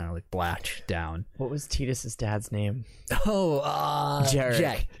pants, kind of like blacked down. What was Titus's dad's name? Oh, Jarek.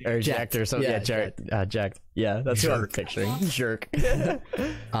 Jack. Or Jack or something. Yeah, Jarek. Jack. Yeah, that's what I'm picturing. Jerk.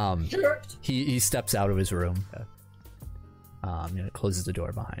 He steps out of his room. Closes the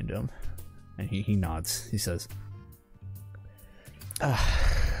door behind him, and he nods. He says,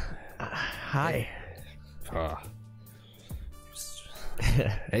 Hi.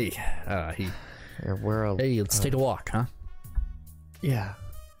 Hey, let's take a walk, huh? Yeah.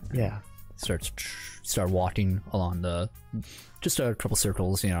 Start walking along just a couple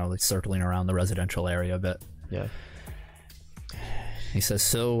circles, like circling around the residential area a bit. Yeah. He says,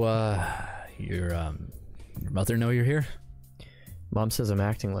 so, your mother know you're here? Mom says I'm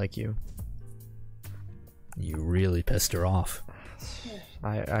acting like you. You really pissed her off.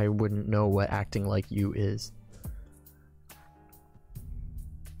 I wouldn't know what acting like you is.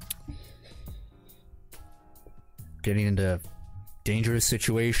 Getting into dangerous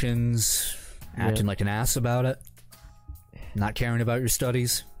situations, acting like an ass about it, not caring about your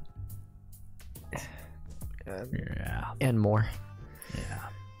studies. Yeah. And more. Yeah.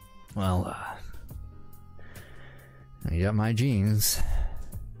 Well, you got my genes.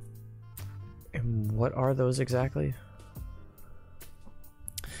 And what are those exactly?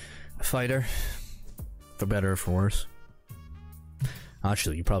 A fighter. For better or for worse.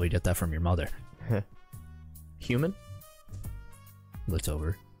 Actually, you probably get that from your mother. Human? Looks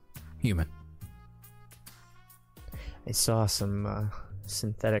over. Human. I saw some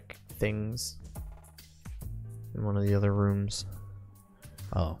synthetic things in one of the other rooms.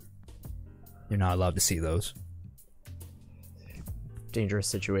 Oh. You're not allowed to see those. Dangerous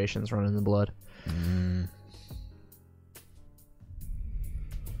situations running the blood.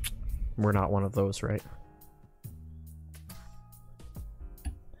 We're not one of those, right?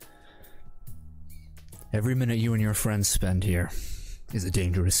 Every minute you and your friends spend here is a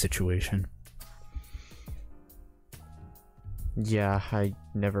dangerous situation. Yeah, I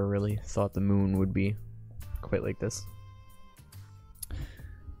never really thought the moon would be quite like this.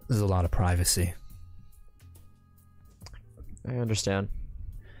 There's a lot of privacy. I understand.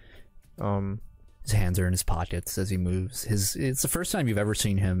 His hands are in his pockets as he moves. It's the first time you've ever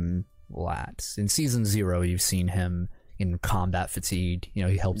seen him lax. In season 0, you've seen him in combat fatigue.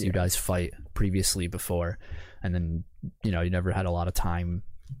 He helped you guys fight previously before, and then you never had a lot of time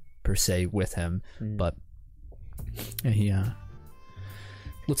per se with him. But he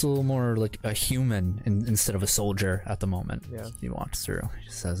looks a little more like a human instead of a soldier at the moment. Yeah. He walks through. He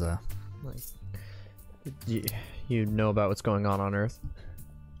says, You know about what's going on Earth?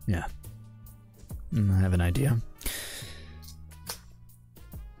 Yeah. I have an idea.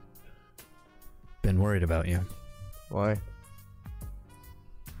 Been worried about you. Why?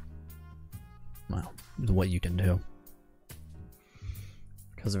 Well, what you can do.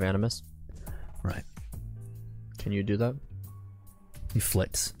 Because of Animus? Right. Can you do that? He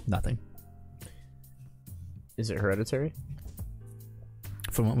flicks. Nothing. Is it hereditary?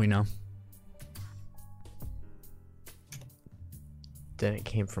 From what we know. Then it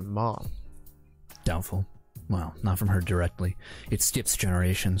came from Mom. Doubtful. Well, not from her directly. It skips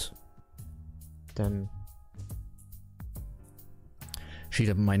generations. Then... She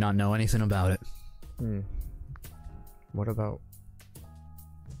might not know anything about it. What about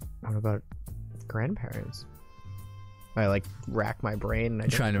grandparents? I rack my brain. And I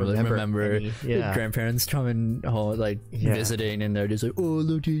Trying to remember Yeah. grandparents coming home, visiting, and they're just like, "Oh,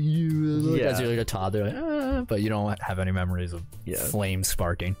 look at you!" As you're like a toddler, but you don't have any memories of flame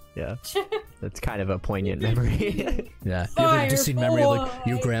sparking. Yeah, that's kind of a poignant memory. Yeah, you ever just seen memory of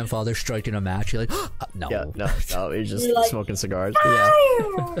your grandfather striking a match? You're like, no, yeah, no, he's just smoking cigars. Yeah.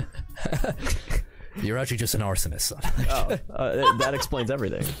 You're actually just an arsonist, son. That explains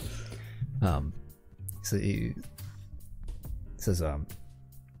everything. So he says, I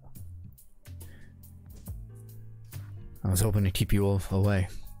was hoping to keep you away.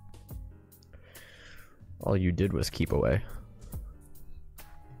 All you did was keep away.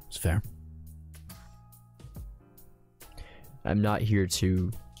 It's fair. I'm not here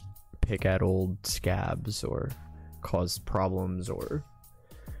to pick at old scabs or cause problems or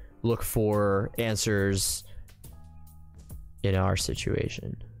look for answers in our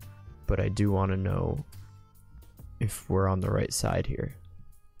situation. But I do want to know if we're on the right side here.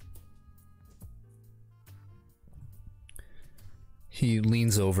 He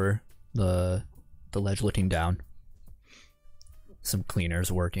leans over the ledge looking down. Some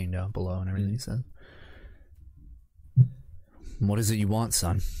cleaners working down below and everything. He says, "What is it you want,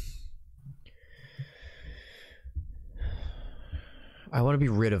 son?" I want to be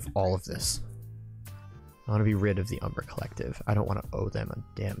rid of all of this. I want to be rid of the Umber Collective. I don't want to owe them a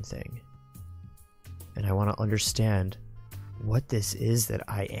damn thing. And I want to understand what this is that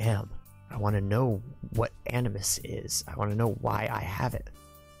I am. I want to know what Animus is. I want to know why I have it.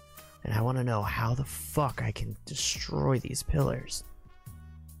 And I want to know how the fuck I can destroy these pillars.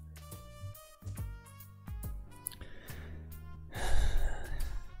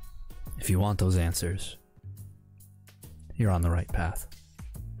 If you want those answers, you're on the right path.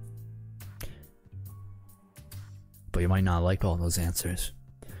 But you might not like all those answers.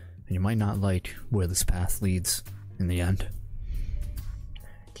 And you might not like where this path leads in the end.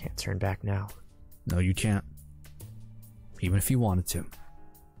 Can't turn back now. No, you can't. Even if you wanted to.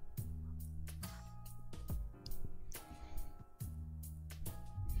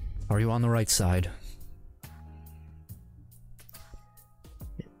 Are you on the right side?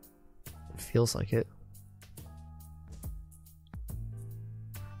 It feels like it.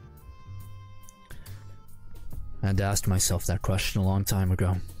 I had to ask myself that question a long time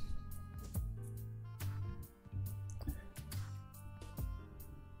ago.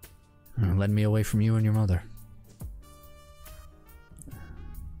 It led me away from you and your mother.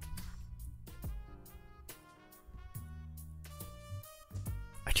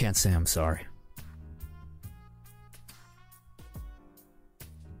 I can't say I'm sorry.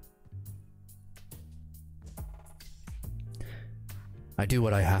 I do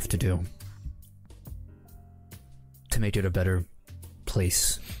what I have to do to make it a better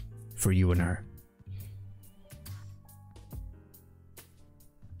place for you and her.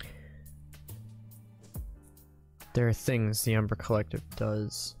 There are things the Umber Collective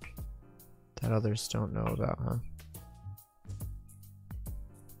does that others don't know about, huh?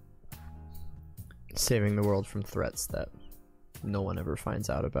 Saving the world from threats that no one ever finds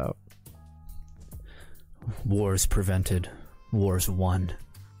out about. Wars prevented, wars won.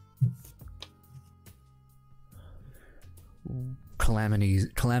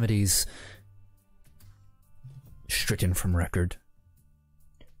 Calamities stricken from record.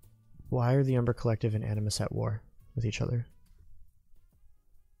 Why are the Umber Collective and Animus at war with each other?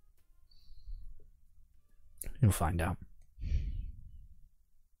 You'll find out.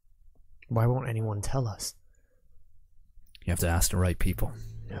 Why won't anyone tell us? You have to ask the right people.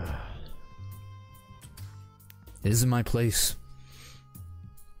 It isn't my place.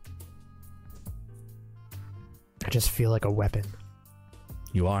 I just feel like a weapon.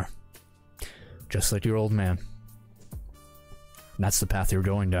 You are. Just like your old man. And that's the path you're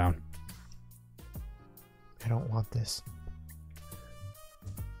going down. I don't want this.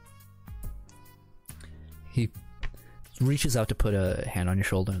 He reaches out to put a hand on your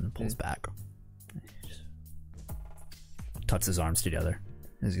shoulder and pulls back. He just tucks his arms together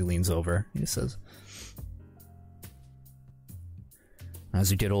as he leans over. He says, as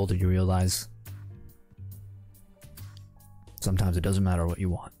you get older, you realize sometimes it doesn't matter what you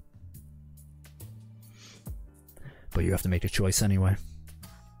want. But you have to make a choice anyway.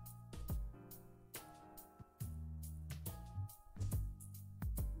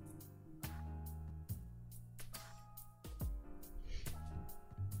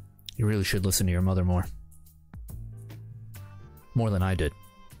 You really should listen to your mother more. More than I did.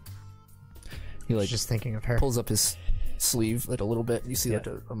 He like Just thinking of her. pulls up his sleeve like a little bit. You see like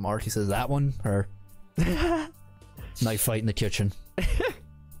a mark. He says, "That one?" Her. Knife fight in the kitchen.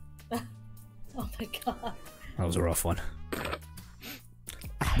 Oh my god. That was a rough one.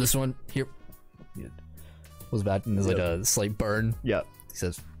 This one here was bad, and there's like a slight burn. Yep. He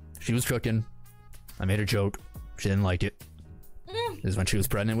says, "She was cooking. I made a joke. She didn't like it. This is when she was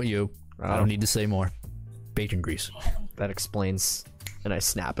pregnant with you. I don't need to say more. Bacon grease." That explains. And I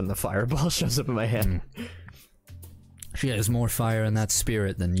snap and the fireball shows up in my hand. She has more fire in that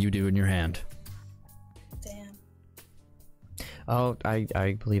spirit than you do in your hand. Damn. Oh,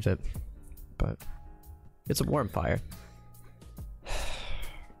 I believe it. But it's a warm fire. I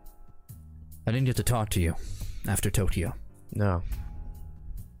didn't get to talk to you after Tokyo. No.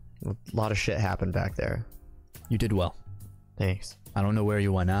 A lot of shit happened back there. You did well. Thanks. I don't know where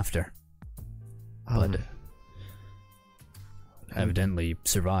you went after, but evidently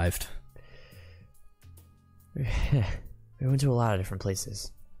survived. We went to a lot of different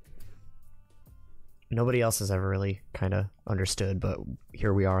places. Nobody else has ever really kind of understood, but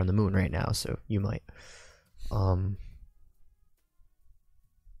here we are on the moon right now, so you might.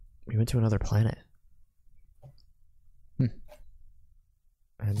 We went to another planet.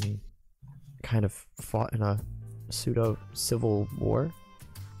 And kind of fought in a pseudo-civil war.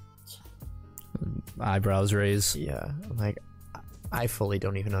 Eyebrows raised. Yeah, like, I fully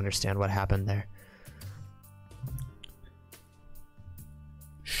don't even understand what happened there.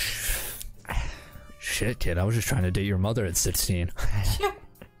 Shit, kid, I was just trying to date your mother at 16.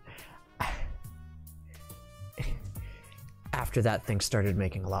 After that, things started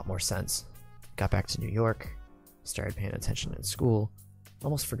making a lot more sense. Got back to New York, started paying attention in school,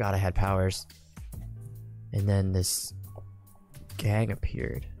 almost forgot I had powers. And then this gang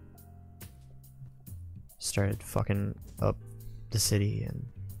appeared. Started fucking up the city, and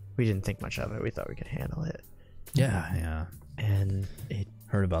we didn't think much of it. We thought we could handle it. Yeah. And it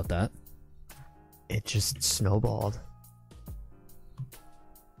Heard about that. just snowballed.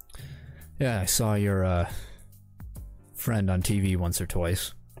 Yeah, I saw your friend on TV once or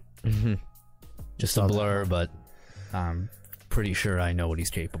twice. Mm-hmm. Just a blur, but I'm pretty sure I know what he's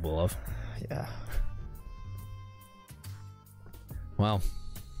capable of. Yeah. Well,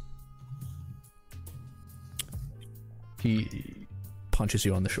 he punches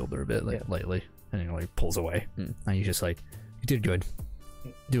you on the shoulder a bit, like lightly, and he like pulls away. And he's just like, "You did good,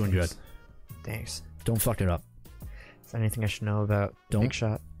 doing good. Thanks. Don't fuck it up. Is there anything I should know about Big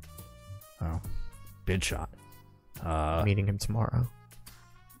Shot? Oh, big shot. Meeting him tomorrow.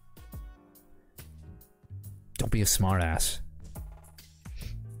 Don't be a smart ass.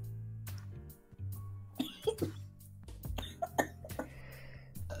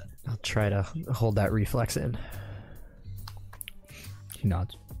 I'll try to hold that reflex in. He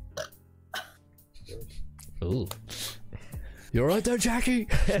nods. Ooh. You alright there, Jackie?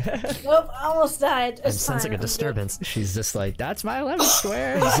 Nope, I almost died. I'm It's sensing fine, a I'm disturbance. She's just like, that's my 11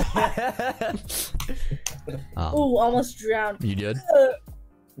 squares. good. Ooh, almost drowned. You did?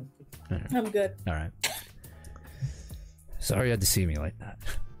 I'm good. Alright. Sorry you had to see me like that.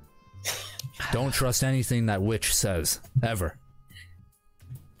 Don't trust anything that witch says. Ever.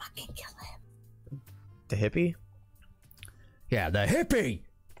 Fucking kill him. The hippie? Yeah, the hippie!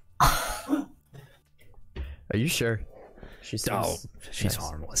 Are you sure? She seems Oh, she's nice.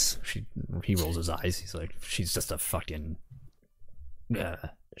 harmless. He rolls his eyes. He's like, she's just a fucking...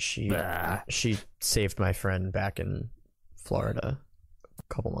 She saved my friend back in Florida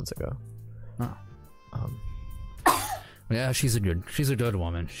a couple months ago. Oh. Um, Yeah, she's a good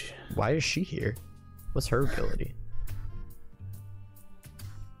woman. why is she here? What's her ability?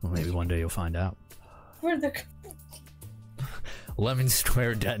 Well, maybe one day you'll find out. Where the... Lemon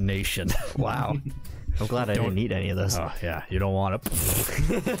square detonation. Wow. I'm glad I didn't eat any of this. Oh, yeah, you don't want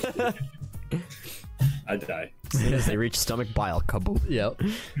to... I die. As soon as they reach stomach bile, kaboom. Yep.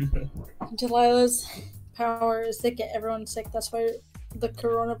 Delilah's power is to get everyone sick. That's why the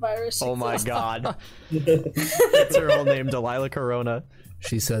coronavirus. Oh my exists. god. That's her whole name, Delilah Corona.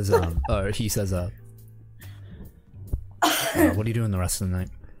 She says, or he says, what are you doing the rest of the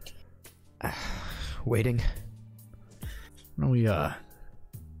night? Waiting. Why don't we,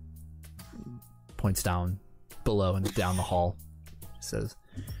 points down below and down the hall. Says,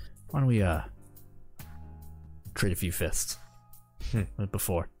 why don't we, trade a few fists?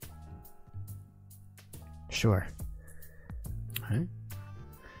 Before. Sure. Alright.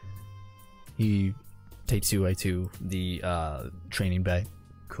 He takes you away to the, training bay.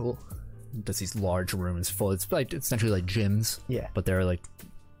 Cool. Does these large rooms full. It's like essentially like gyms. Yeah. But they're like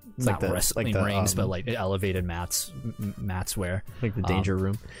not the- wrestling like the, rings, but like elevated mats where. Like the danger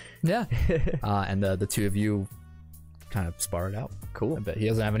room. Yeah. And the two of you kind of spar it out. Cool. But he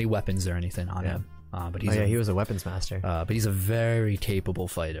doesn't have any weapons or anything on him. But he's he was a weapons master. but he's a very capable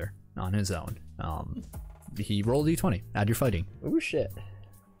fighter on his own. He rolled a d20. Add your fighting. Ooh, shit.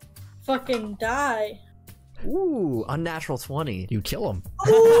 Fucking die. Ooh, unnatural 20. You kill him.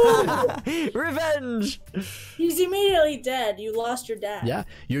 Revenge! He's immediately dead. You lost your dad. Yeah,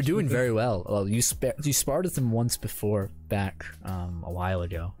 you're doing very well. Well, you sparred with him once before back a while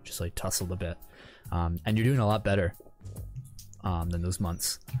ago, just like tussled a bit, and you're doing a lot better than those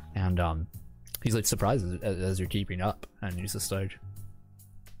months. And he's like surprised as you're keeping up, and he's just like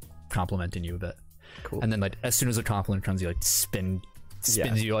complimenting you a bit. Cool. And then like as soon as a compliment comes, he like spins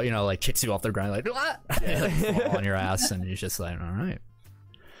you, like kicks you off the ground, like what? Like, fall on your ass, and he's just like, all right.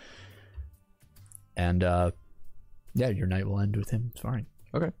 And yeah, your night will end with him. It's fine.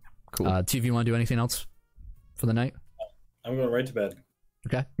 Okay. Cool. T, if you want to do anything else for the night? I'm going right to bed.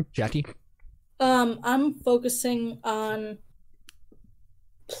 Okay. Jackie? I'm focusing on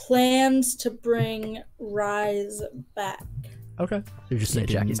plans to bring Rise back. Okay. So you're just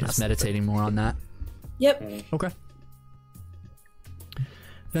thinking, Jackie's not just meditating more on that? Yep. Okay.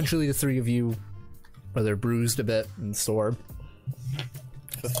 Eventually the three of you, whether bruised a bit and sore,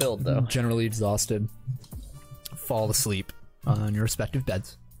 Fulfilled, though. generally exhausted, fall asleep on your respective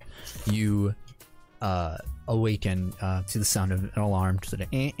beds. You awaken to the sound of an alarm sort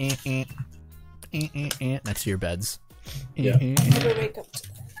of next to your beds. Yeah. Never wake up to that.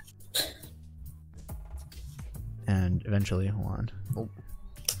 And eventually, hold on. Oh.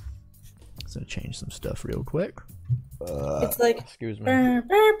 Just gonna change some stuff real quick. It's like. Excuse me. Yeah,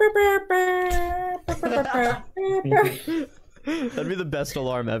 That'd be the best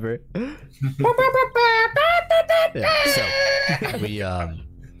alarm ever. Yeah, so we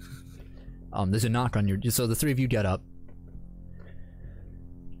there's a knock on your. So the three of you get up,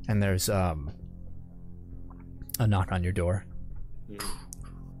 and there's a knock on your door,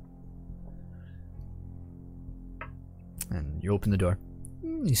 and you open the door.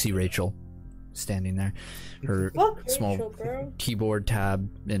 You see Rachel standing there, her Fuck small Rachel, bro. keyboard tab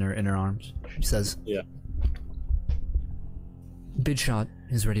in her arms. She says, Yeah. "Big Shot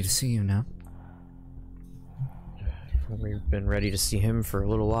is ready to see you now." We've been ready to see him for a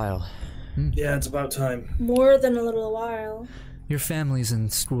little while. Yeah, it's about time. More than a little while. Your families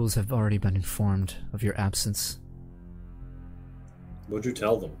and schools have already been informed of your absence. What'd you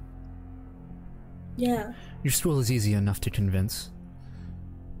tell them? Yeah. Your school is easy enough to convince.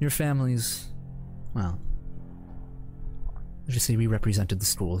 Your families, well, let's just say we represented the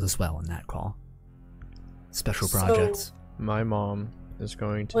schools as well in that call. Special So- projects. My mom is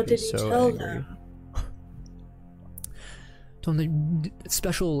going to What be did you so tell angry. them? So the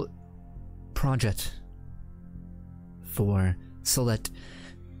special project for select.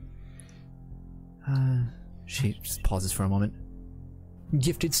 She just pauses for a moment.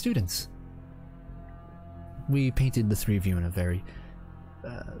 Gifted students. We painted the three of you in a very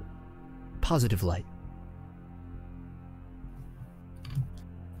positive light.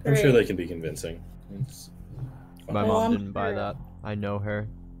 I'm sure Great. they can be convincing. My Oh, mom I'm didn't buy sure. that. I know her.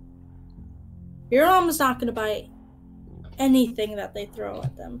 Your mom's not gonna buy anything that they throw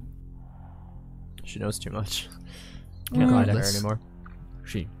at them. She knows too much. Mm. Can't lie to her Regardless. anymore.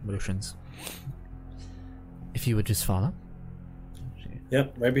 She motions. If you would just follow.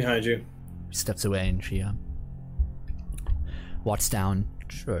 Yep, right behind you. Steps away and she walks down,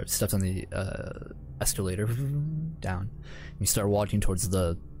 or steps on the escalator down. You start walking towards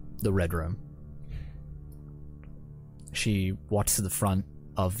the red room. She walks to the front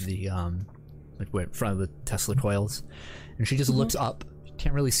of the front of the Tesla coils, and she just looks up. You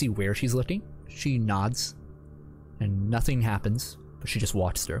can't really see where she's looking. She nods, and nothing happens. But she just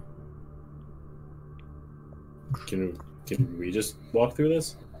walks through. Can we just walk through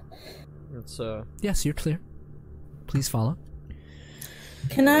this? It's Yes, you're clear. Please follow.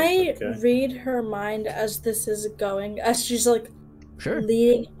 Can I Okay. read her mind as this is going? As she's like Sure.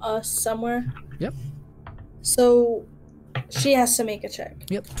 leading us somewhere? Yep. So she has to make a check.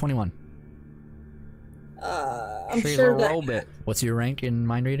 Yep. 21. I'm sure that. robot. What's your rank in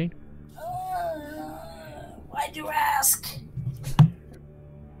mind reading? Why'd you ask?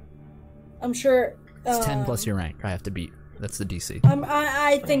 I'm sure. It's 10 plus your rank. I have to beat. That's the DC.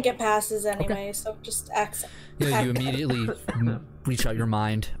 I think it passes anyway, so just accept. Yeah, you immediately reach out your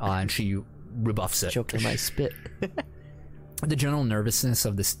mind, and she rebuffs it. Choking my spit. The general nervousness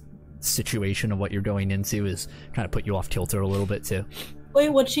of this situation of what you're going into is kind of put you off kilter a little bit too. Wait,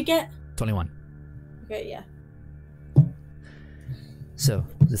 what'd she get? 21. Okay, yeah. So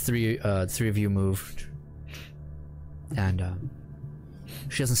the three of you moved, and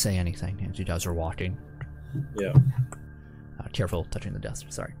she doesn't say anything as you guys are walking. Yeah. Careful touching the desk.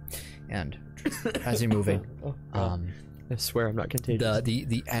 Sorry. And as you're moving, I swear I'm not contagious.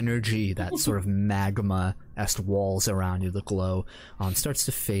 the energy, that sort of magma-esque walls around you, the glow, starts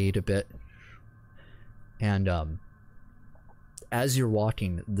to fade a bit. And as you're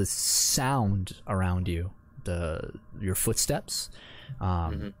walking, the sound around you, your footsteps,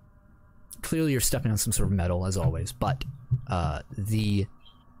 clearly you're stepping on some sort of metal as always, but the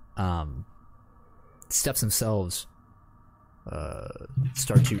steps themselves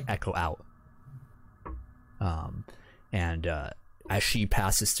start to echo out. And as she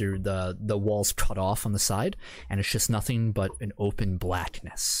passes through, the walls cut off on the side, and it's just nothing but an open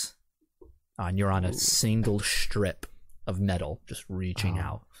blackness. And you're on a single strip of metal just reaching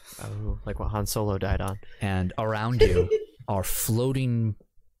out. Oh, like what Han Solo died on. And around you are floating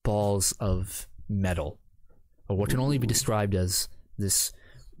balls of metal, or what can only be described as this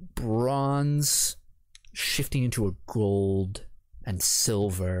bronze shifting into a gold and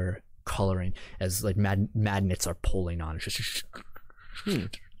silver coloring as like magnets are pulling on it, just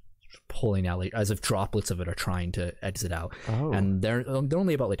pulling out, like, as if droplets of it are trying to exit out. Oh. And they're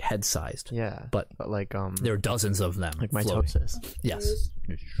only about like head sized. Yeah. But like there are dozens of them. like floating. mitosis. Yes.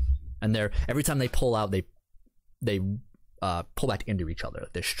 And they're every time they pull out, they pull back into each other.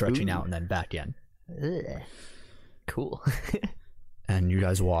 They're stretching out and then back in. Ugh. Cool. And you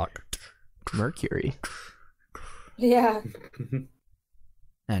guys walk, Mercury. Yeah.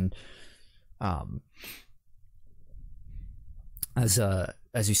 and As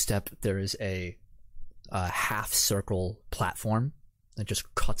you step, there is a half circle platform that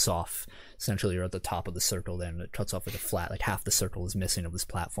just cuts off. Essentially, you're at the top of the circle, then it cuts off with a flat, like half the circle is missing of this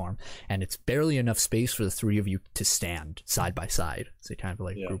platform, and it's barely enough space for the three of you to stand side by side. So you kind of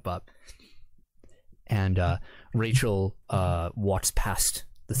like group up. And Rachel walks past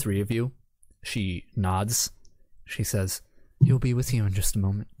the three of you. She nods. She says, "He'll be with you in just a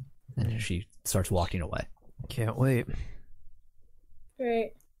moment," and she starts walking away. Can't wait.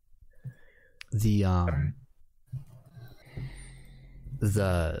 Great.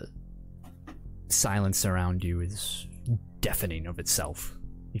 The silence around you is deafening of itself.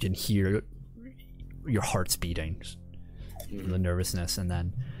 You can hear your heart's beating from the nervousness, and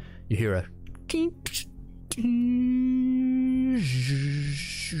then you hear a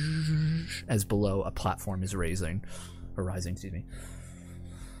as below a platform is rising, excuse me.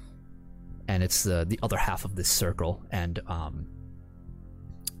 And it's the other half of this circle, and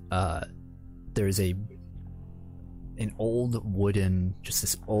there's an old wooden, just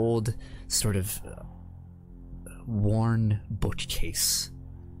this old sort of worn bookcase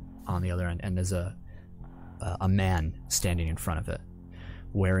on the other end, and there's a man standing in front of it,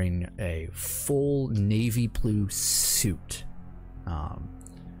 wearing a full navy blue suit,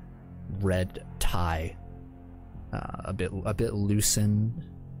 red tie, a bit loosened,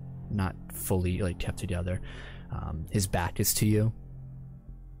 not fully like kept together. His back is to you.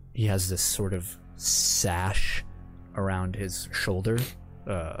 He has this sort of sash around his shoulder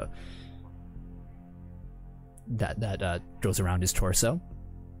that goes around his torso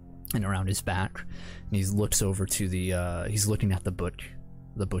and around his back, and he looks over to the he's looking at the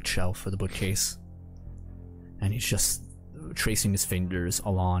bookshelf or the bookcase, and he's just tracing his fingers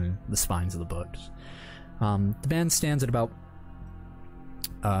along the spines of the books. The man stands at about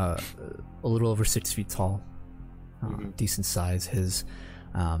a little over 6 feet tall, decent size. His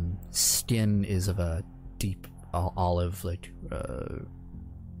skin is of a deep olive, like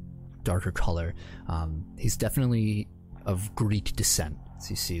darker color. He's definitely of Greek descent. So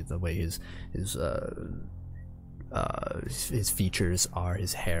you see the way his features are,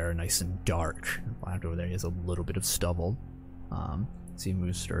 his hair nice and dark. Black over there, he has a little bit of stubble. So he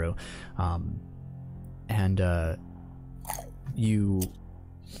moves through, and you.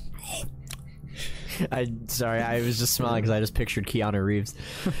 I was just smiling because I just pictured Keanu Reeves.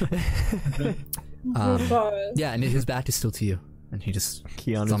 Yeah, and his back is still to you, and he just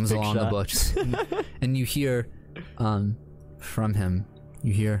thumbs along the books, and you hear from him.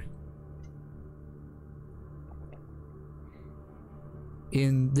 You hear,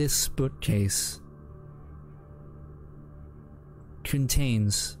 "In this bookcase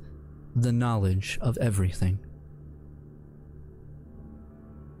contains the knowledge of everything.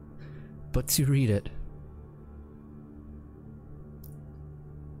 But to read it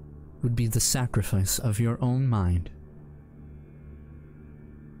would be the sacrifice of your own mind.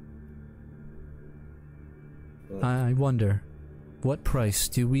 I wonder, what price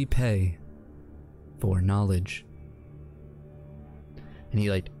do we pay for knowledge?" And he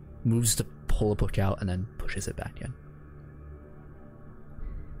like moves to pull a book out and then pushes it back in.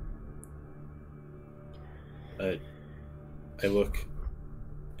 I look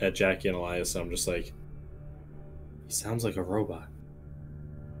at Jackie and Elias, and I'm just like, he sounds like a robot.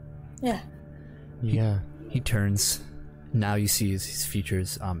 Yeah. Yeah. He turns. Now you see his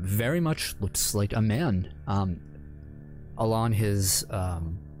features very much looks like a man. Along his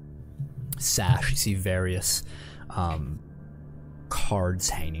sash, you see various cards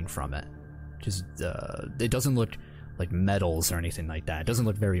hanging from it. Just it doesn't look like medals or anything like that. It doesn't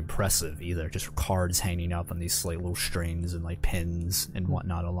look very impressive either. Just cards hanging up on these like little strings and like pins and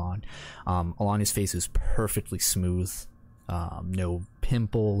whatnot along. Along his face is perfectly smooth. No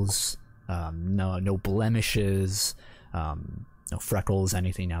pimples. No blemishes. No freckles.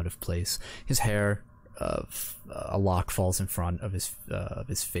 Anything out of place. His hair, a lock falls in front of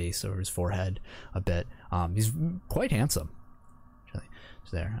his face or his forehead a bit. He's quite handsome. Actually,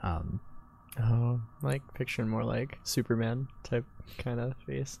 he's there. Like picturing more like Superman type kind of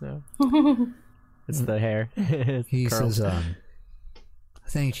face now. It's the hair. He says,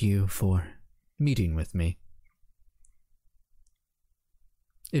 "Thank you for meeting with me.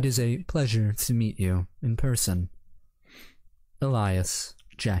 It is a pleasure to meet you in person. Elias,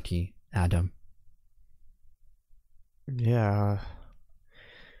 Jackie, Adam." Yeah.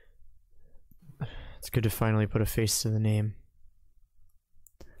 It's good to finally put a face to the name.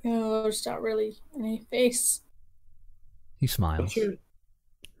 There's not really any face. He smiles.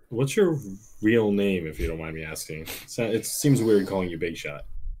 What's your real name, if you don't mind me asking? It seems weird calling you Big Shot.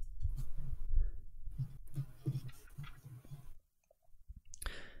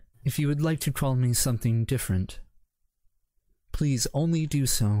 If you would like to call me something different, please only do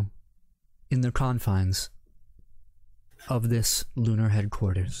so in the confines of this lunar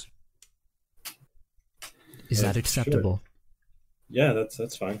headquarters. Is that acceptable? Sure. Yeah,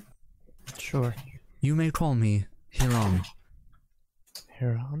 that's fine. Sure. You may call me Hiram.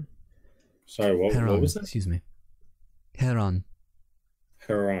 Heron? Sorry, what was that? Excuse me. Heron.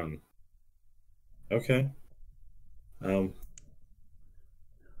 Heron. Okay. All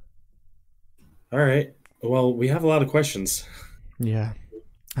right. Well, we have a lot of questions. Yeah.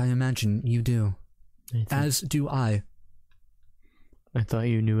 I imagine you do. As do I. I thought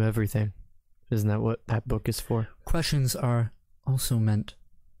you knew everything. Isn't that what that book is for? Questions are also meant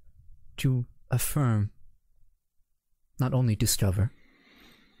to affirm, not only discover.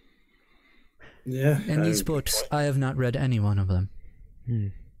 Yeah. And these books, I have not read any one of them.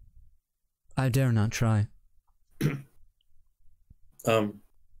 I dare not try. Well,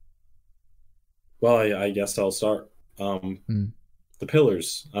 I guess I'll start. The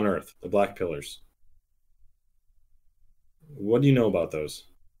pillars on Earth, the black pillars. What do you know about those?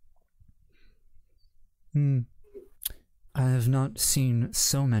 I have not seen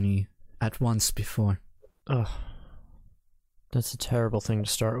so many at once before. Ugh. That's a terrible thing to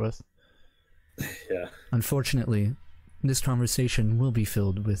start with. Yeah. Unfortunately, this conversation will be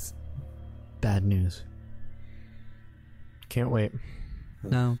filled with bad news. Can't wait.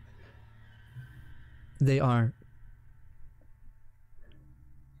 Now, they are...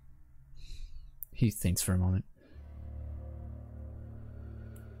 He thinks for a moment.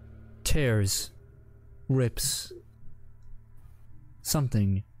 Tears, rips,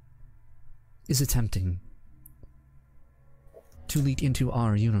 something is attempting to leak into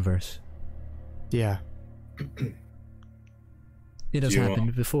our universe. Yeah. It has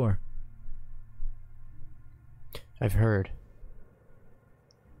happened before. I've heard.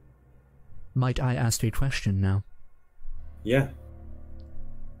 Might I ask a question now? Yeah.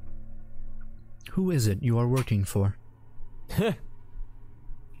 Who is it you are working for?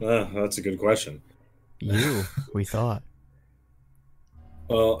 That's a good question. You, we thought.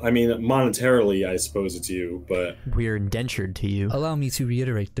 Well, I mean, monetarily, I suppose it's you, but... We're indentured to you. Allow me to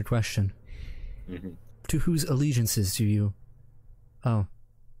reiterate the question. To whose allegiances do you... Oh.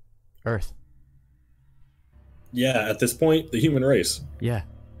 Earth. Yeah, at this point, the human race. Yeah.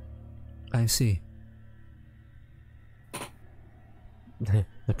 I see. The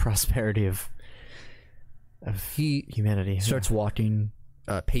prosperity of humanity. Starts walking,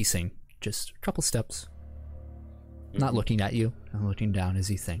 pacing, just a couple steps. Not looking at you, not looking down as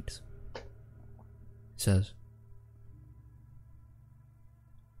he thinks. Says,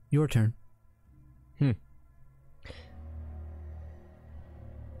 your turn.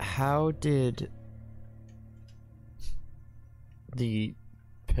 How did the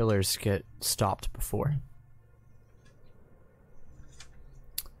pillars get stopped before?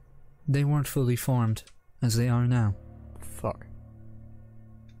 They weren't fully formed as they are now. Fuck.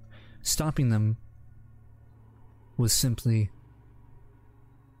 Stopping them was simply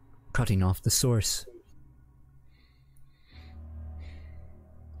cutting off the source.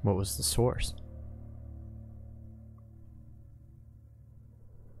 What was the source?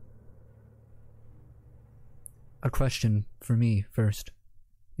 A question for me first.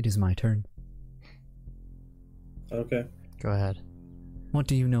 It is my turn. Okay. Go ahead. What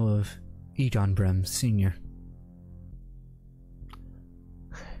do you know of Egon Brem Sr.?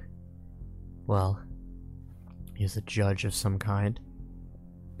 Well, he's a judge of some kind.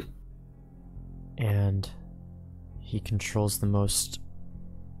 And he controls the most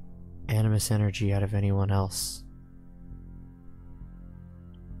animus energy out of anyone else.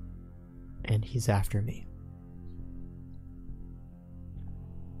 And he's after me.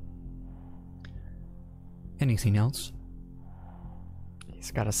 Anything else? He's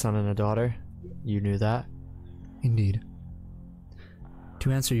got a son and a daughter. You knew that? Indeed.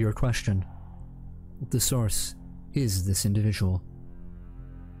 To answer your question, the source is this individual.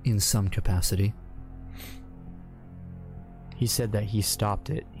 In some capacity. He said that he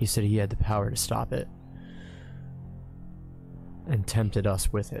stopped it. He said he had the power to stop it. And tempted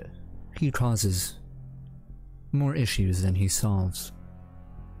us with it. He causes more issues than he solves.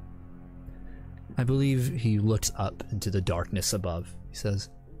 I believe he looks up into the darkness above. He says,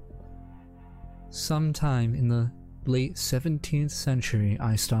 sometime in the late 17th century,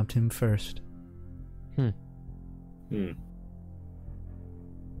 I stopped him first.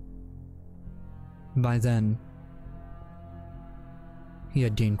 By then, he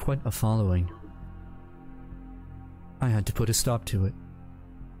had gained quite a following. I had to put a stop to it.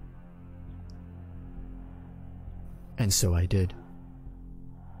 And so I did.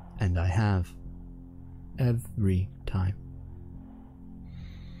 And I have. Every time.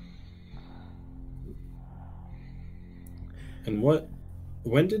 And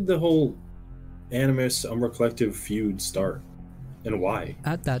when did the whole Animus Umbra Collective feud start? And why?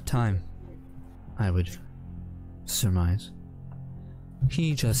 At that time, I would surmise,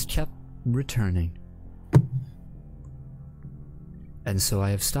 he just kept returning. And so I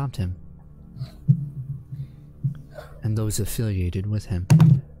have stopped him. And those affiliated with him.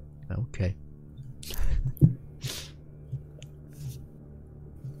 Okay.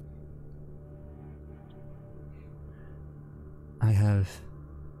 I have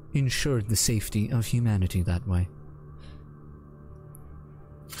ensured the safety of humanity that way.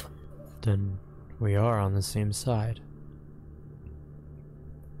 Then we are on the same side.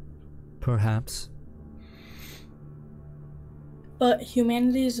 Perhaps. But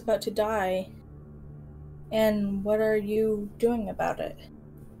humanity is about to die. And what are you doing about it?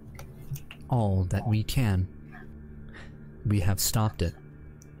 All that we can. We have stopped it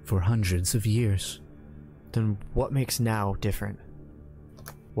for hundreds of years. Then what makes now different?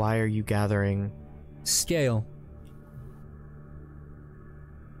 Why are you gathering... Scale.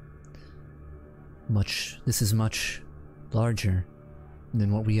 This is much larger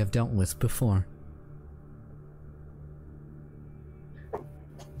than what we have dealt with before.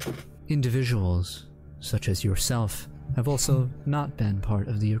 Individuals, such as yourself, have also not been part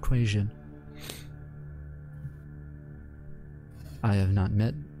of the equation. I have not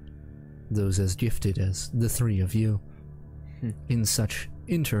met those as gifted as the three of you in such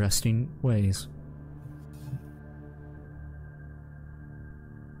interesting ways.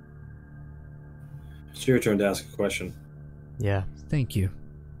 It's your turn to ask a question. Yeah. Thank you.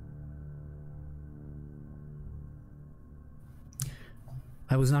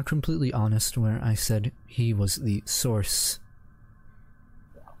 I was not completely honest where I said he was the source.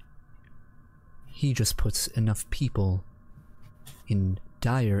 He just puts enough people in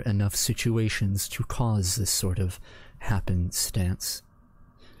dire enough situations to cause this sort of happenstance.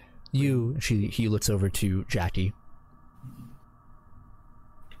 He looks over to Jackie.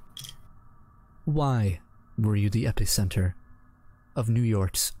 Why were you the epicenter of New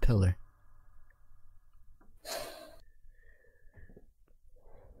York's pillar?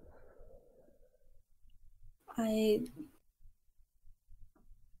 I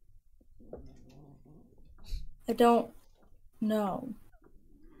don't know.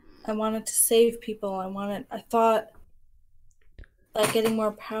 I wanted to save people. I thought that getting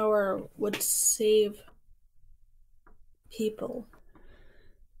more power would save people.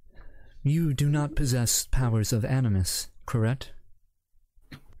 You do not possess powers of Animus, correct?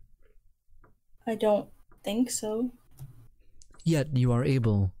 I don't think so. Yet you are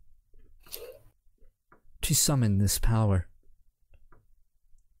able to summon this power.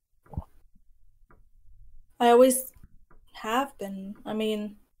 I always have been. I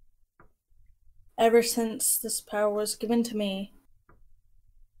mean, ever since this power was given to me,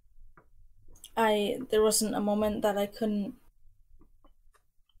 there wasn't a moment that I couldn't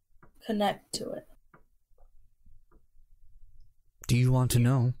connect to it. Do you want to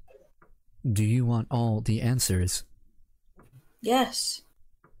know? Do you want all the answers? Yes.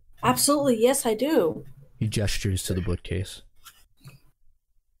 Absolutely, yes, I do. He gestures to the bookcase.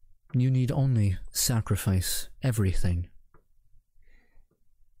 You need only sacrifice everything.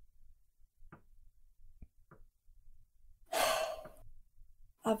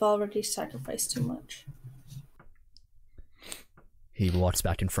 I've already sacrificed too much. He walks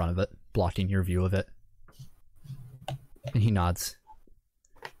back in front of it, blocking your view of it. And he nods.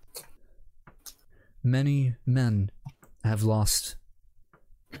 Many men have lost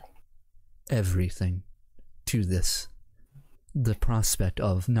everything to this. The prospect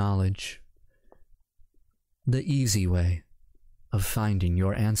of knowledge. The easy way of finding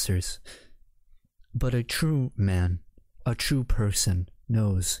your answers. But a true man, a true person,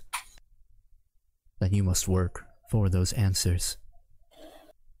 knows that you must work for those answers.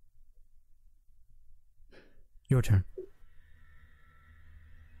 Your turn.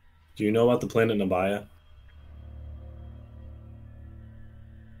 Do you know about the planet Nabaya?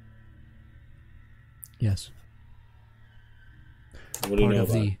 Yes. What do you Part know of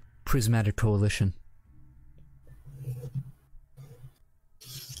about the it? Prismatic Coalition.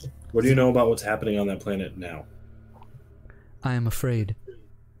 What do you know about what's happening on that planet now? I am afraid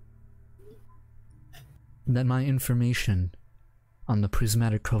that my information on the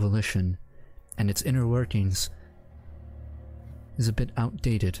Prismatic Coalition and its inner workings is a bit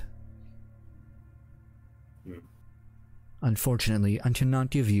outdated. Unfortunately, I cannot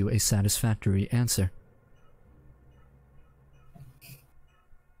give you a satisfactory answer.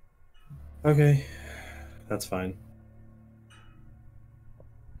 Okay, that's fine.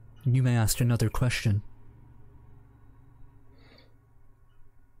 You may ask another question.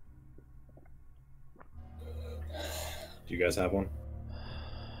 Do you guys have one?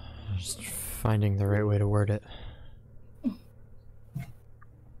 Just finding the right way to word it.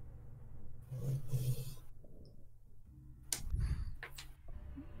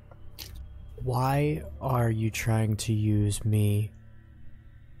 Why are you trying to use me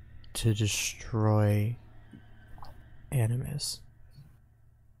to destroy Animus?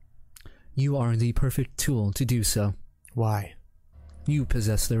 You are the perfect tool to do so. Why? You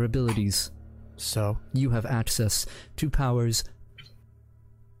possess their abilities. So? You have access to powers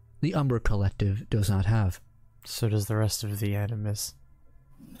the Umber Collective does not have. So does the rest of the Animus.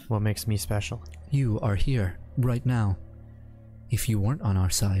 What makes me special? You are here, right now. If you weren't on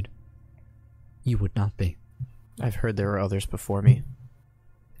our side, you would not be. I've heard there were others before me.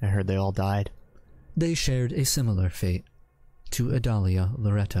 I heard they all died. They shared a similar fate to Adalia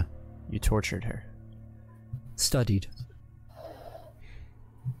Loretta. You tortured her. Studied.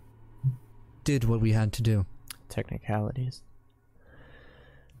 Did what we had to do. Technicalities.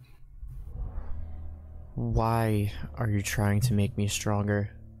 Why are you trying to make me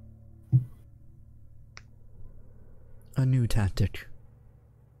stronger? A new tactic.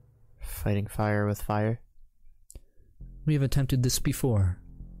 Fighting fire with fire? We have attempted this before,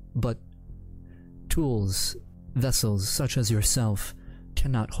 but tools, vessels such as yourself,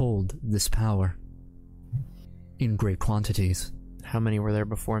 cannot hold this power in great quantities. How many were there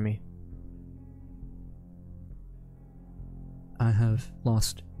before me? I have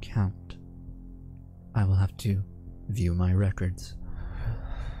lost count. I will have to view my records.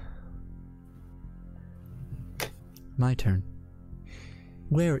 My turn.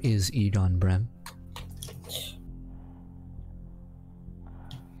 Where is Egon Brem?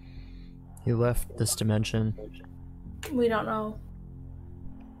 He left this dimension. We don't know.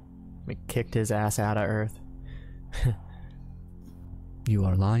 We kicked his ass out of Earth. You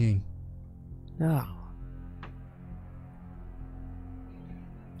are lying. No.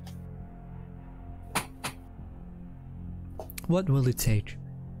 What will it take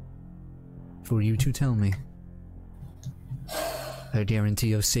for you to tell me? A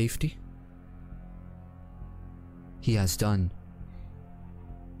guarantee of safety? He has done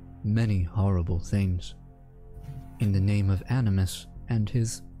many horrible things in the name of Animus and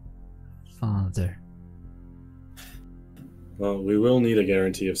his father. Well, we will need a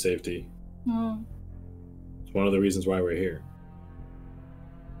guarantee of safety. Hmm. It's one of the reasons why we're here.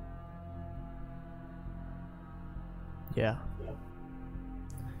 Yeah.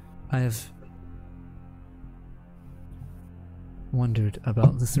 I have wondered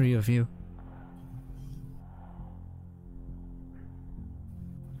about the three of you.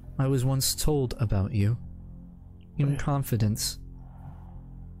 I was once told about you, in confidence.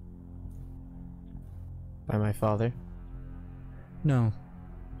 By my father? No,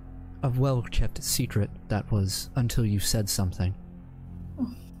 a well-kept secret that was until you said something.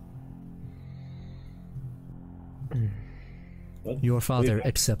 What? Your father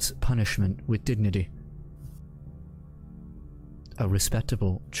accepts punishment with dignity. A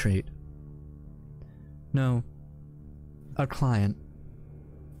respectable trait. No, a client.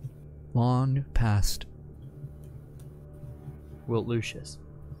 Long past. Wilt Lucius.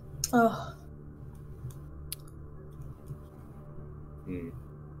 Oh.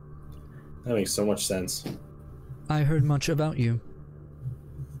 That makes so much sense. I heard much about you.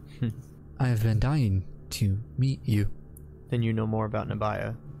 I have been dying to meet you. Then you know more about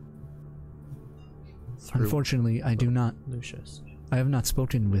Nabaya. Through Unfortunately, I do not. Lucius. I have not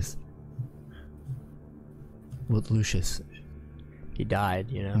spoken with Lucius He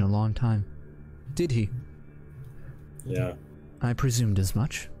died, you in a know. long time. Did he? Yeah. I presumed as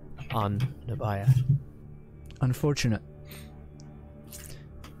much. On Nabaya. Unfortunate.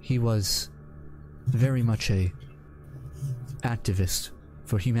 He was very much a activist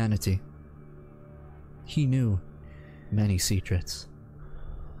for humanity. He knew many secrets.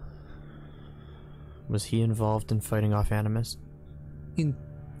 Was he involved in fighting off Animus?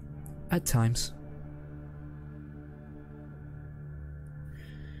 At times.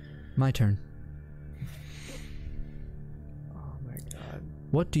 My turn. Oh my god.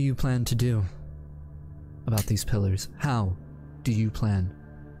 What do you plan to do about these pillars? How do you plan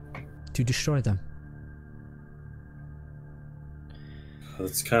to destroy them?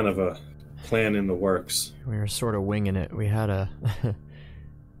 It's kind of a plan in the works. We were sort of winging it. We had a...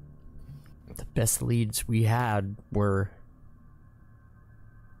 the best leads we had were...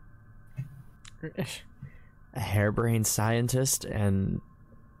 a harebrained scientist and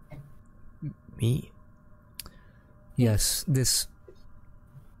Me? Yes, this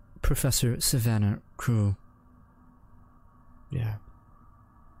Professor Savannah Crew. Yeah.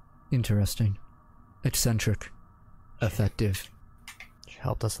 Interesting. Eccentric. Effective. She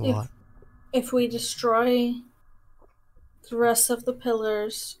helped us a lot. If we destroy the rest of the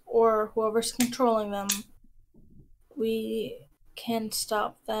pillars or whoever's controlling them, we can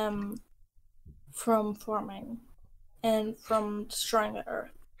stop them from forming and from destroying the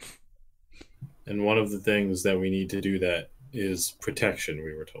Earth. And one of the things that we need to do that is protection,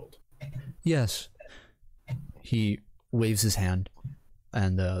 we were told. Yes. He waves his hand,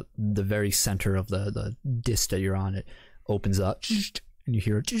 and the very center of the disc that you're on, it opens up, and you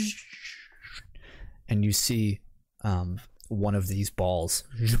hear it, and you see one of these balls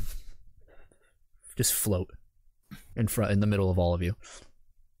just float in the middle of all of you.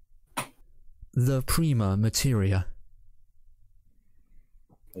 The prima materia.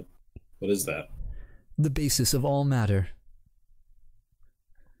 What is that? The basis of all matter.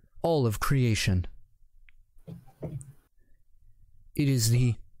 All of creation. It is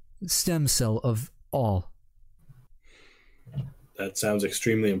the stem cell of all. That sounds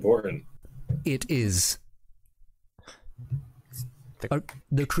extremely important. It is.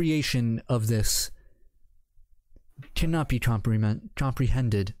 The creation of this cannot be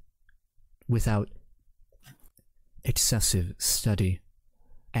comprehended without excessive study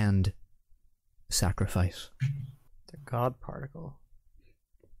and sacrifice. The God particle.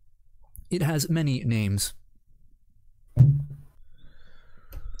 It has many names.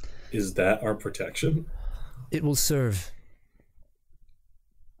 Is that our protection? It will serve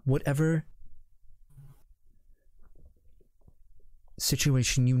whatever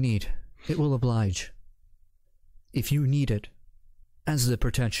situation you need. It will oblige. If you need it as the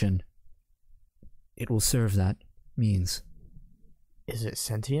protection, it will serve that means. Is it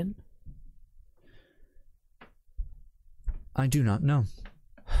sentient? I do not know.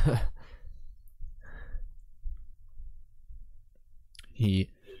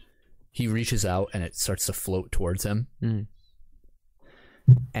 He reaches out and it starts to float towards him. Mm.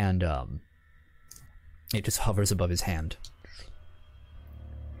 And it just hovers above his hand.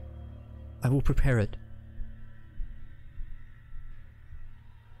 I will prepare it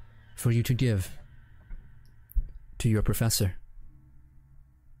for you to give to your professor.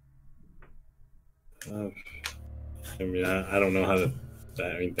 I mean, I don't know how to...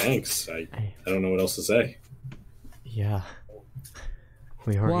 I mean, thanks. I don't know what else to say. Yeah.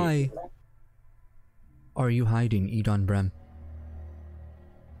 We already... Why are you hiding, Edon Brem?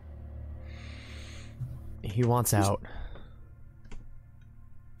 He wants out.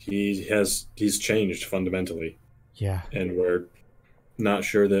 He's changed fundamentally. Yeah. And we're not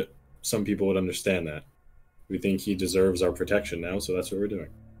sure that some people would understand that. We think he deserves our protection now, so that's what we're doing.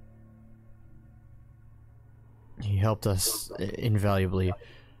 He helped us invaluably,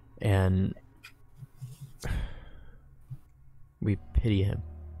 and we pity him.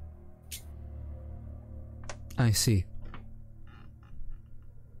 I see.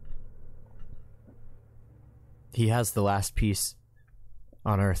 He has the last piece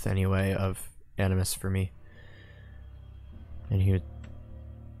on Earth, anyway, of Animus for me. And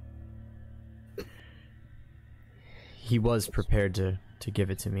he was prepared to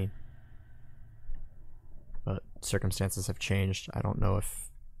give it to me. But circumstances have changed. I don't know if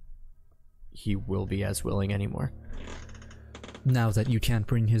he will be as willing anymore. Now that you can't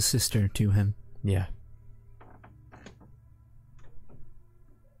bring his sister to him. Yeah.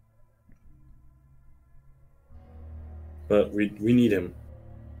 But we need him.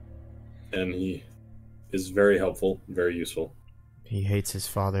 And he is very helpful, very useful. He hates his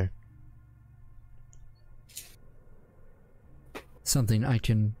father. Something I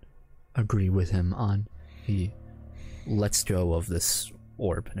can agree with him on. He lets go of this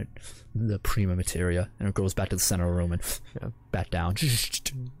orb, and the prima materia, and it goes back to the center of the room and back down.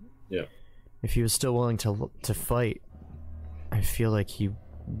 Yeah. If he was still willing to fight, I feel like he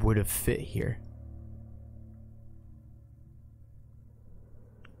would have fit here.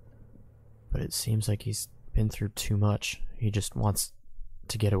 But it seems like he's been through too much. He just wants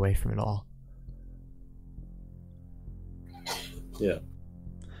to get away from it all. Yeah.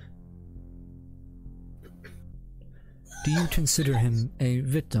 Do you consider him a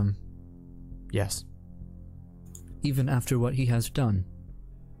victim, Yes. even after what he has done?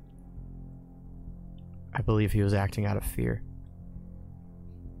 I believe he was acting out of fear.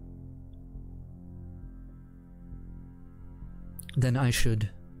 Then I should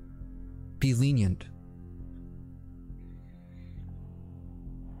be lenient.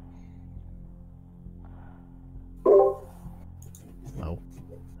 Oh.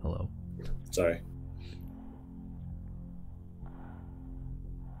 Hello. Sorry.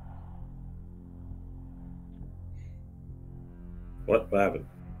 What happened?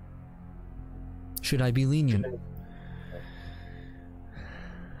 Should I be lenient?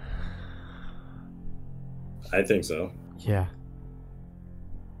 I think so. Yeah.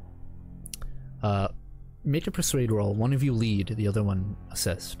 Make a persuade roll. One of you lead, the other one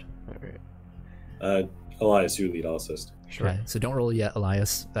assist. Alright. Elias, you lead. I'll assist. Sure. Okay, so don't roll yet,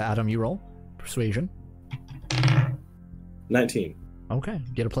 Elias. Adam, you roll. Persuasion. 19. Okay,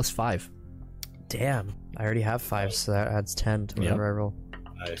 get a +5. Damn. I already have 5, so that adds 10 to whatever I roll.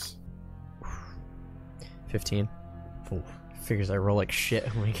 Nice. 15. Ooh. Figures I roll like shit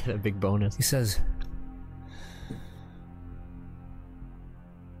when we get a big bonus. He says,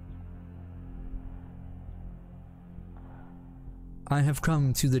 I have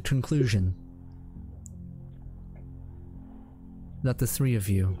come to the conclusion that the three of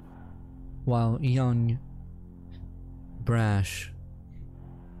you, while young, brash,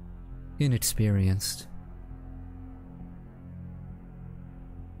 inexperienced,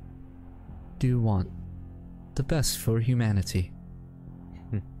 do want the best for humanity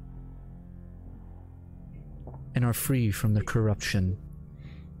and are free from the corruption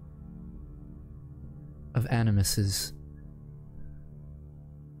of Animus's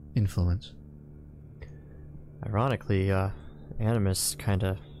influence. Ironically, Animus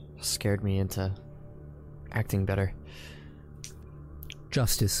kinda scared me into acting better.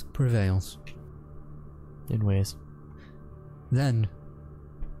 Justice prevails. In ways. Then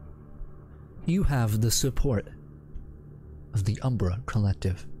you have the support of the Umbra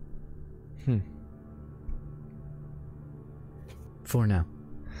Collective. For now.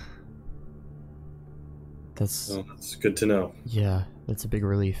 That's good to know. yeah, that's a big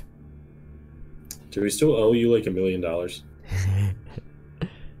relief. Do we still owe you like $1 million?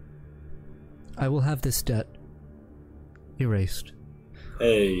 I will have this debt erased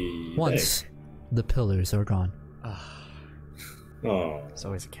Hey. once the pillars are gone. Oh. It's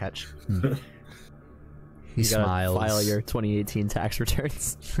always a catch. He You gotta smiles. file your 2018 tax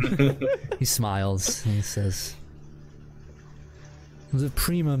returns. He smiles and he says, the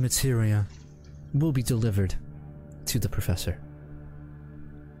prima materia will be delivered to the professor.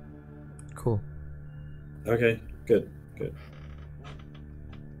 Cool. Okay. Good.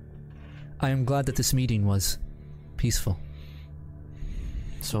 I am glad that this meeting was peaceful.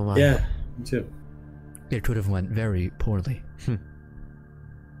 So am I. Yeah. Me too. It could have went very poorly.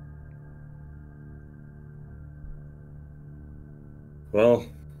 Well,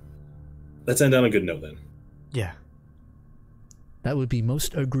 let's end on a good note then. Yeah. That would be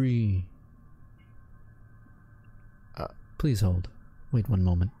most agree. Please hold. Wait one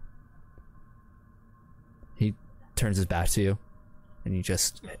moment. He turns his back to you, and he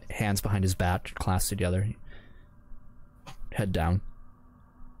just hands behind his back, clasped together, head down,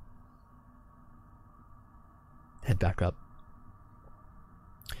 head back up.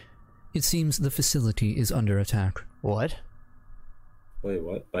 It seems the facility is under attack. What? Wait,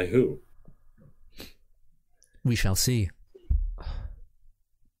 what? By who? We shall see.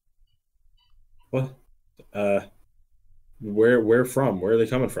 What? Where from? Where are they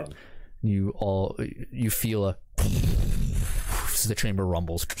coming from? You feel a as the chamber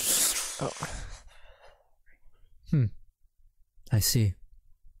rumbles. I see.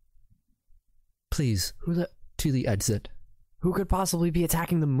 Please, to the exit. Who could possibly be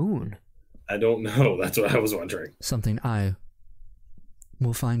attacking the moon? I don't know. That's what I was wondering. Something I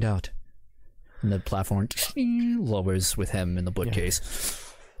will find out. And the platform lowers with him in the bookcase.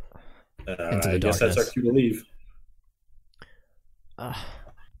 Into the I guess that's our darkness. cue to leave. I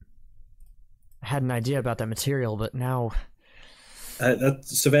had an idea about that material, but now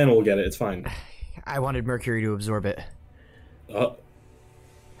Savannah will get it. It's fine. I wanted Mercury to absorb it.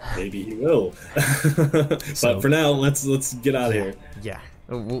 Maybe he will. But for now, let's get out of here. Yeah,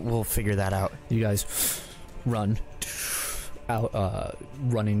 we'll figure that out. You guys run out,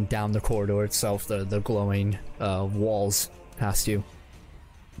 running down the corridor itself, the glowing walls past you.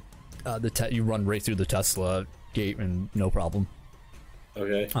 You run right through the Tesla gate and no problem.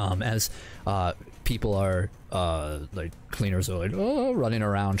 Okay. As people are like cleaners are like running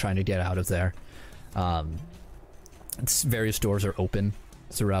around trying to get out of there. Various doors are open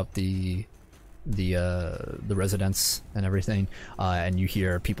throughout the residence and everything, and you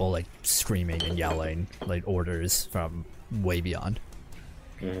hear people like screaming and yelling like orders from way beyond.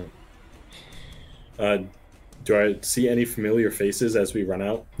 Do I see any familiar faces as we run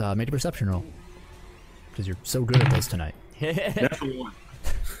out? Make a perception roll because you're so good at this tonight. Natural one.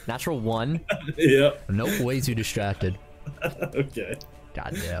 Natural 1. Yep. Nope, way too distracted. Okay.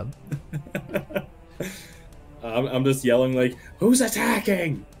 Goddamn. I'm just yelling like, "Who's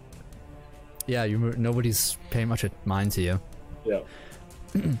attacking?" Yeah, nobody's paying much mind to you. Yeah.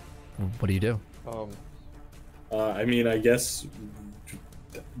 What do you do? I mean, I guess.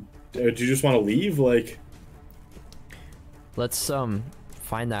 Do you just want to leave? Like, Let's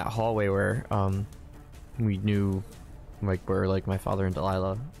find that hallway where we knew, like, where like my father and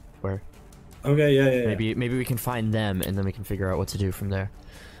Delilah were. okay, yeah. Maybe we can find them and then we can figure out what to do from there.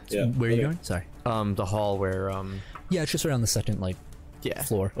 Yeah. Where are you okay. going? Sorry. The hall where Yeah, it's just around the second yeah,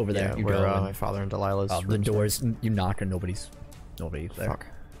 floor over there. yeah, You where go and, my father and Delilah's the rooms were. doors. You knock and nobody's there. Fuck.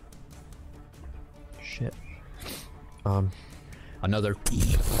 Shit. Another.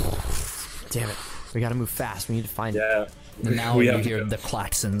 Damn it. We gotta move fast. We need to find. Yeah. And now we you have to hear go. the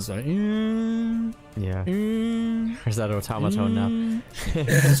klaxons. Yeah. There's that automaton now.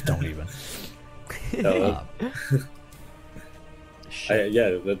 Just don't even. Uh, Shit.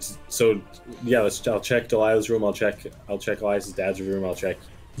 yeah, that's so. Yeah, I'll check Delilah's room. I'll check Elias's dad's room. I'll check.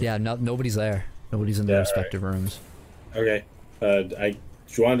 Yeah, nobody's there. Nobody's in their Yeah, respective rooms. Okay. Do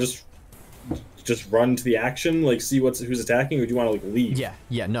you want to just run to the action, like see who's attacking, or do you want to like leave? Yeah.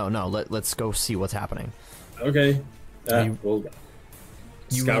 No. Let's go see what's happening. Okay. You- We'll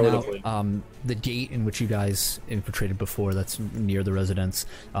You scour ran the out. place. The gate in which you guys infiltrated before, that's near the residence,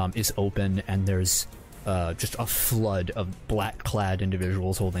 is open, and there's just a flood of black-clad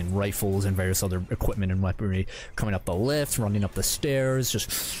individuals holding rifles and various other equipment and weaponry coming up the lift, running up the stairs,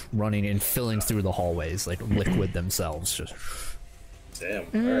 just running and filling through the hallways like liquid themselves. Just Damn.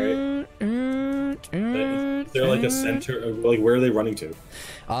 All right. Is there like a center? Like, where are they running to?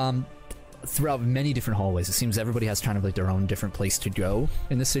 throughout many different hallways. It seems everybody has kind of like their own different place to go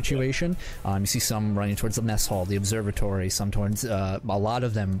in this situation. You see some running towards the mess hall, the observatory, some towards a lot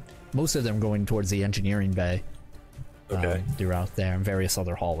of them, most of them going towards the engineering bay. Okay. Throughout there and various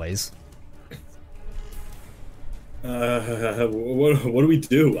other hallways. What do we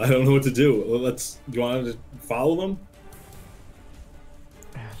do? I don't know what to do. Do you want to follow them?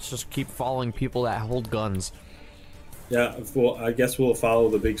 Let's just keep following people that hold guns. Yeah, well, I guess we'll follow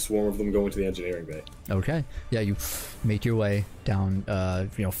the big swarm of them going to the engineering bay. Okay. Yeah, you make your way down,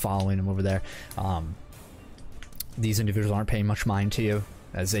 following them over there. These individuals aren't paying much mind to you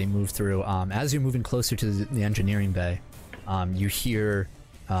as they move through. As you're moving closer to the engineering bay, you hear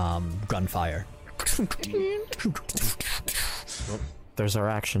gunfire. There's our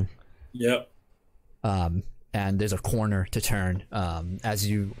action. Yep. And there's a corner to turn. As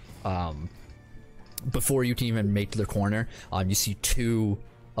you, before you can even make the corner, you see two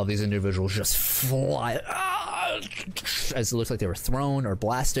of these individuals just fly, as it looks like they were thrown or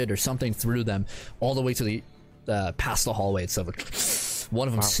blasted or something through them, all the way to the past the hallway itself. One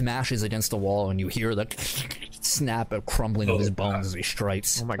of them smashes against the wall, and you hear the snap, a crumbling of his bones as he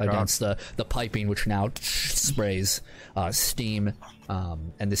strikes against the piping, which now sprays steam,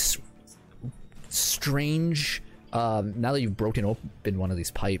 and this strange. Now that you've broken open one of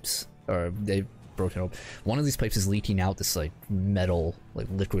these pipes, or they've broken open, one of these pipes is leaking out this like metal, like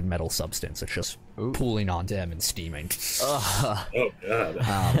liquid metal substance. It's just pooling onto him and steaming. Oh god.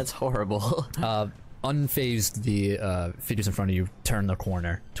 That's horrible. Unfazed, the figures in front of you turn the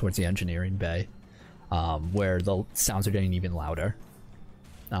corner towards the engineering bay, where the sounds are getting even louder.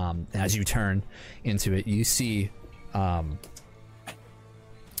 As you turn into it, you see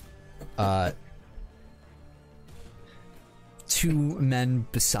two men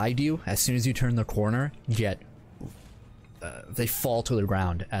beside you. As soon as you turn the corner, they fall to the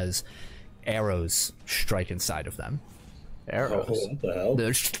ground as arrows strike inside of them. Arrows. Oh, what the hell?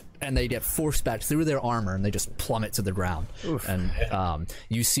 And they get forced back through their armor, and they just plummet to the ground. Oof. And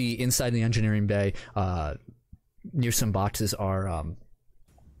you see inside the engineering bay, near some boxes, are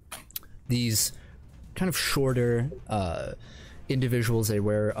these kind of shorter individuals. They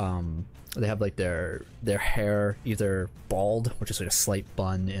wear they have like their hair either bald, which is like a slight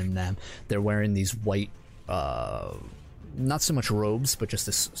bun in them. They're wearing these white, not so much robes, but just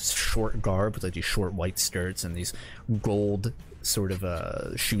this short garb with like these short white skirts and these gold sort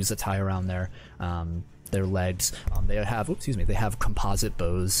of shoes that tie around their legs. They have composite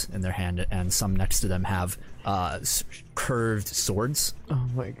bows in their hand, and some next to them have curved swords. Oh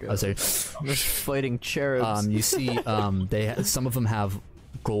my god. As they, They're fighting cherubs. you see, some of them have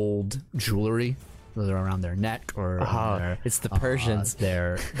gold jewelry, whether around their neck or on their, it's the Persians.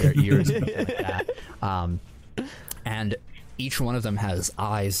 their ears and stuff like that. And each one of them has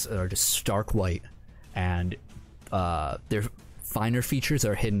eyes that are just stark white, and their finer features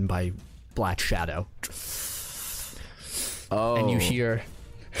are hidden by black shadow. Oh. And you hear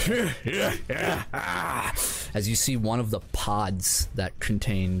as you see one of the pods that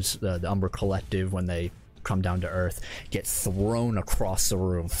contains the Umbra Collective when they come down to Earth get thrown across the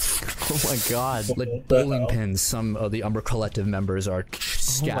room. Oh my god. Like bowling pins, some of the Umbra Collective members are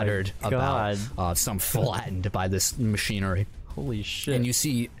scattered God. about, some flattened by this machinery. Holy shit. And you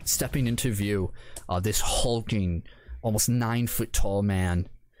see, stepping into view, this hulking, almost 9 foot tall man.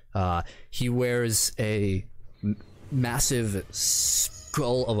 He wears a massive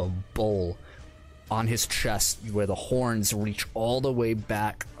skull of a bull on his chest, where the horns reach all the way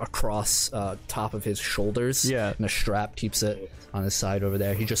back across top of his shoulders. Yeah. And a strap keeps it on his side over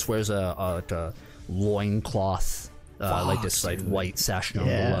there. He just wears a loincloth, like this like white sash down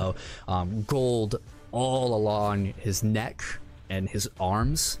below. Gold all along his neck and his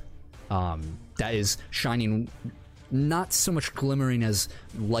arms. That is shining, not so much glimmering as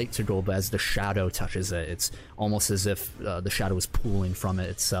light to gold, but as the shadow touches it, it's almost as if the shadow is pooling from it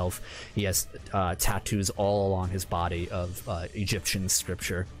itself. He has tattoos all along his body of Egyptian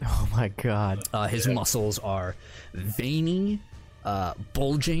scripture. Oh my god. His muscles are veiny,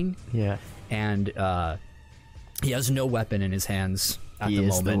 bulging, Yeah. and he has no weapon in his hands at He the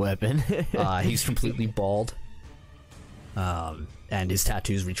is moment. the weapon. He's completely bald, and his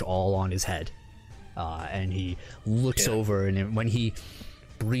tattoos reach all on his head. And he looks over, and when he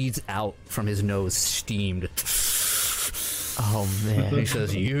breathes out from his nose, steamed. Oh man. He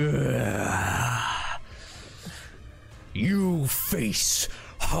says, "Yeah, you face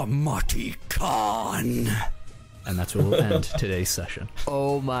Hamati Khan," and that's where we'll end today's session.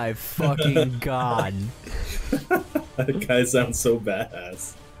 Oh my fucking god. That guy sounds so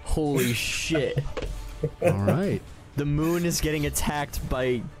badass. Holy shit. All right. The moon is getting attacked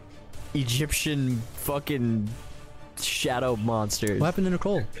by Egyptian fucking shadow monsters. What happened to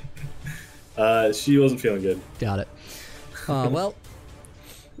Nicole? She wasn't feeling good. Got it. Well,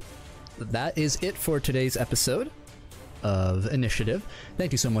 that is it for today's episode of Initiative.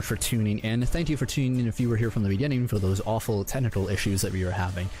 Thank you so much for tuning in. Thank you for tuning in if you were here from the beginning for those awful technical issues that we were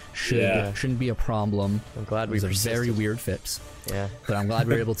having. Shouldn't be a problem. I'm glad we These are persisted. very weird fix. Yeah. But I'm glad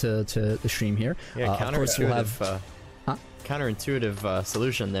we were able to stream here. Yeah, of course, we'll have... counterintuitive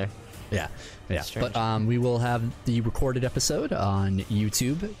solution there. Yeah. Strange. But we will have the recorded episode on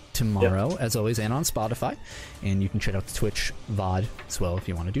YouTube tomorrow, as always, and on Spotify. And you can check out the Twitch VOD as well if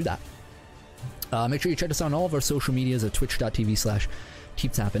you want to do that. Make sure you check us out on all of our social medias at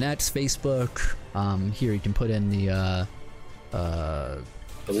twitch.tv/KeepTappingX, Facebook. Here you can put in the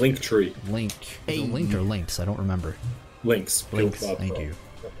link tree. link. Is it linked or links? I don't remember. Links. Thank you.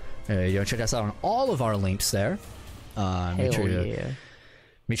 You know, check us out on all of our links there.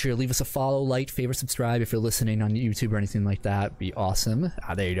 Make sure you leave us a follow, like, favorite, subscribe if you're listening on YouTube or anything like that. Be awesome.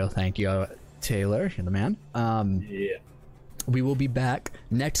 There you go. Thank you, Taylor. You're the man. Yeah. We will be back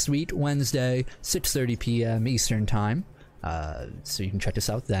next week, Wednesday, 6:30 p.m. Eastern Time. So you can check us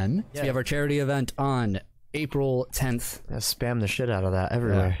out then. So we have our charity event on April 10th. Spam the shit out of that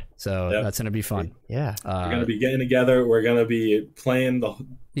everywhere. So that's going to be fun. Yeah. We're going to be getting together. We're going to be playing the...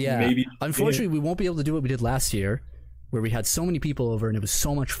 Yeah. Maybe. Unfortunately, we won't be able to do what we did last year, where we had so many people over and it was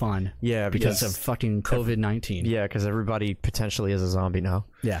so much fun. Yeah, because of fucking COVID-19. Yeah, because everybody potentially is a zombie now.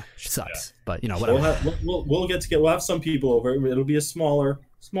 Yeah, which sucks. But, you know, whatever. We'll get together. We'll have some people over. It'll be a smaller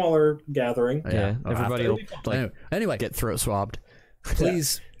gathering. Yeah, everybody will anyway, get throat swabbed.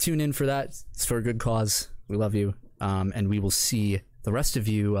 Please tune in for that. It's for a good cause. We love you. And we will see the rest of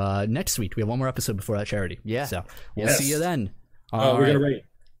you next week. We have one more episode before that charity. Yeah. So we'll see you then. We're going to rate.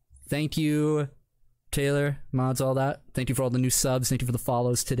 Thank you, Taylor, mods, all that. Thank you for all the new subs. Thank you for the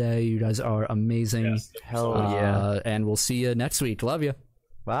follows today. You guys are amazing. Yes. Hell yeah. And we'll see you next week. Love you.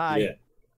 Bye. Yeah.